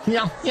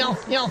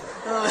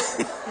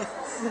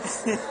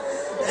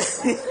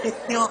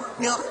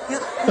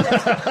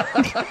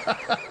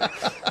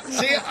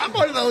 See, I'm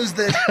one of those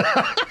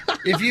that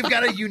if you've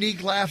got a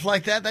unique laugh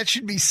like that, that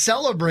should be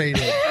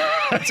celebrated.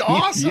 It's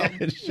awesome. Yeah,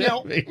 it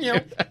should be.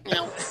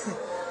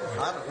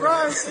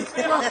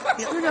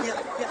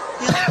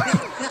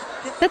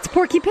 That's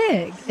Porky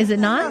Pig, is it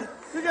not?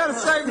 You gotta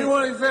save me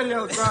one of these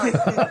videos, Brian.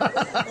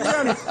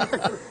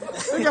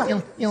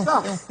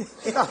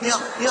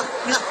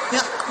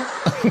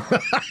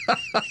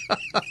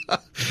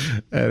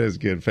 That is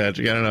good,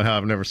 Patrick. I don't know how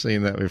I've never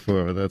seen that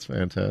before, but that's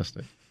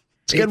fantastic.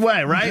 It's a good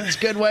way, right? It's a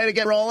good way to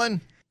get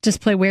rolling.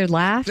 Just play weird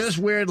laughs? Just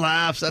weird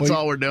laughs. That's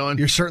all we're doing.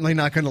 You're certainly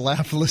not going to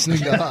laugh listening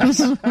to us.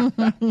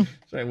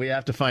 Sorry, we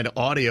have to find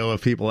audio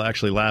of people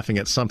actually laughing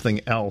at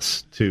something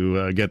else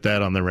to get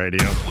that on the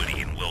radio.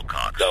 Woody and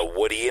Wilcox. The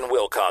Woody and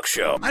Wilcox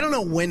Show. I don't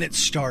know when it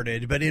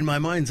started, but in my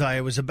mind's eye,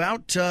 it was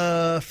about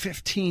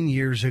 15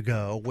 years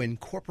ago when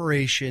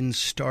corporations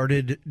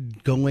started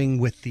going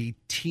with the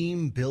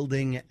team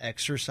building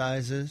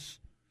exercises.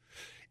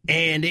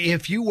 And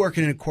if you work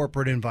in a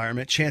corporate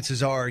environment,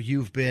 chances are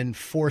you've been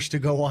forced to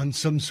go on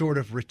some sort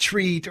of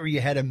retreat, or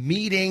you had a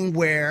meeting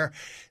where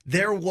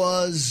there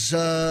was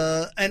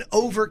an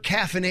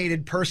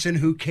over-caffeinated person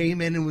who came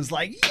in and was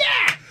like,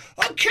 yeah,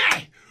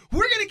 okay,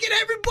 we're going to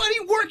get everybody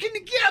working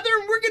together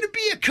and we're going to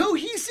be a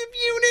cohesive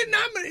unit.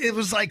 And it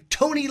was like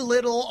Tony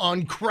Little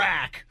on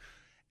crack.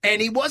 And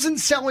he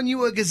wasn't selling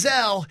you a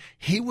gazelle.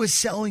 He was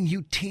selling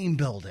you team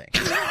building.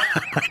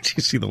 Did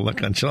you see the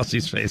look on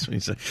Chelsea's face when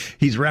he said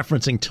he's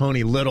referencing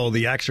Tony Little,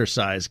 the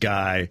exercise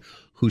guy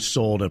who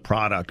sold a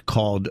product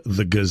called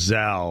the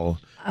Gazelle?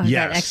 Oh,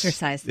 yes, that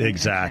exercise thing.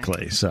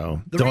 Exactly. Okay.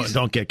 So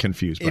don't get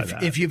confused by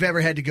that. If you've ever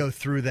had to go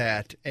through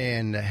that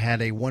and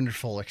had a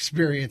wonderful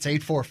experience,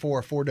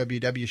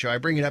 844-4WW show. I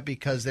bring it up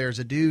because there's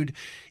a dude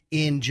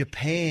in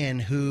Japan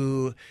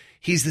who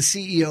he's the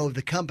CEO of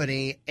the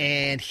company,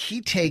 and he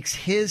takes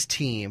his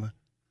team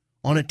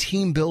on a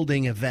team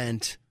building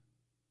event,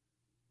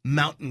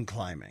 mountain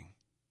climbing.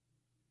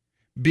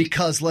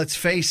 Because let's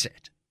face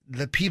it,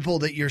 the people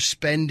that you're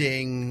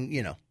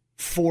spending,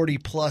 40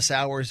 plus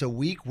hours a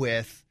week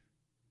with,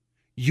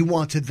 you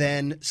want to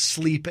then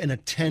sleep in a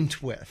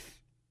tent with,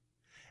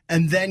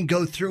 and then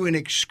go through an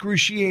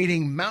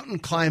excruciating mountain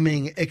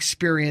climbing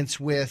experience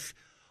with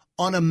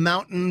on a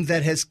mountain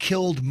that has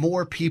killed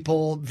more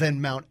people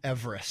than Mount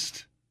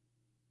Everest.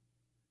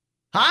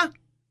 Huh?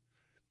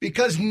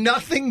 Because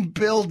nothing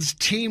builds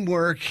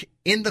teamwork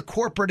in the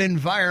corporate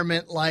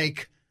environment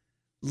like,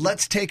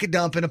 let's take a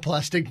dump in a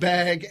plastic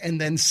bag and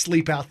then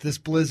sleep out this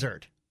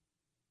blizzard.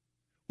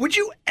 Would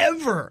you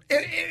ever,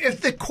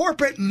 if the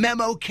corporate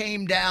memo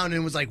came down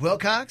and was like,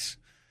 Wilcox,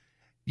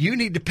 you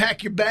need to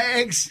pack your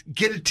bags,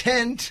 get a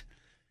tent,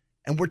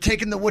 and we're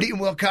taking the Woody and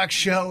Wilcox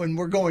show and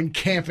we're going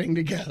camping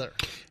together.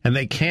 And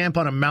they camp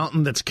on a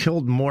mountain that's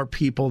killed more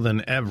people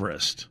than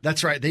Everest.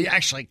 That's right. They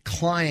actually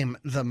climb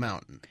the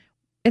mountain.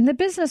 In the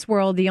business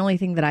world, the only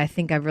thing that I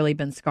think I've really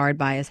been scarred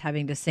by is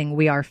having to sing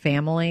We Are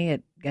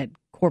Family at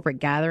corporate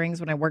gatherings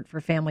when I worked for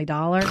Family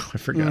Dollar. I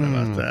forgot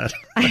about that.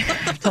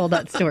 I've told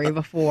that story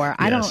before.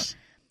 Yes.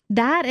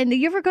 And do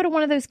you ever go to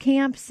one of those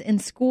camps in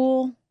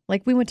school?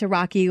 Like we went to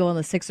Rock Eagle in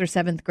the 6th or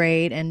 7th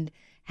grade and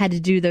had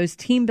to do those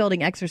team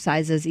building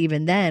exercises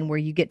even then where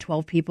you get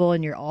 12 people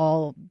and you're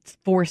all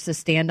forced to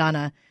stand on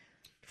a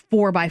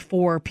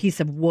 4x4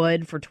 piece of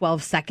wood for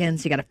 12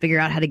 seconds. You got to figure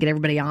out how to get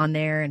everybody on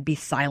there and be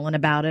silent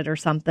about it or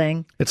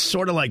something. It's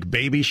sort of like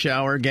baby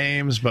shower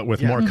games, but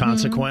with more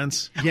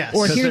consequence. Yes.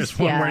 Or Because there's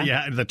one where you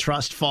had the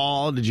trust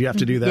fall. Did you have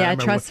to do that? Yeah,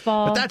 trust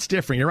fall. But that's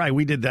different. You're right.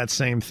 We did that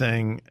same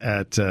thing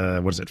at,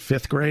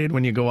 5th grade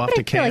when you go off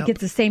to camp? I feel like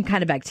it's the same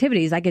kind of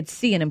activities. I could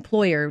see an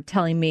employer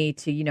telling me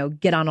to,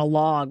 get on a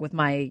log with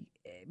my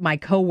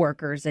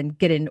coworkers and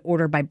get an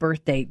order by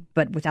birth date,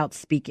 but without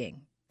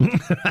speaking.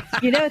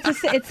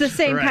 It's the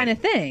same kind of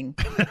thing.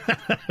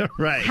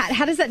 Right.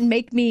 How does that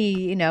make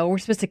me, we're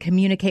supposed to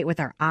communicate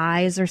with our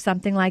eyes or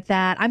something like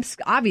that? I'm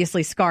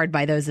obviously scarred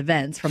by those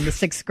events from the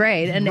 6th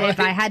grade. And if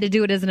I had to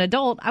do it as an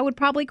adult, I would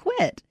probably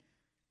quit.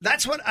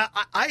 That's what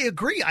I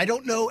agree. I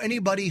don't know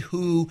anybody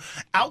who,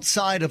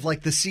 outside of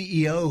like the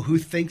CEO, who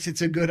thinks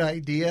it's a good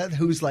idea,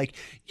 who's like,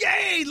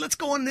 yay, let's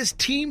go on this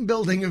team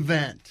building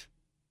event.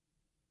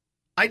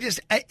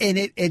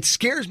 It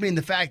scares me in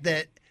the fact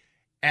that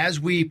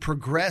as we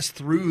progress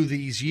through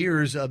these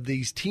years of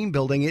these team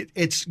building,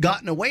 it's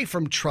gotten away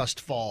from trust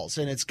falls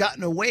and it's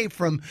gotten away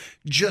from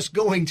just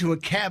going to a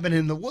cabin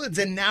in the woods.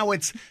 And now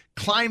it's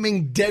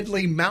climbing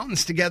deadly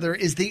mountains together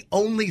is the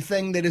only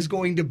thing that is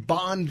going to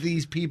bond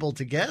these people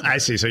together. I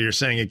see. So you're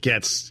saying it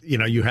gets,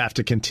 you have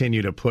to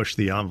continue to push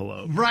the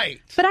envelope.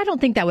 Right. But I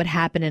don't think that would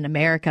happen in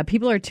America.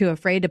 People are too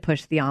afraid to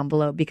push the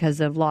envelope because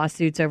of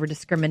lawsuits over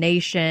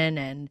discrimination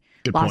and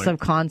loss of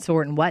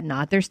consort and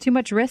whatnot. There's too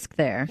much risk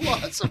there.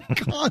 Loss of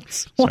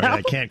consort. Sorry,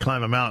 I can't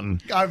climb a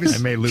mountain. I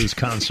may lose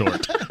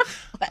consort. Is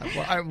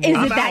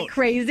it that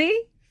crazy?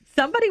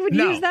 Somebody would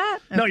use that?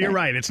 No, you're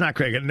right. It's not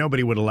crazy.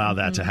 Nobody would allow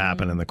that to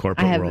happen in the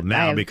corporate world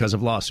now because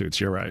of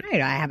lawsuits. You're right.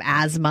 Right. I have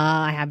asthma.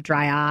 I have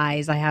dry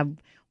eyes. I have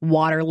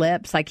water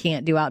lips. I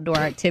can't do outdoor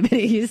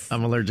activities.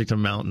 I'm allergic to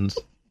mountains.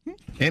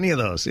 Any of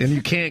those. And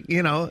you can't, hey,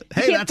 you can't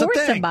that's a force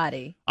thing.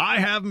 Somebody. I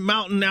have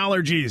mountain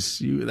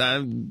allergies.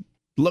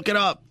 Look it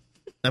up.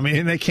 I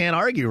mean, they can't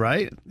argue,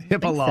 right?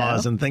 HIPAA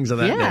laws and things of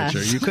that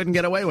nature. You couldn't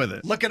get away with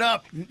it. Look it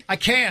up. I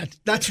can't.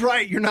 That's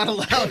right. You're not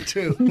allowed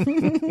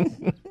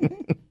to.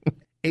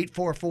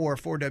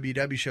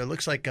 844-4WW show.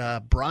 Looks like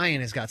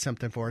Brian has got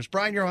something for us.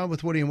 Brian, you're on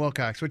with Woody and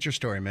Wilcox. What's your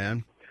story,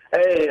 man?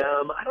 Hey,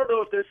 I don't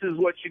know if this is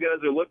what you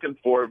guys are looking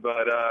for,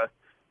 but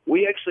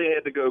we actually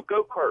had to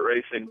go-kart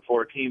racing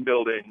for team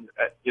building,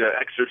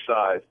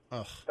 exercise,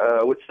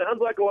 which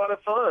sounds like a lot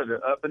of fun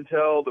up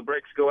until the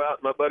brakes go out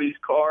in my buddy's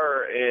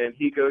car and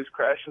he goes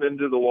crashing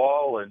into the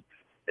wall and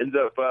ends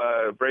up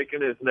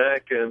breaking his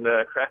neck and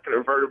cracking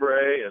a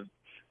vertebrae. And,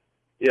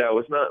 yeah, it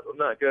was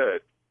not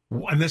good.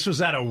 And this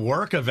was at a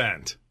work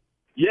event.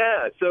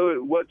 Yeah,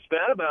 so what's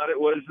bad about it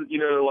was,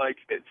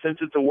 since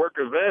it's a work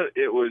event,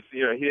 it was, he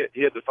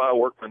had to file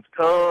workman's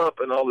comp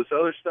and all this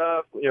other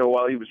stuff,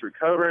 while he was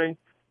recovering.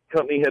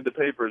 Company had to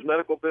pay for his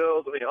medical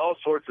bills. I mean, all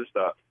sorts of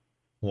stuff.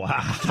 Wow.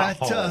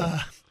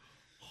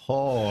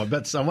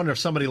 I wonder if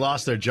somebody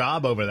lost their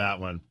job over that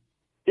one.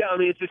 Yeah, I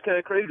mean, it's just kind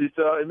of crazy.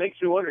 So it makes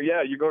you wonder,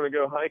 you're going to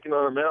go hiking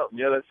on a mountain.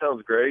 Yeah, that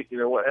sounds great.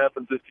 What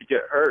happens if you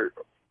get hurt?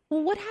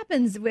 Well, what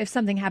happens if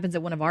something happens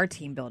at one of our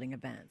team building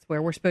events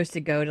where we're supposed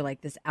to go to like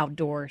this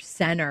outdoor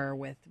center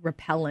with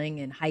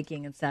rappelling and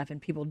hiking and stuff,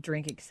 and people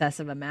drink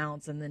excessive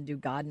amounts and then do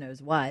God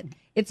knows what?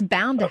 It's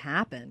bound to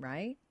happen,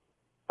 right?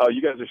 Oh,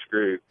 you guys are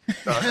screwed.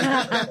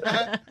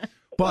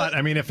 But,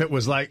 I mean,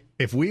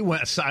 if we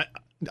went,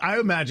 I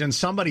imagine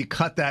somebody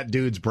cut that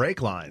dude's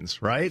brake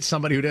lines, right?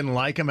 Somebody who didn't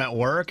like him at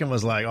work and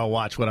was like, oh,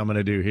 watch what I'm going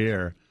to do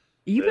here.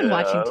 You've been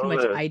watching too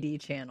much ID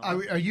channel.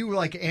 Are you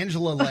like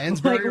Angela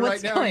Lansbury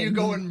right now? Are you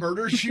going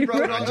murder, she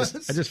wrote on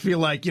us? I just feel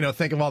like,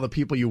 think of all the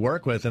people you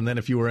work with, and then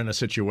if you were in a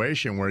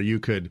situation where you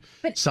could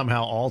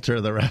somehow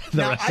alter the rest of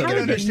the I can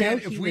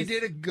understand if we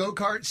did a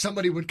go-kart,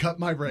 somebody would cut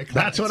my brake lines.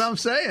 That's what I'm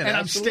saying. And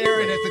Absolutely. I'm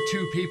staring at the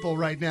two people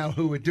right now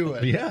who would do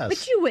it. Yes.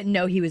 But you wouldn't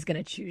know he was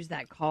going to choose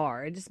that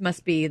car. It just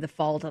must be the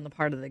fault on the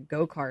part of the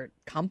go-kart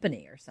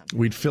company or something.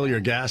 We'd fill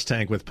your gas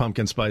tank with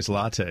pumpkin spice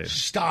lattes.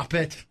 Stop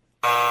it.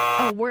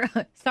 Oh, we're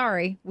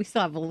sorry. We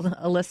still have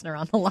a listener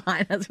on the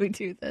line as we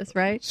do this,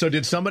 right? So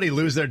did somebody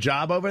lose their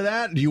job over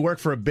that? Do you work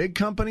for a big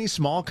company,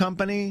 small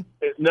company?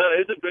 No,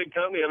 it's a big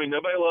company. I mean,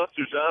 nobody lost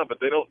their job,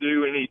 but they don't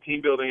do any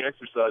team building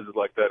exercises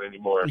like that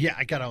anymore. Yeah,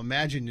 I got to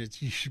imagine you're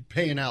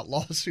paying out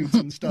lawsuits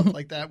and stuff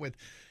like that with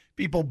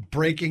people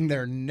breaking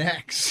their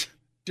necks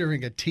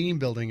during a team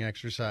building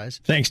exercise.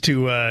 Thanks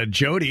to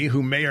Jody,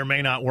 who may or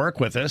may not work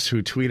with us,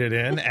 who tweeted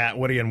in at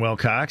Woody and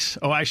Wilcox.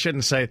 Oh, I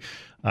shouldn't say.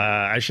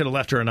 I should have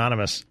left her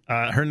anonymous.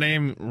 Her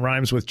name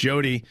rhymes with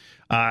Jody.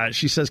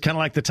 She says, kind of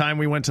like the time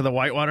we went to the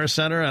Whitewater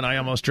Center and I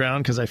almost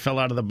drowned because I fell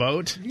out of the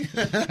boat.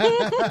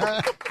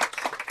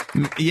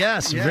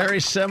 Yes, yeah.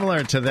 Very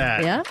similar to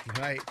that. Yeah.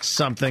 Right.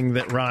 Something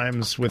that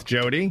rhymes with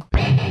Jody.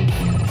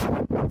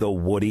 The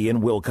Woody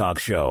and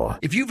Wilcox Show.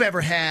 If you've ever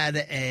had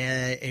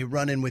a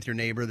run-in with your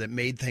neighbor that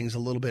made things a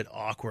little bit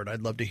awkward,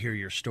 I'd love to hear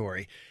your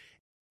story.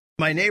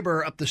 My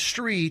neighbor up the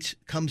street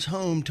comes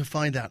home to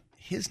find out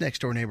his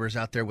next-door neighbor is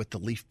out there with the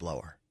leaf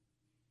blower.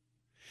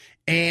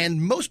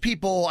 And most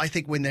people, I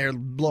think, when they're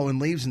blowing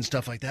leaves and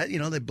stuff like that,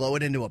 they blow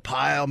it into a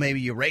pile. Maybe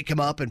you rake them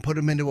up and put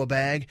them into a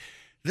bag.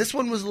 This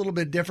one was a little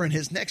bit different.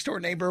 His next-door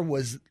neighbor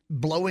was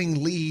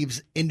blowing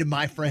leaves into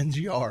my friend's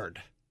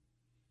yard.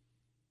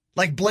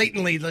 Like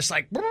blatantly, just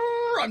like,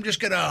 I'm just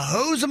going to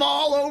hose them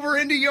all over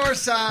into your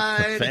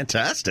side.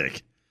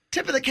 Fantastic.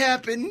 Tip of the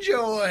cap,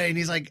 enjoy. And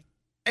he's like,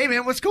 hey,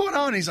 man, what's going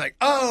on? He's like,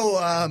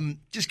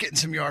 just getting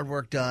some yard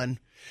work done.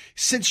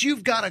 Since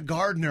you've got a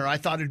gardener, I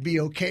thought it'd be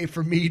okay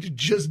for me to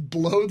just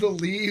blow the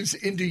leaves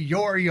into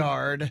your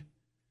yard,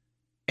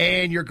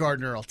 and your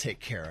gardener will take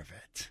care of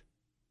it.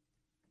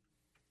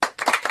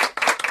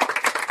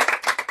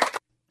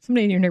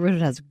 Somebody in your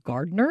neighborhood has a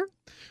gardener?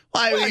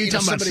 Well, you're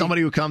talking about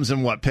somebody who comes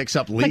and picks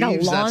up leaves, like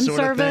a lawn that sort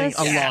service?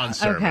 of thing? A lawn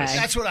service. Okay.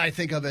 That's what I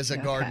think of as a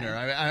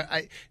gardener.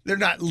 They're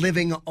not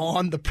living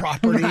on the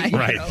property.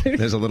 Right.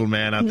 There's a little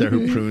man out there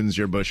who prunes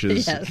your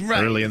bushes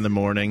early in the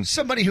morning.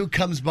 Somebody who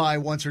comes by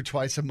once or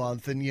twice a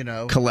month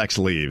and, collects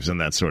leaves and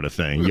that sort of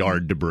thing.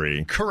 Yard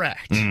debris.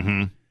 Correct.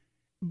 Mm-hmm.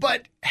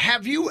 But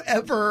have you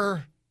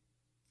ever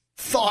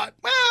thought,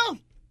 well,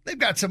 they've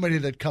got somebody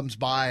that comes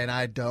by and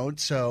I don't,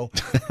 so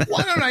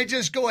why don't I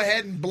just go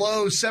ahead and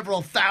blow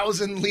several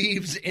thousand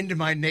leaves into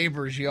my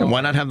neighbor's yard? And why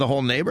not have the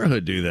whole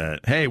neighborhood do that?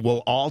 Hey,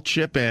 we'll all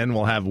chip in.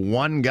 We'll have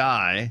one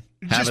guy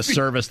have a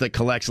service that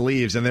collects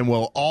leaves, and then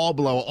we'll all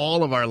blow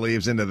all of our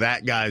leaves into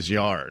that guy's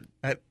yard.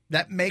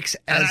 That makes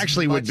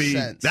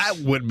sense. That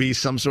would be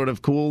some sort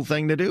of cool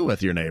thing to do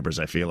with your neighbors,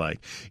 I feel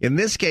like. In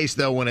this case,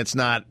 though, when it's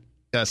not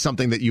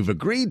something that you've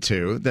agreed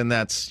to, then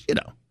that's,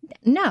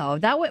 No,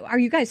 are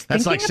you guys thinking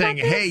That's like about saying,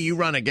 this? hey, you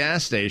run a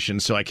gas station,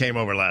 so I came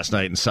over last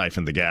night and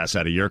siphoned the gas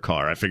out of your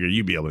car. I figured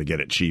you'd be able to get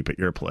it cheap at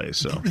your place.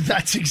 So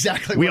that's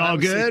exactly we what all I'm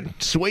good? saying.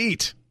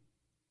 Sweet.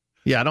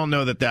 Yeah, I don't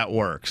know that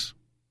works.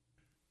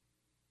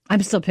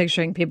 I'm still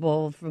picturing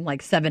people from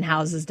like 7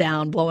 houses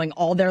down blowing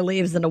all their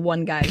leaves into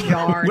one guy's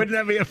yard. Wouldn't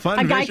that be a fun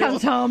A guy visual?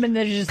 comes home and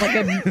there's just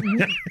like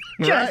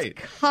just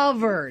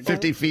covered.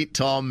 50 feet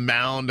tall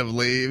mound of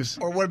leaves.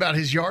 Or what about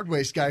his yard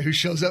waste guy who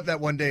shows up that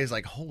one day is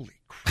like, holy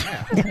crap.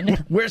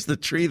 Where's the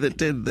tree that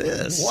did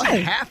this? What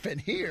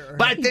happened here?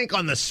 But I think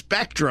on the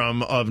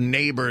spectrum of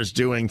neighbors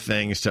doing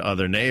things to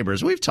other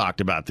neighbors, we've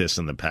talked about this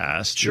in the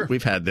past. Sure.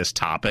 We've had this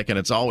topic, and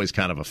it's always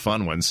kind of a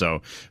fun one.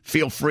 So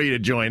feel free to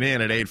join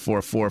in at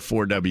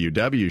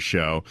 844-4WW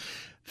show.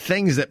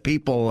 Things that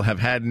people have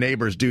had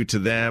neighbors do to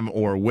them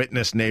or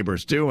witnessed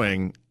neighbors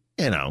doing,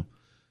 a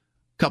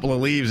couple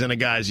of leaves in a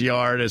guy's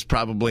yard is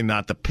probably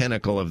not the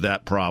pinnacle of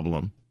that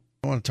problem.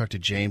 I want to talk to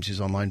James, who's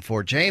on line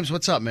 4. James,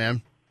 what's up,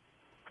 man?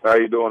 How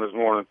you doing this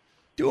morning?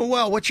 Doing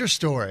well. What's your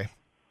story?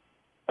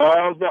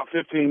 I was about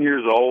 15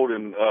 years old,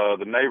 and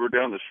the neighbor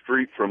down the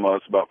street from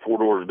us, about 4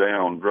 doors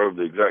down, drove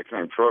the exact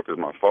same truck as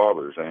my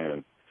father's.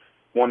 And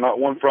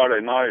one Friday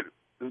night,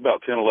 it was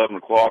about 10, 11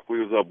 o'clock,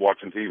 we was up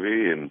watching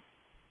TV and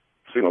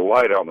seen a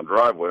light out in the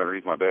driveway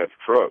underneath my dad's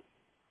truck.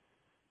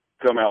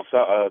 Come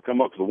outside,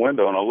 come up to the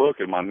window, and I look,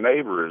 and my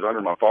neighbor is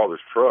under my father's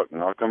truck.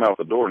 And I come out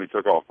the door, and he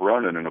took off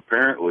running, and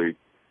apparently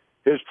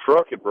his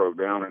truck had broke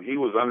down, and he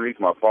was underneath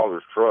my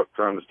father's truck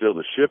trying to steal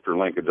the shifter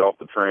linkage off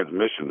the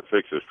transmission to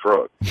fix his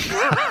truck.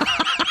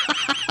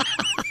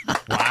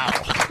 Wow.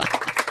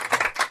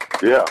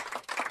 Yeah.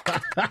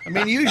 I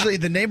mean, usually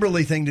the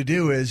neighborly thing to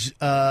do is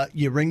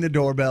you ring the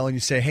doorbell and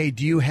you say, hey,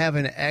 do you have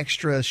an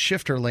extra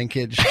shifter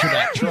linkage to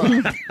that truck?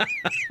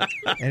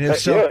 And if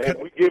so, if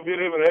we give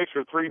him an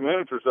extra 3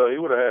 minutes or so, he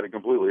would have had it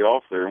completely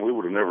off there, and we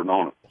would have never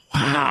known it.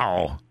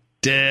 Wow.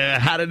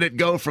 How did it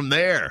go from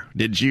there?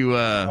 Did you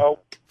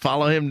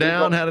follow him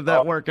down? How did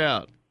that work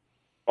out?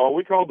 Oh,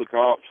 we called the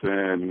cops,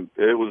 and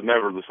it was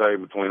never the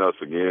same between us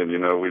again.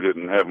 We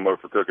didn't have them over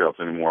for cookouts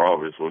anymore,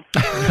 obviously.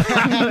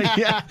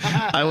 Yeah,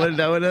 I would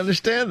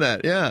understand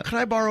that, yeah. Could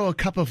I borrow a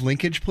cup of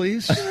linkage,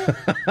 please?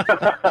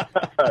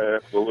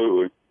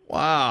 Absolutely.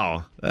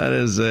 Wow. That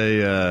is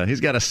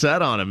he's got a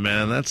set on him,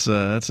 man. That's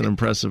an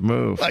impressive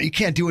move. Well, you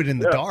can't do it in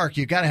the dark.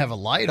 You got to have a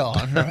light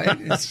on, right?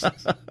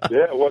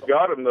 Yeah, what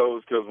got him, though,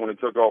 is because when he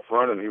took off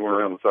running, he went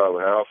around the side of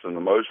the house, and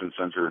the motion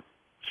sensor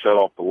shut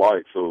off the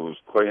light, so it was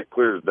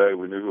clear as day.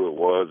 We knew who it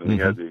was, and he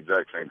had the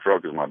exact same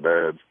truck as my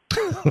dad's.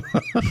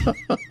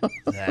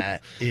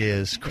 That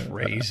is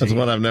crazy. That's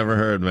one I've never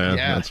heard, man.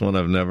 Yeah. That's one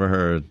I've never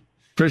heard.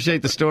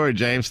 Appreciate the story,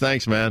 James.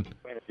 Thanks, man.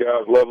 Thanks,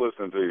 guys. Love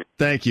listening to you.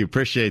 Thank you.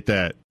 Appreciate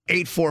that.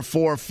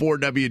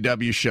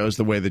 844-4WW shows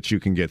the way that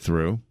you can get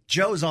through.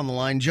 Joe's on the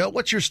line. Joe,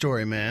 what's your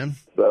story, man?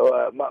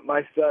 So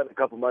my son a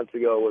couple months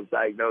ago was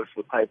diagnosed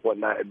with type 1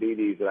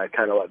 diabetes, and I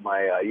kind of let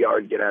my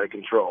yard get out of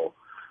control.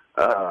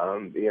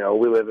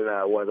 We live in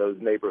one of those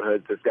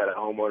neighborhoods that's got a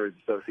homeowners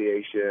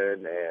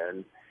association,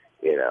 and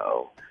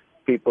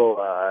people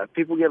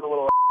get a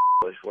little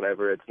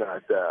whenever it's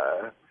not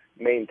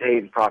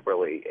maintained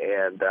properly,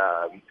 and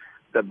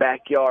the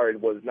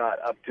backyard was not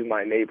up to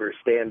my neighbor's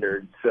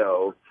standards,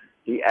 so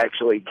he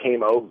actually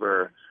came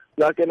over,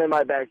 snuck into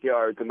my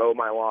backyard to mow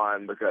my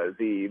lawn because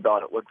he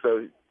thought it looked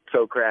so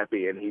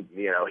crappy, and he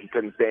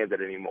couldn't stand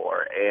it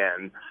anymore.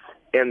 And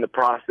in the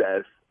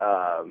process,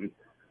 a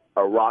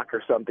rock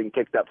or something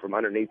kicked up from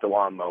underneath the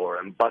lawnmower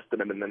and busted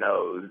him in the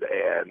nose,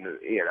 and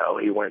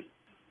he went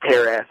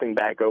tear-assing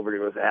back over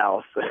to his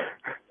house.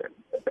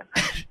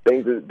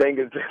 Things have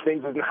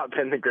not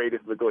been the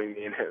greatest between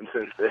me and him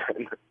since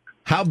then.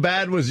 How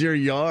bad was your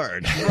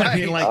yard? Right. I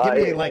mean, give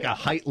me like a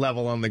height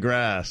level on the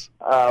grass.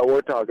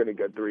 We're talking a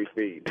good 3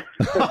 feet.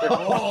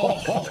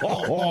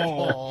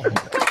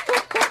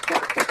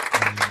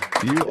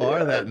 You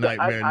are that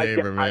nightmare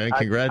neighbor, man.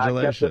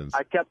 Congratulations.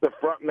 I kept the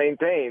front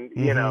maintained,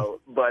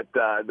 but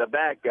the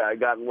back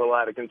got a little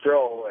out of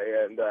control,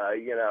 and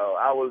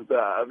I was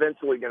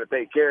eventually going to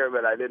take care of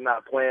it. I did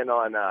not plan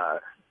on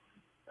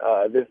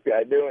this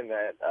guy doing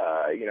that.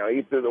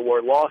 He threw the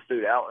word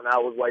lawsuit out, and I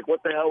was like,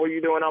 "What the hell were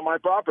you doing on my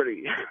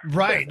property?"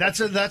 Right. That's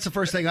the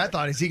first thing I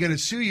thought. Is he going to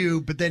sue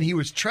you? But then he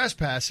was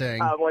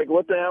trespassing. I'm like,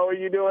 "What the hell are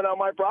you doing on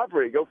my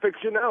property? Go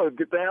fix your nose.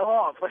 Get the hell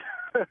off."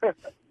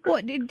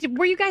 Well,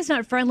 were you guys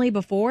not friendly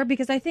before?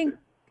 Because I think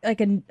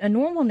like a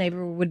normal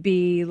neighbor would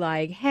be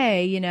like,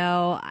 hey,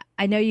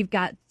 I know you've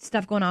got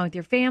stuff going on with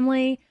your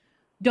family.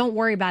 Don't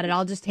worry about it.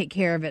 I'll just take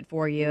care of it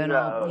for you, and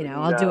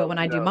I'll do it when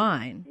I do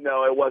mine.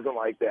 No, it wasn't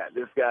like that.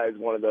 This guy's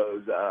one of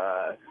those,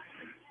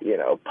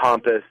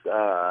 pompous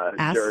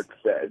jerks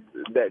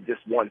that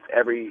just wants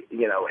every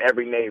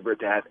neighbor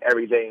to have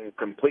everything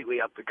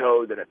completely up to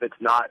code. And if it's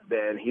not,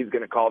 then he's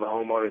going to call the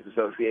homeowners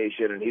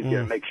association, and he's going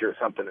to make sure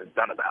something is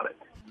done about it.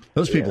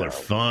 Those people are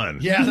fun.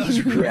 Yeah, those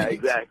are great. Yeah,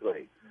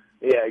 exactly.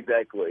 Yeah,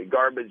 exactly.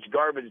 Garbage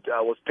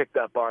was picked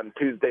up on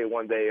Tuesday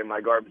one day, and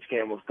my garbage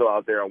can was still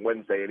out there on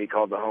Wednesday, and he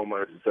called the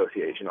homeowners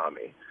association on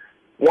me.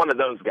 One of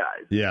those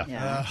guys. Yeah.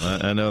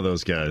 I know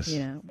those guys.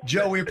 Yeah.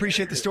 Joe, we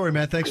appreciate the story,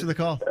 man. Thanks for the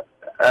call.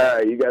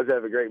 You guys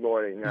have a great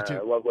morning. I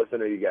love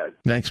listening to you guys.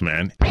 Thanks,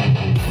 man.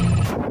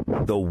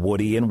 The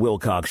Woody and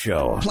Wilcox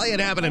Show. Play it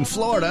happened in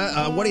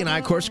Florida. Woody and I,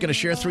 of course, are going to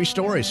share 3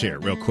 stories here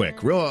real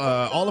quick.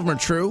 All of them are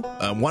true.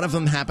 One of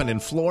them happened in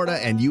Florida,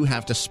 and you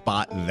have to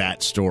spot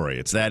that story.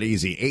 It's that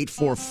easy.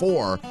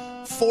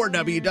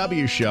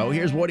 844-4WW show.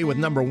 Here's Woody with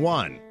number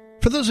 1.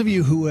 For those of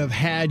you who have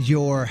had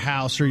your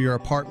house or your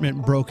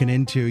apartment broken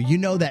into, you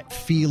know that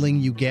feeling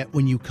you get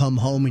when you come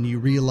home and you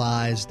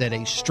realize that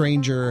a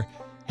stranger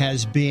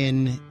has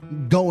been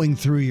going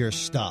through your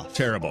stuff.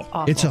 Terrible.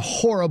 Awful. It's a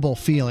horrible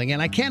feeling,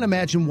 and I can't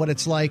imagine what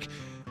it's like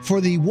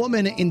for the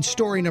woman in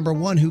story number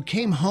 1 who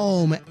came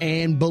home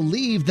and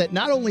believed that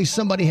not only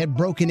somebody had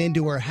broken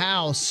into her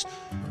house,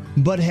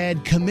 but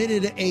had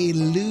committed a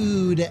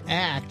lewd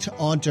act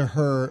onto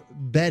her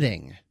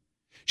bedding.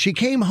 She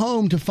came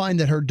home to find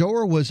that her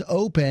door was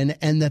open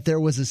and that there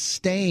was a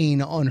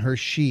stain on her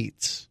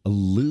sheets. A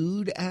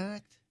lewd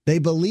act? They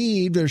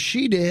believed, or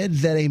she did,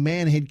 that a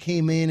man had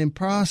came in and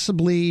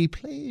possibly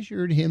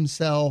pleasured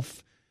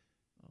himself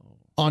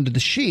onto the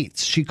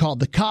sheets. She called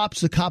the cops.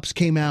 The cops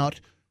came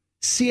out.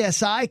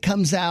 CSI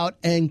comes out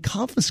and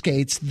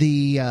confiscates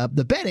the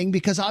bedding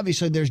because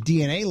obviously there's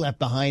DNA left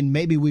behind.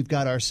 Maybe we've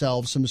got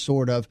ourselves some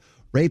sort of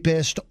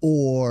rapist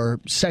or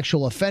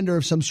sexual offender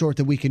of some sort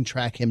that we can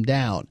track him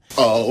down.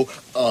 All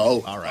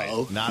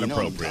right. Not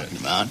appropriate.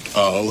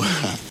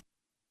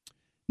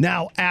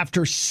 Now,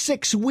 after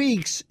 6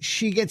 weeks,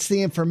 she gets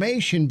the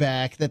information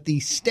back that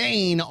the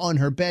stain on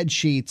her bed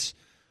sheets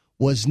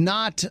was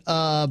not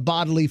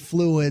bodily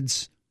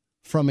fluids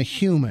from a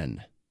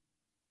human.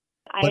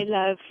 I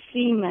love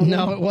semen.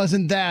 No, it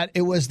wasn't that.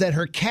 It was that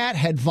her cat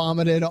had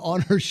vomited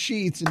on her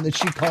sheets and that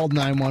she called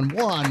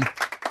 911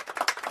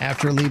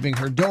 after leaving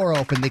her door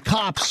open. The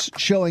cops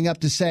showing up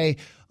to say,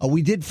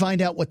 we did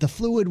find out what the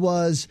fluid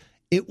was.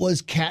 It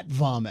was cat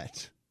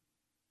vomit.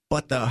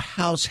 But the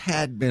house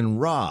had been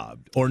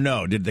robbed. Or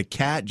no, did the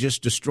cat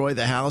just destroy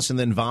the house and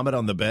then vomit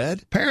on the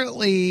bed?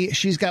 Apparently,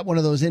 she's got one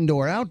of those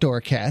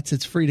indoor-outdoor cats.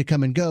 It's free to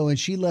come and go, and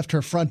she left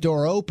her front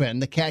door open.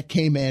 The cat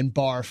came in,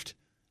 barfed,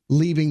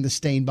 leaving the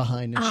stain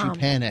behind, and she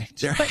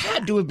panicked. There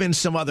had to have been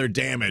some other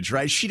damage,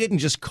 right? She didn't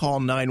just call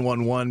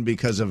 911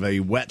 because of a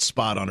wet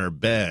spot on her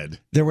bed.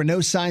 There were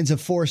no signs of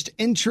forced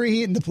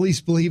entry, and the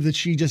police believe that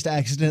she just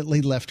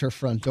accidentally left her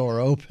front door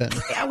open.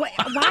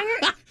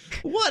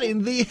 What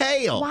in the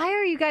hail? Why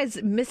are you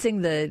guys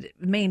missing the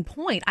main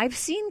point? I've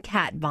seen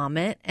cat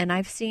vomit, and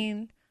I've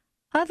seen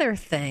other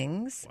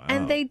things,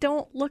 and they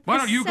don't look Why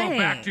the don't you same. go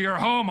back to your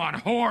home on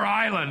Whore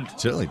Island?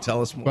 Chili,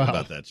 tell us more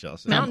about that,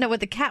 Chelsea. I don't know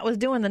what the cat was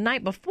doing the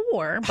night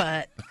before,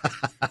 but...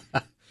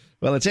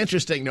 Well, it's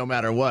interesting no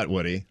matter what,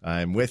 Woody.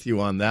 I'm with you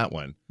on that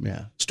one.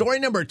 Yeah. Story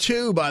number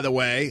 2, by the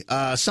way,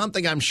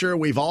 something I'm sure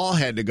we've all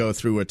had to go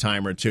through a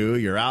time or two.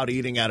 You're out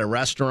eating at a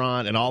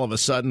restaurant, and all of a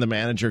sudden the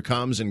manager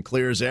comes and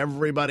clears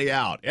everybody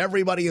out,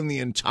 everybody in the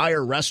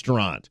entire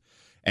restaurant,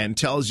 and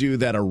tells you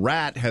that a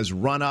rat has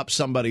run up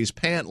somebody's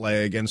pant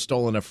leg and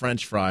stolen a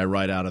French fry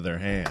right out of their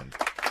hand.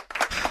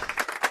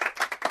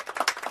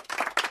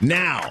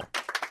 Now,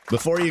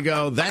 before you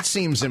go, that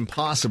seems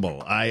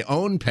impossible. I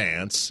own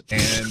pants,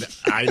 and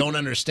I don't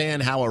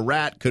understand how a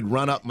rat could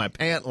run up my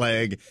pant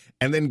leg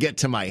and then get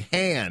to my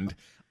hand.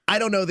 I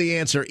don't know the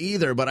answer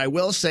either, but I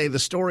will say the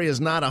story is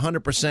not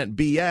 100%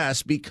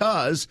 BS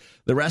because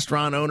the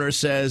restaurant owner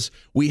says,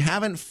 we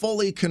haven't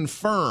fully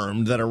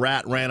confirmed that a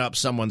rat ran up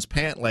someone's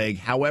pant leg.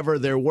 However,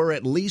 there were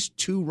at least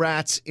 2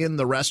 rats in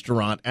the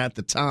restaurant at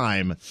the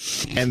time,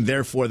 and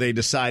therefore they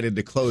decided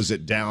to close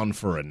it down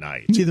for a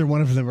night. Neither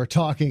one of them are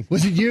talking.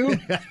 Was it you?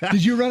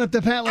 Did you run up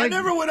the pant leg? I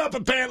never went up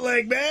a pant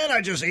leg, man.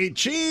 I just ate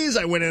cheese.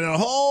 I went in a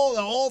hole.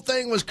 The whole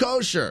thing was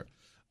kosher.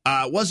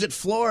 Was it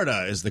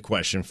Florida is the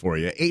question for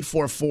you.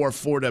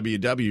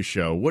 844-4WW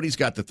show. Woody's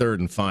got the third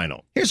and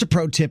final. Here's a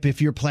pro tip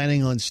if you're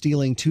planning on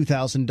stealing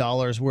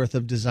 $2,000 worth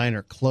of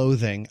designer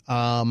clothing.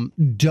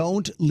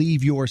 Don't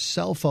leave your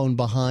cell phone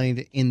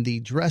behind in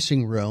the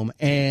dressing room,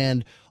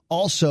 and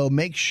also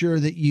make sure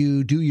that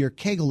you do your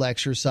Kegel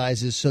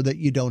exercises so that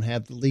you don't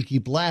have the leaky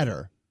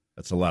bladder.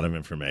 That's a lot of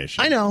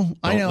information. I know.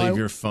 Don't leave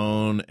your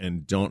phone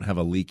and don't have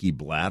a leaky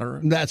bladder.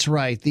 That's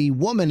right. The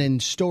woman in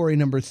story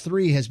number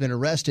 3 has been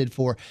arrested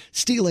for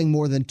stealing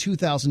more than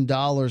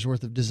 $2,000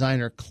 worth of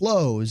designer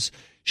clothes.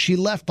 She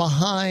left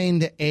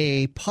behind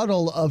a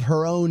puddle of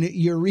her own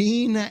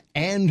urine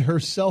and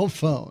her cell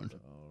phone.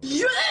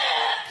 Yeah!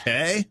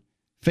 Okay.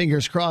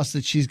 Fingers crossed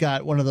that she's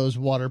got one of those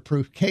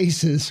waterproof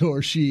cases,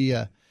 or she's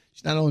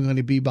not only going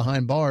to be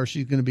behind bars,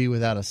 she's going to be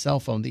without a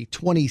cell phone. The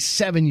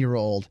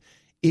 27-year-old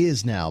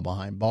is now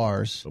behind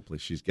bars. Hopefully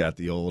she's got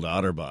the old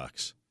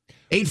OtterBox.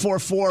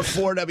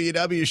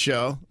 844-4WW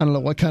show. I don't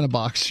know what kind of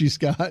box she's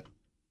got.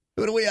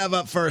 Who do we have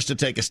up first to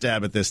take a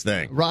stab at this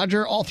thing?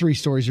 Roger, all 3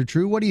 stories are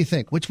true. What do you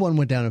think? Which one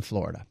went down in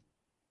Florida?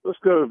 Let's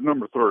go with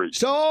number 3.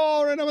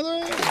 Story number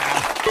 3.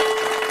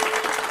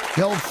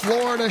 The old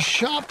Florida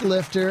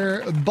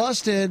shoplifter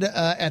busted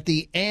at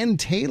the Ann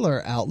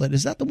Taylor outlet.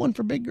 Is that the one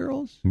for big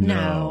girls?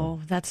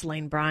 No, that's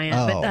Lane Bryant.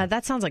 Oh. But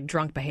that sounds like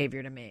drunk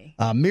behavior to me.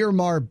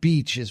 Miramar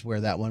Beach is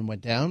where that one went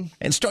down.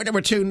 And story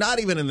number 2, not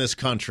even in this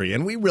country,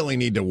 and we really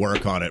need to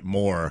work on it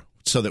more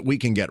so that we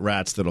can get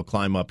rats that'll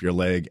climb up your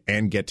leg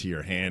and get to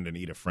your hand and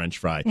eat a French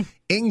fry.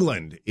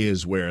 England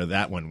is where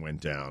that one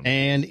went down.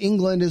 And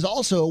England is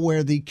also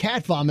where the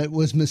cat vomit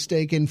was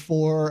mistaken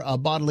for a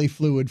bodily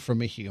fluid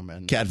from a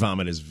human. Cat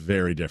vomit is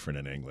very different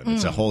in England.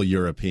 It's a whole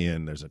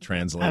European. There's a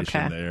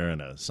translation there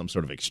and some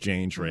sort of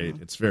exchange rate.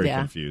 It's very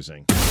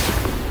confusing.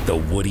 The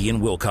Woody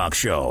and Wilcox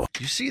Show.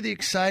 You see the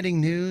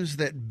exciting news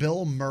that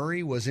Bill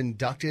Murray was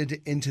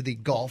inducted into the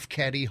Golf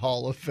Caddy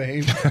Hall of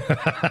Fame?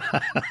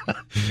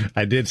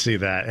 I did see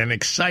that. And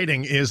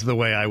exciting is the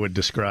way I would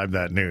describe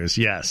that news.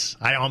 Yes.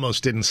 I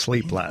almost didn't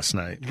sleep last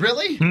night.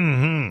 Really?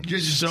 Mm-hmm. You're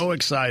so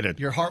excited.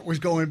 Your heart was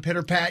going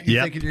pitter-pat.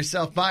 You're thinking to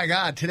yourself, my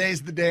God,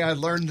 today's the day I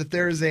learned that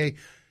there's a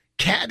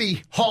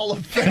Caddy Hall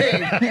of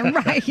Fame.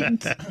 Right.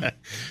 Well,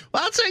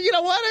 I'll say, you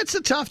know what? It's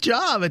a tough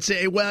job. It's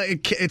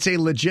a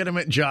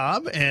legitimate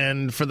job.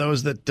 And for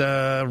those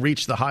that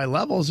reach the high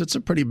levels, it's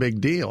a pretty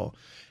big deal.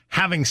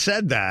 Having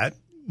said that,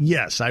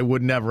 yes, I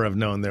would never have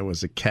known there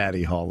was a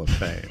Caddy Hall of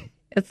Fame.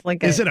 It's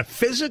like is it a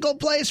physical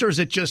place or is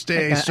it just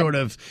a sort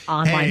of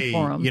online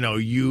forum? You know,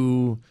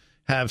 you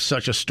have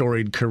such a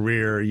storied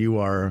career, you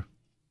are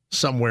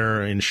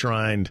somewhere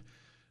enshrined,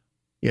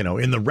 you know,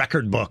 in the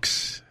record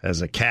books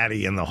as a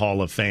caddy in the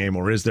Hall of Fame,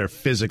 or is there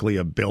physically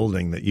a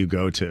building that you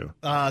go to?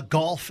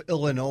 Gulf,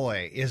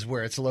 Illinois is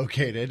where it's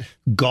located.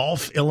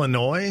 Gulf,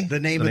 Illinois? The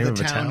name of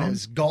the town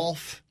is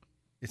Gulf.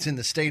 It's in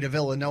the state of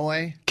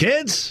Illinois.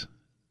 Kids,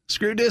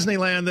 screw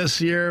Disneyland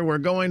this year. We're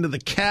going to the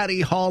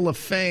Caddy Hall of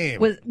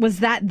Fame. Was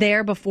that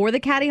there before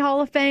the Caddy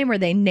Hall of Fame, or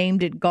they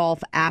named it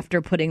Golf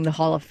after putting the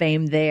Hall of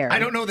Fame there? I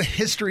don't know the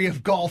history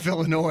of Gulf,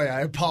 Illinois.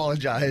 I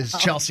apologize,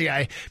 Chelsea.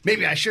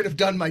 Maybe I should have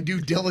done my due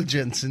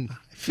diligence and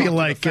feel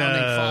like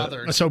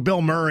so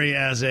Bill Murray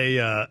as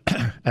a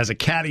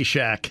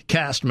Caddyshack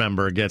cast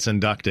member gets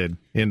inducted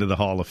into the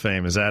Hall of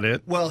Fame. Is that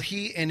it? Well,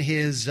 he and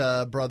his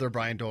brother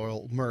Brian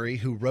Doyle Murray,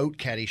 who wrote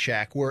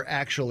Caddyshack, were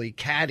actually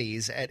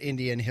caddies at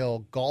Indian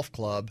Hill Golf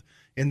Club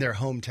in their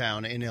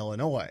hometown in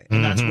Illinois,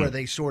 and that's where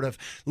they sort of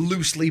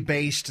loosely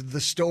based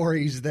the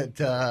stories that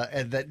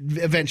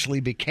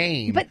eventually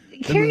became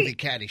the movie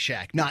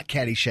Caddyshack, not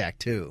Caddyshack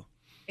 2.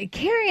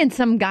 Carrying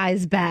some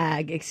guy's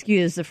bag,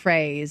 excuse the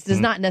phrase, does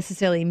not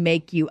necessarily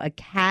make you a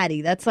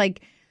caddy. That's like,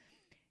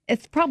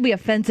 it's probably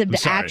offensive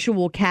to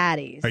actual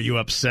caddies. Are you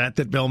upset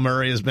that Bill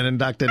Murray has been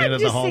inducted into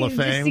the Hall of Fame?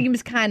 It just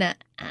seems kind of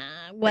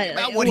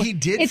what he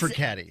did for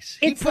caddies.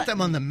 He put them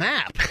on the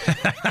map.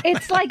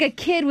 It's like a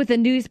kid with a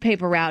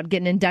newspaper route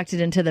getting inducted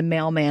into the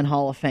Mailman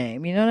Hall of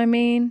Fame. You know what I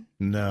mean?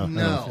 No, I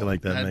don't feel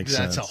like that makes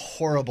sense. That's a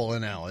horrible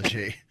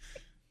analogy.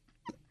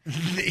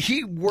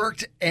 He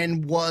worked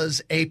and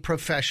was a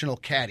professional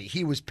caddy.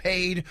 He was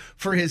paid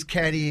for his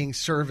caddying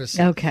services.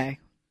 Okay.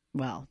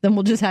 Well, then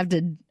we'll just have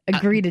to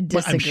agree to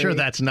disagree. I'm sure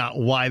that's not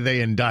why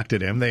they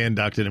inducted him. They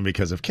inducted him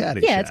because of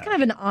Caddyshack. Yeah, it's kind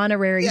of an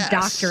honorary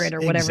doctorate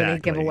or whatever they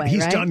give away,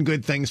 He's done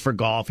good things for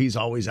golf. He's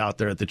always out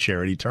there at the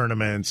charity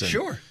tournaments. And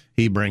sure.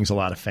 He brings a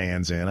lot of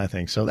fans in, I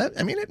think. So,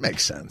 it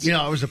makes sense. You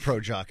know, I was a pro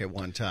jock at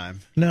one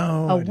time.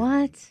 No. Oh,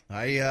 what?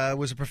 I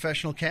was a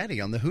professional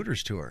caddy on the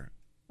Hooters tour.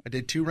 I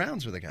did 2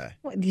 rounds with a guy.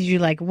 What, did you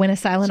win a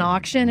silent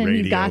auction and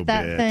you got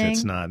that bit. thing?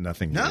 It's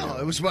nothing. No,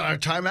 it was our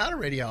time out of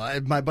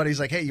radio. My buddy's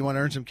like, hey, you want to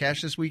earn some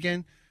cash this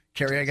weekend?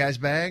 Carry a guy's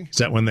bag. Is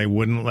that when they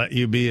wouldn't let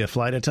you be a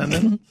flight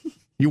attendant?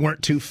 You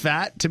weren't too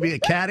fat to be a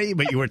caddy,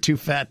 but you were too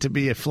fat to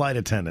be a flight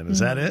attendant. Is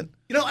that it?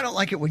 You know, I don't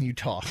like it when you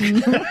talk.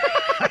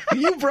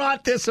 You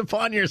brought this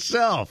upon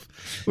yourself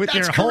with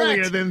That's your correct.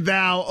 holier than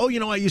thou. Oh,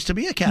 I used to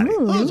be a caddy.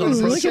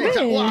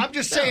 Well, I'm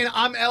just saying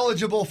I'm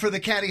eligible for the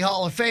Caddy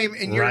Hall of Fame,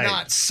 and you're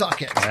not.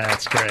 Suck it.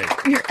 That's great.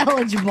 You're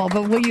eligible,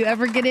 but will you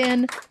ever get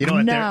in? You know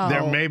what? No.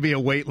 There may be a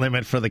weight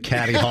limit for the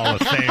Caddy Hall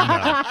of Fame,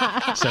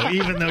 though. So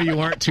even though you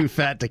weren't too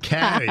fat to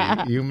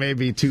caddy, you may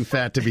be too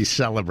fat to be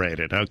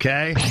celebrated,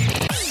 okay?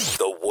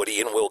 The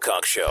Woody and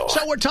Wilcox Show.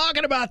 So we're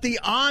talking about the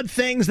odd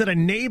things that a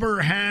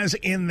neighbor has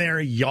in their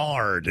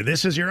yard.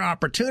 This is your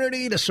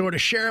opportunity to sort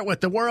of share it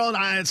with the world.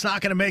 It's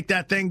not going to make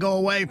that thing go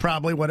away,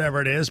 probably, whatever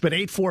it is. But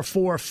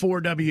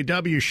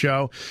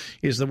 844-4WW-SHOW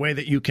is the way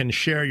that you can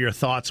share your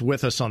thoughts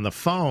with us on the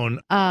phone.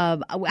 I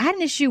had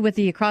an issue with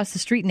the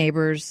across-the-street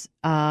neighbors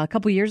a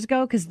couple years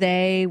ago because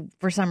they,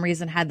 for some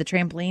reason, had the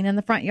trampoline in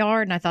the front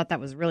yard, and I thought that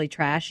was really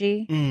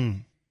trashy.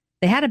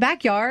 They had a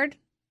backyard.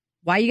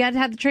 Why you got to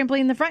have the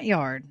trampoline in the front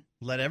yard?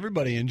 Let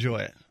everybody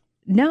enjoy it.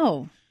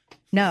 No.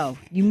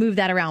 You move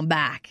that around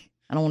back.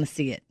 I don't want to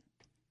see it.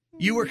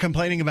 You were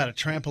complaining about a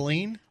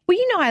trampoline? Well,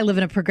 I live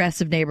in a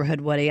progressive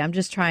neighborhood, Woody. I'm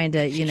just trying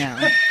to,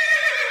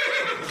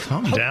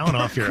 Calm down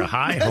off your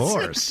high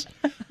horse.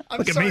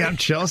 Look at me. I'm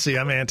Chelsea.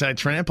 I'm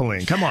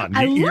anti-trampoline. Come on.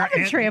 I love a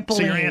trampoline.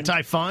 So you're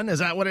anti-fun? Is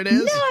that what it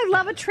is? No, I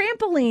love a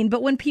trampoline.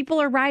 But when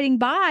people are riding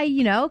by,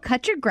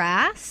 cut your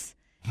grass.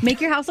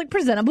 Make your house look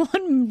presentable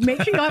and make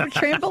sure you have a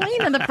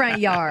trampoline in the front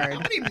yard.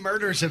 How many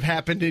murders have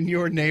happened in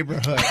your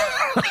neighborhood?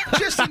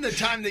 Just in the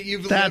time that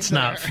you've lived That's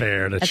not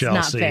fair to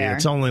Chelsea. Not fair.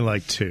 It's only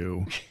like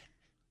 2.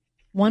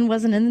 One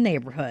wasn't in the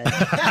neighborhood.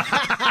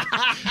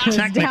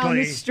 Technically, down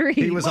the street.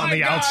 he was on My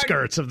the God.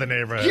 outskirts of the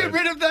neighborhood. Get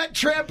rid of that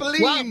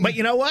trampoline. Well, but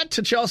you know what?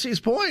 To Chelsea's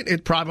point,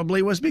 it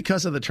probably was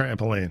because of the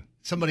trampoline.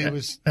 Somebody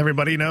was.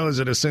 Everybody knows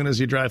that as soon as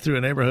you drive through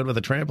a neighborhood with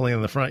a trampoline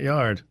in the front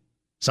yard,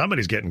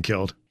 somebody's getting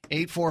killed.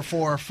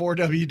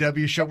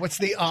 844-4WW show. What's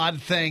the odd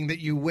thing that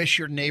you wish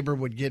your neighbor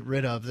would get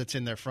rid of that's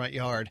in their front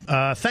yard?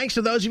 Thanks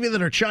to those of you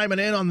that are chiming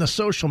in on the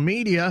social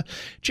media.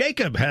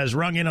 Jacob has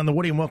rung in on the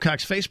Woody and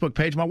Wilcox Facebook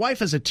page. My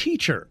wife is a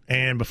teacher,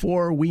 and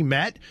before we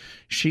met,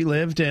 she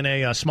lived in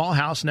a small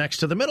house next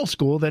to the middle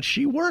school that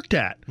she worked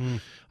at.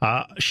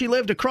 She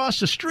lived across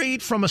the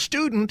street from a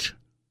student,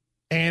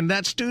 and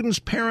that student's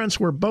parents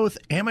were both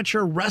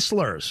amateur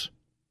wrestlers.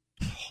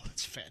 Oh,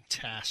 that's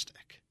fantastic.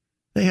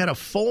 They had a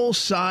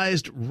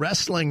full-sized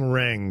wrestling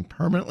ring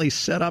permanently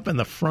set up in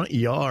the front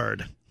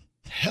yard.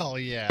 Hell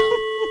yeah.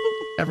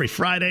 Every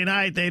Friday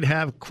night, they'd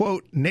have,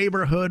 quote,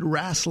 neighborhood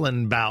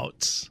wrestling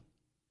bouts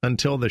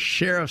until the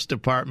sheriff's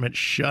department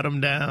shut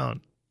them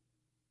down.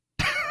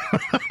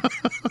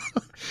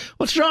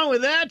 What's wrong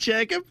with that,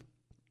 Jacob?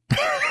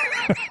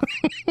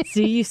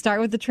 See, you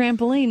start with the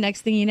trampoline.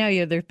 Next thing you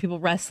know, there's people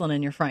wrestling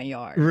in your front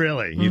yard.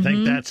 Really? You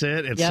think that's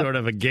it? It's Yep. sort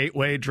of a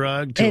gateway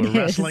drug to It a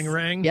wrestling is.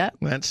 ring? Yep.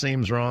 That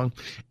seems wrong.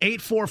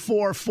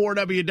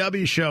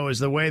 844-4WW show is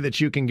the way that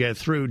you can get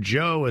through.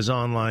 Joe is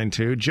online,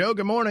 too. Joe,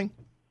 good morning.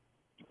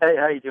 Hey,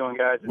 how you doing,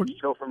 guys? It's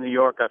Joe from New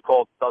York. I've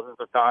called dozens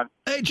of times.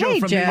 Hey, Joe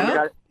from New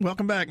York.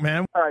 Welcome back,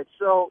 man. All right,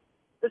 so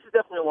this is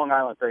definitely a Long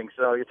Island thing.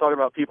 So you're talking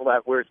about people that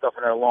have weird stuff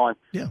in their lawn.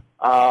 Yeah.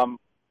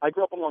 I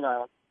grew up in Long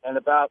Island, and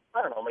about,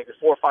 I don't know, maybe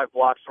 4 or 5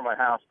 blocks from my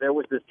house, there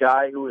was this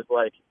guy who was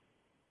like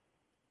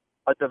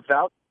a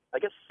devout, I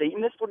guess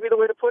Satanist would be the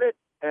way to put it.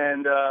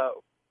 And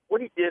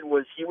what he did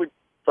was he would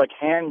like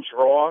hand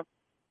draw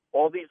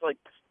all these like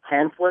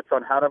pamphlets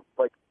on how to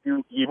like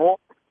do evil.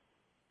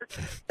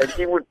 And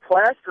he would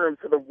plaster them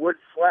to the wood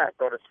slats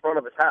on his front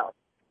of his house.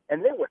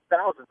 And there were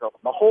thousands of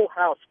them. The whole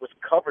house was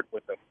covered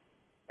with them.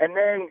 And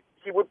then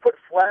he would put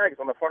flags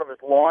on the front of his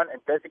lawn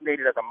and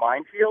designate it as a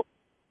minefield.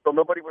 So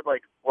nobody would,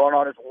 like, run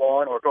on his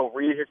lawn or go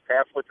read his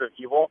pamphlets of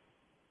evil.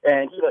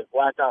 And he, like,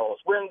 blacked out all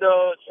his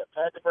windows. He had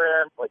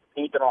pentagrams, like,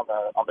 painted on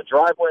the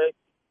driveway.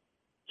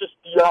 Just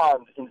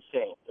beyond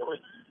insane. It was,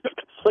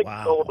 like,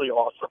 totally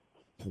awesome.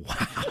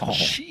 Wow.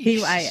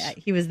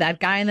 He was that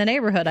guy in the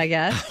neighborhood, I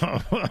guess.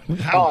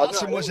 How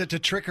awesome was it to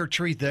trick or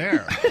treat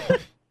there?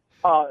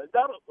 Well,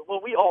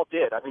 we all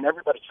did. I mean,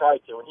 everybody tried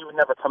to, and he would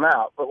never come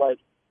out. But, like,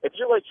 if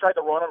you, like, tried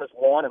to run on his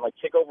lawn and, like,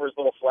 kick over his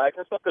little flags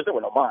and stuff, because there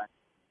were no mine,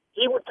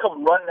 he would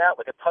come running out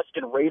like a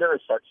Tuscan Raider and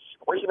start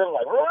screaming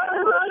like,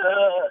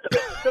 you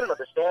couldn't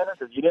understand him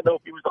because you didn't know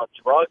if he was on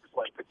drugs.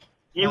 Like,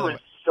 he was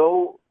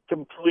so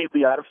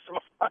completely out of his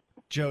mind.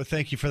 Joe,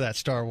 thank you for that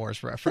Star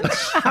Wars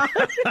reference.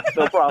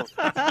 No problem.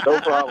 No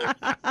problem.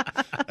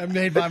 I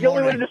made my That's the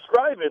only way morning. to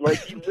describe it. Like,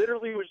 he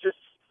literally was just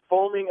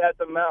foaming at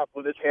the mouth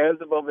with his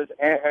hands above his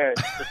head,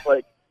 just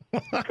like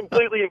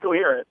completely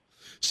incoherent.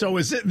 So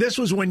this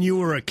was when you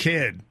were a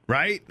kid,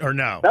 right? Or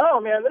no?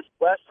 No, man. This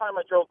last time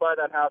I drove by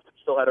that house, it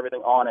still had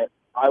everything on it.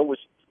 I was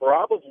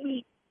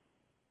probably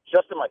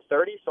just in my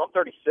 30s, so I'm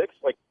 36.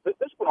 Like, this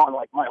went on,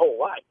 like, my whole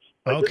life.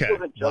 Like, Okay. This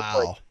wasn't just,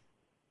 like,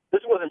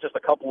 this wasn't just a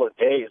couple of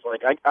days.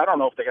 Like, I don't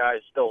know if the guy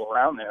is still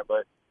around there,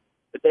 but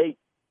it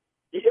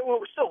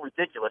was so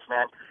ridiculous,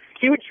 man.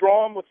 He would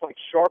draw them with, like,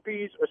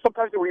 Sharpies, or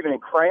sometimes they were even in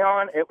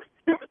crayon. It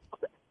was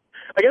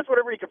I guess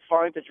whatever he could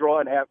find to draw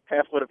and have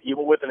pamphlet of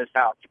evil with in his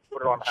house, he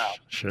put it on the house.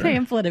 Sure.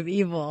 Pamphlet of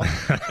evil.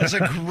 That's a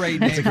great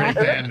name. That's a great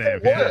band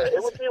name. Yeah.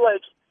 It would be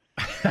like,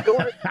 go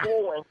to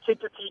school and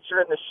kick your teacher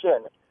in the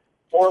shin.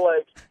 Or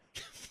like,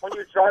 when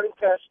you're driving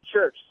past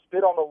church,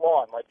 spit on the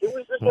lawn. Like, it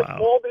was just like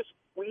all this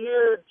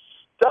weird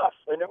stuff.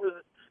 And it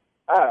was,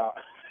 I don't know.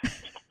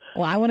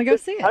 Well, I want to go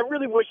see it. I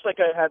really wish like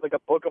I had like a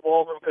book of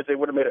all of them because they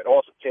would have made an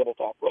awesome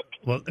tabletop book.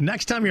 Well,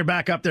 next time you're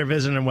back up there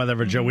visiting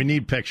whatever, Joe, we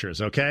need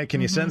pictures, okay? Can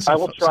you send some I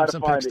will try to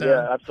some find pics it. down?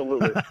 Yeah,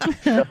 absolutely.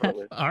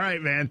 Definitely. All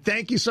right, man.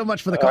 Thank you so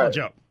much for the call, right.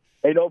 Joe.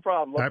 Hey, no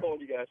problem. Love All right.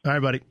 calling you guys. All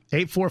right, buddy.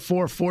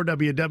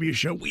 844-4WW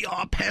show. We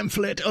are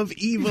pamphlet of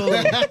evil.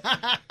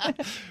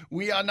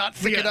 We are not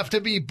thick enough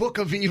to be book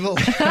of evil.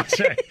 That's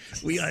right.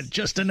 We are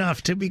just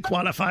enough to be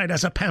qualified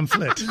as a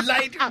pamphlet.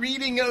 Light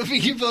reading of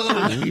evil.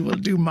 We will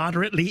do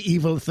moderately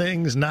evil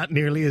things, not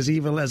nearly as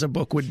evil as a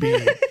book would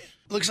be.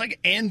 Looks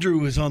like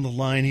Andrew is on the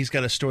line. He's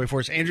got a story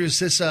for us. Andrew, is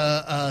this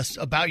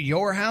about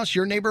your house,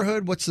 your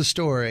neighborhood? What's the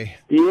story?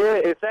 Yeah,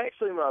 it's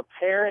actually my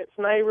parents'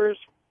 neighbors.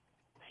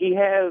 He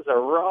has a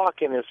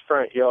rock in his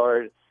front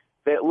yard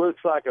that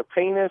looks like a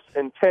penis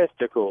and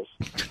testicles.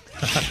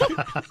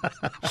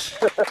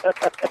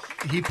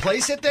 He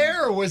placed it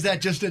there, or was that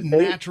just a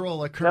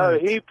natural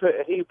occurrence? No,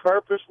 he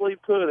purposely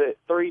put it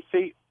 3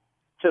 feet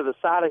to the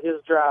side of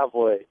his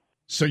driveway.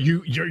 So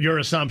your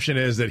assumption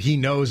is that he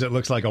knows it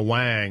looks like a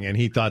wang, and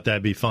he thought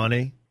that'd be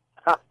funny?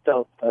 I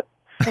don't know.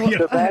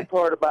 The bad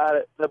part about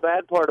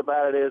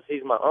it is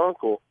he's my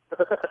uncle.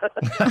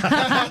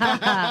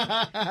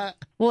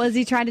 Well, is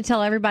he trying to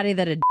tell everybody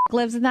that a dick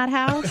lives in that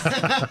house?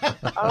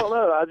 I don't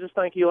know. I just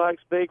think he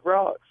likes big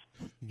rocks.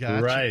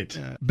 Gotcha. Right.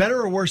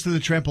 Better or worse than the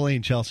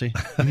trampoline, Chelsea,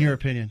 in your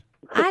opinion?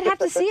 I'd have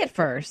to see it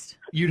first.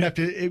 You'd have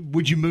to.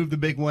 Would you move the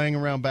big wang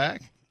around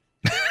back?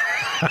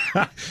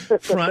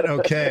 Front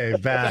okay,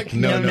 back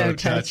no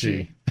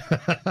touchy.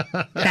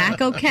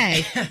 Back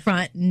okay,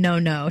 front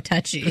no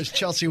touchy. Because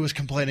Chelsea was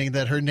complaining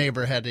that her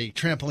neighbor had a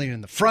trampoline in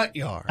the front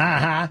yard.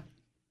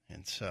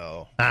 And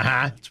so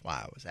that's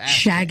why I was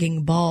asking.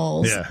 Shagging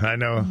balls. Yeah, I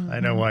know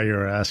why you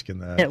were asking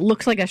that. It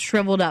looks like a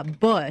shriveled up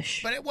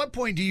bush. But at what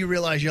point do you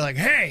realize you're like,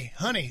 hey,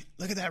 honey,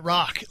 look at that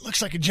rock. It looks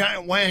like a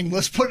giant wang.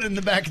 Let's put it in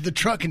the back of the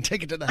truck and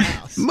take it to the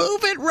house.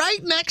 Move it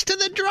right next to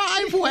the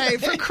driveway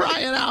for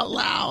crying out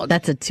loud.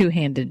 That's a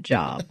two-handed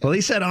job. Well,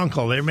 he said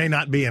uncle. There may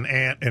not be an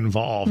aunt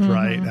involved,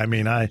 right? I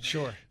mean,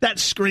 Sure. That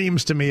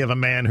screams to me of a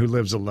man who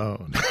lives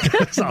alone.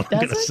 That's all I'm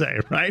going to say,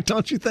 right?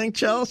 Don't you think,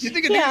 Chelsea? You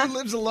think a nigga who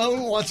lives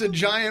alone wants a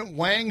giant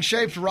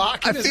wang-shaped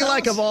rock in I his feel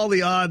like house? of all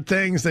the odd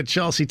things that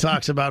Chelsea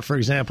talks about, for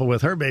example,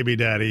 with her baby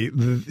daddy,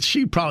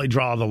 she'd probably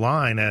draw the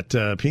line at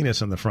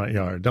penis in the front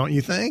yard, don't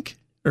you think?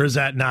 Or is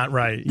that not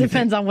right? You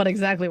Depends on what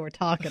exactly we're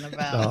talking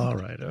about. All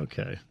right,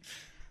 okay.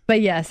 But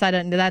yes, I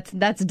don't.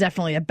 That's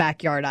definitely a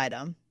backyard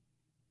item.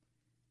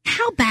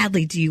 How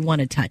badly do you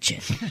want to touch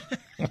it?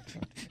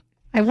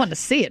 I want to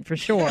see it for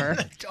sure.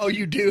 Oh,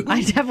 you do?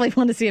 I definitely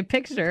want to see a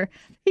picture.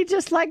 He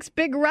just likes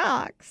big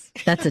rocks.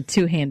 That's a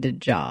two-handed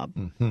job.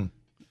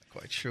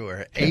 Quite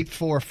sure.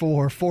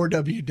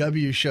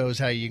 844-4WW shows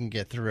how you can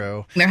get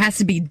through. There has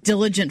to be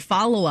diligent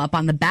follow-up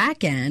on the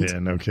back end. Yeah,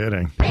 no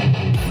kidding.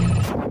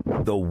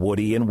 The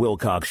Woody and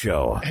Wilcox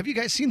Show. Have you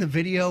guys seen the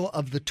video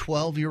of the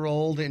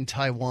 12-year-old in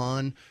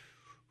Taiwan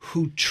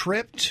who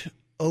tripped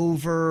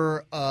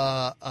over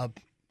I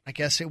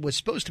guess it was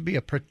supposed to be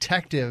a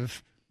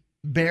protective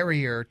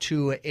barrier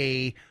to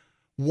a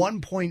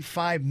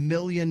 $1.5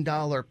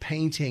 million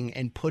painting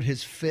and put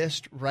his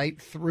fist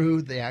right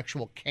through the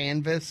actual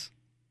canvas?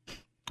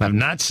 I've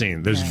not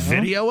seen. There's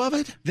video of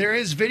it? There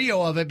is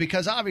video of it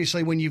because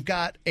obviously when you've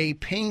got a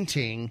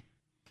painting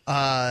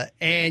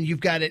and you've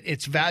got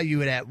its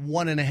valued at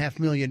 $1.5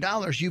 million,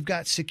 you've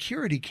got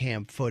security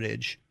cam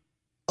footage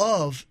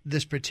of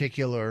this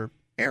particular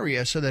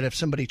area so that if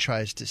somebody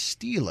tries to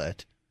steal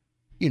it,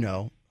 you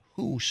know,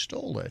 who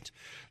stole it.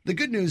 The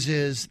good news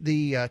is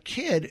the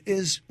kid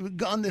is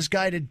on this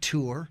guided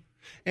tour.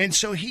 And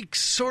so he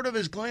sort of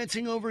is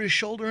glancing over his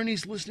shoulder and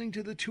he's listening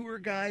to the tour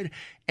guide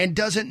and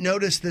doesn't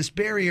notice this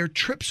barrier,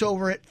 trips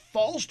over it,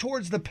 falls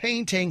towards the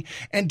painting,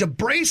 and to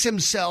brace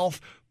himself,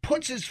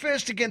 puts his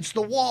fist against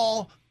the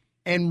wall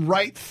and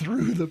right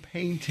through the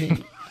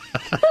painting.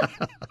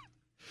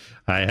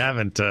 I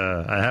haven't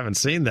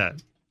seen that.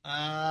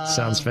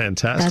 Sounds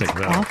fantastic, That's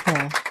though.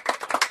 awful.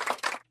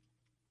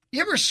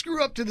 You ever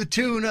screw up to the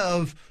tune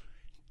of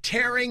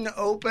tearing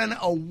open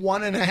a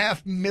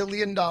 $1.5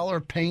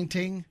 million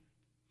painting?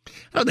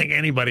 I don't think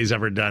anybody's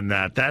ever done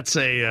that. That's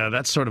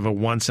sort of a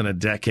once in a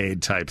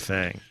decade type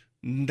thing.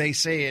 They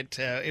say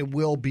it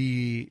will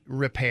be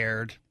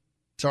repaired.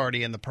 It's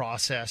already in the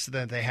process.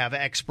 That they have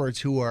experts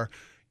who are,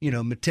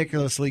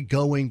 meticulously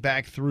going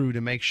back through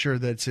to make sure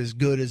that it's as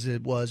good as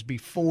it was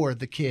before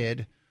the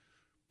kid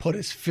put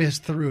his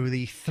fist through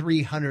the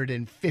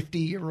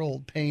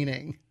 350-year-old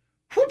painting.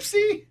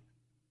 Whoopsie!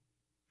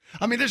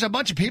 I mean, there's a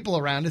bunch of people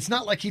around. It's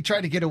not like he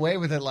tried to get away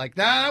with it like,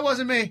 nah, that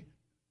wasn't me.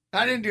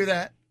 I didn't do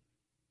that.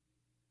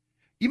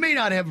 You may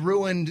not have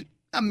ruined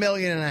 $1.5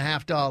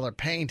 million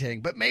painting,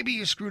 but maybe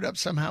you screwed up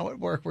somehow at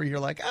work where you're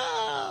like,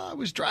 I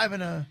was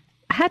driving a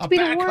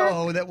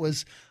backhoe that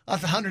was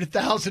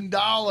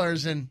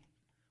 $100,000 and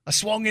I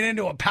swung it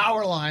into a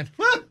power line.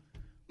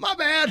 My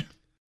bad.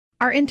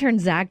 Our intern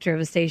Zach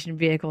drove a station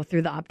vehicle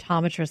through the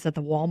optometrist at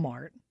the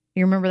Walmart.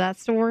 You remember that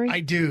story?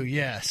 I do,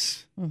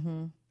 yes.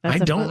 Mm-hmm. I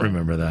don't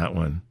remember that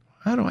one.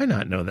 How do I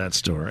not know that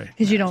story?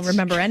 Because you don't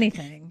remember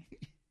anything.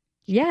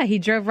 Yeah, he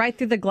drove right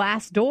through the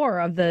glass door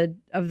of the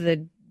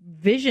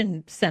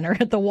vision center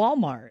at the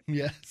Walmart.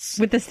 Yes.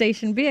 With the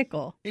station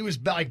vehicle. He was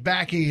like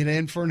backing it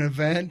in for an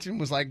event and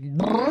was like,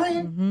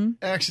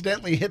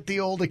 accidentally hit the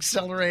old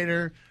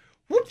accelerator.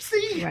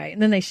 Whoopsie. Right.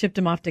 And then they shipped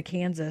him off to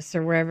Kansas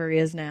or wherever he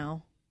is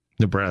now.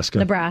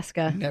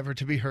 Nebraska. Never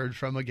to be heard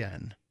from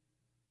again.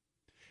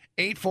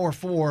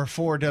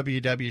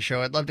 844-4WW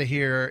show. I'd love to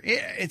hear.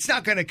 It's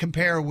not going to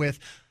compare with,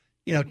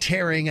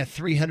 tearing a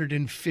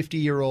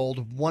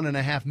 350-year-old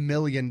 $1.5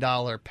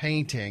 million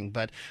painting,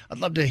 but I'd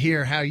love to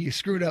hear how you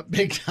screwed up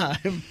big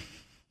time.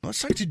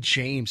 Let's talk to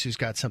James, who's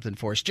got something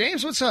for us.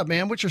 James, what's up,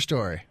 man? What's your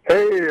story?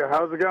 Hey,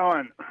 how's it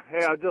going?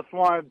 Hey, I just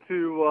wanted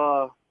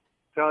to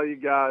tell you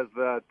guys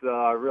that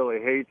I really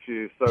hate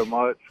you so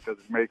much because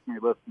it makes me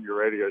listen to your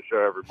radio show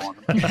every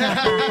morning.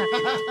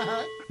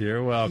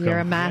 You're welcome. You're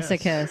a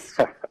masochist.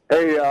 Yes.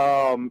 Hey,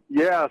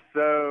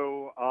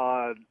 so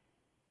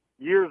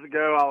years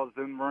ago I was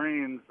in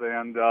Marines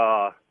and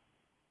I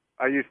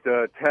used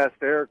to test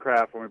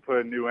aircraft when we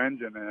put a new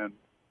engine in.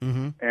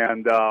 Mm-hmm.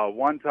 And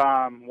one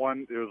time, it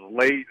was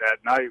late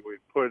at night, we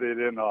put it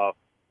in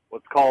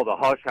what's called a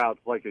hush house,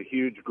 like a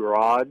huge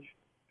garage.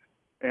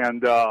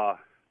 And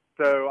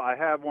so I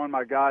had one of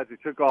my guys, he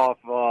took off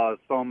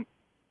some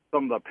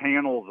some of the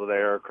panels of the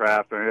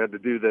aircraft, and I had to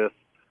do this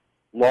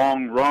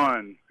long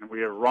run, and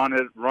we had run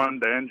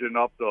the engine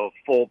up to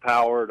full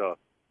power to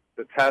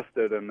test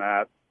it and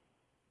that.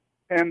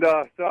 And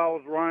so I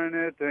was running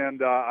it,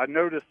 and I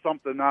noticed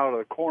something out of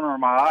the corner of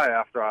my eye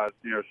after I,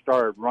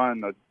 started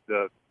running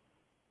the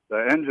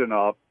engine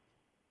up,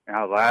 and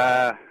I was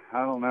like,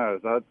 I don't know,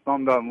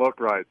 something doesn't look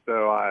right.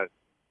 So I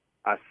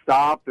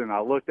stopped and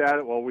I looked at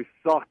it. Well, we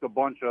sucked a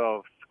bunch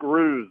of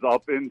screws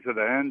up into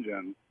the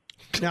engine.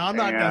 Now, I'm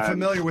not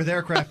familiar with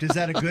aircraft. Is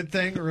that a good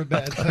thing or a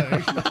bad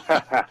thing?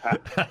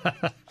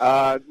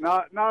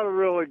 Not a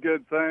really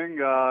good thing.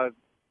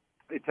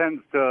 It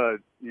tends to,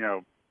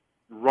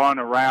 run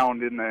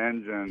around in the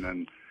engine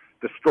and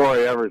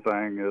destroy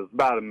everything. It's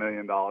about $1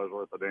 million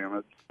worth of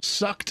damage.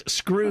 Sucked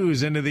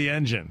screws into the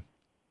engine.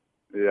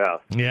 Yeah.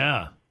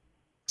 Yeah.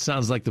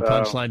 Sounds like the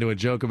punchline to a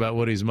joke about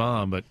Woody's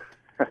mom, but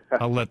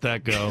I'll let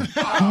that go.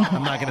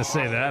 I'm not going to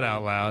say that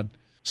out loud.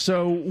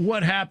 So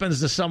what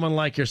happens to someone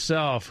like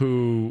yourself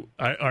who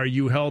are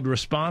you held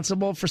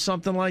responsible for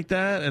something like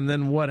that? And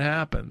then what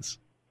happens?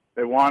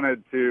 They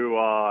wanted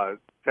to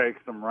take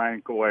some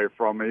rank away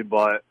from me,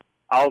 but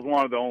I was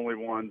one of the only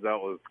ones that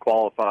was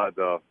qualified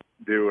to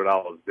do what I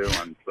was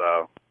doing.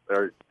 So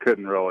they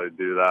couldn't really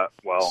do that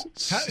well.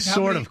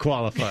 Sort of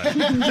qualified.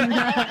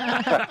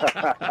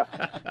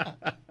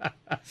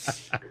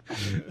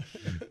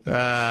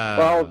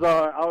 Well,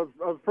 I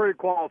was pretty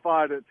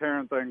qualified at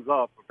tearing things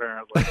up,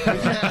 apparently.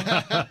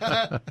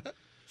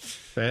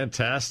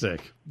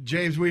 Fantastic.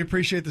 James, we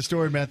appreciate the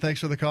story, man. Thanks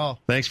for the call.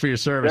 Thanks for your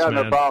service, man.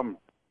 Yeah, no problem.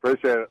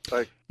 Appreciate it.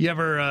 Thanks. You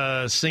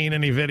ever seen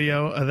any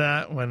video of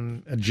that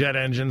when a jet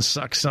engine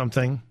sucks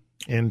something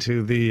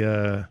into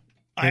the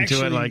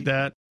it like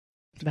that?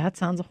 That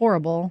sounds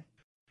horrible.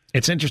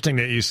 It's interesting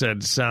that you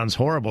said sounds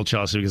horrible,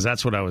 Chelsea, because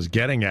that's what I was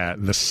getting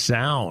at. The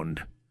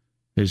sound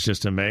is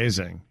just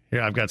amazing.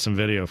 Here, I've got some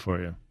video for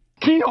you.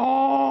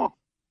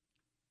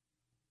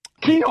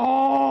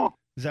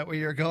 Is that where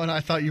you're going? I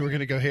thought you were going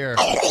to go here.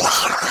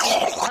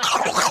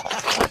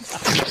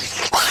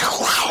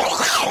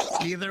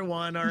 Either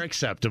one are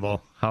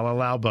acceptable. I'll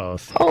allow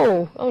both.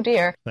 Oh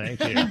dear. Thank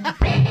you.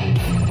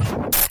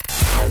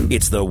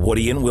 It's the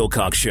Woody and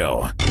Wilcox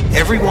Show.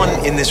 Everyone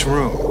in this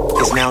room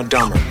is now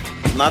dumber.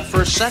 Not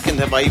for a second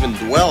have I even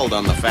dwelled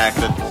on the fact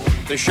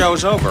that the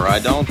show's over. I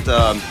don't...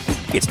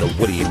 It's the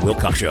Woody and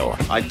Wilcox Show.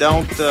 I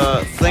don't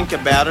think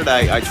about it.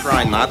 I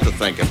try not to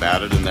think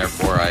about it, and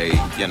therefore I,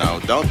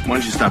 don't... Why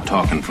don't you stop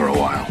talking for a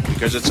while?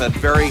 Because it's a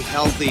very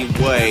healthy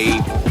way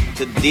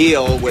to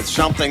deal with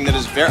something that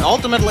is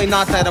ultimately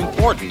not that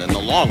important in the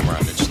long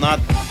run. It's not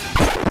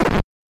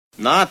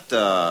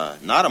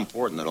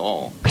important at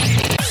all.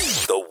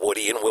 The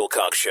Woody and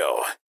Wilcox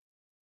Show.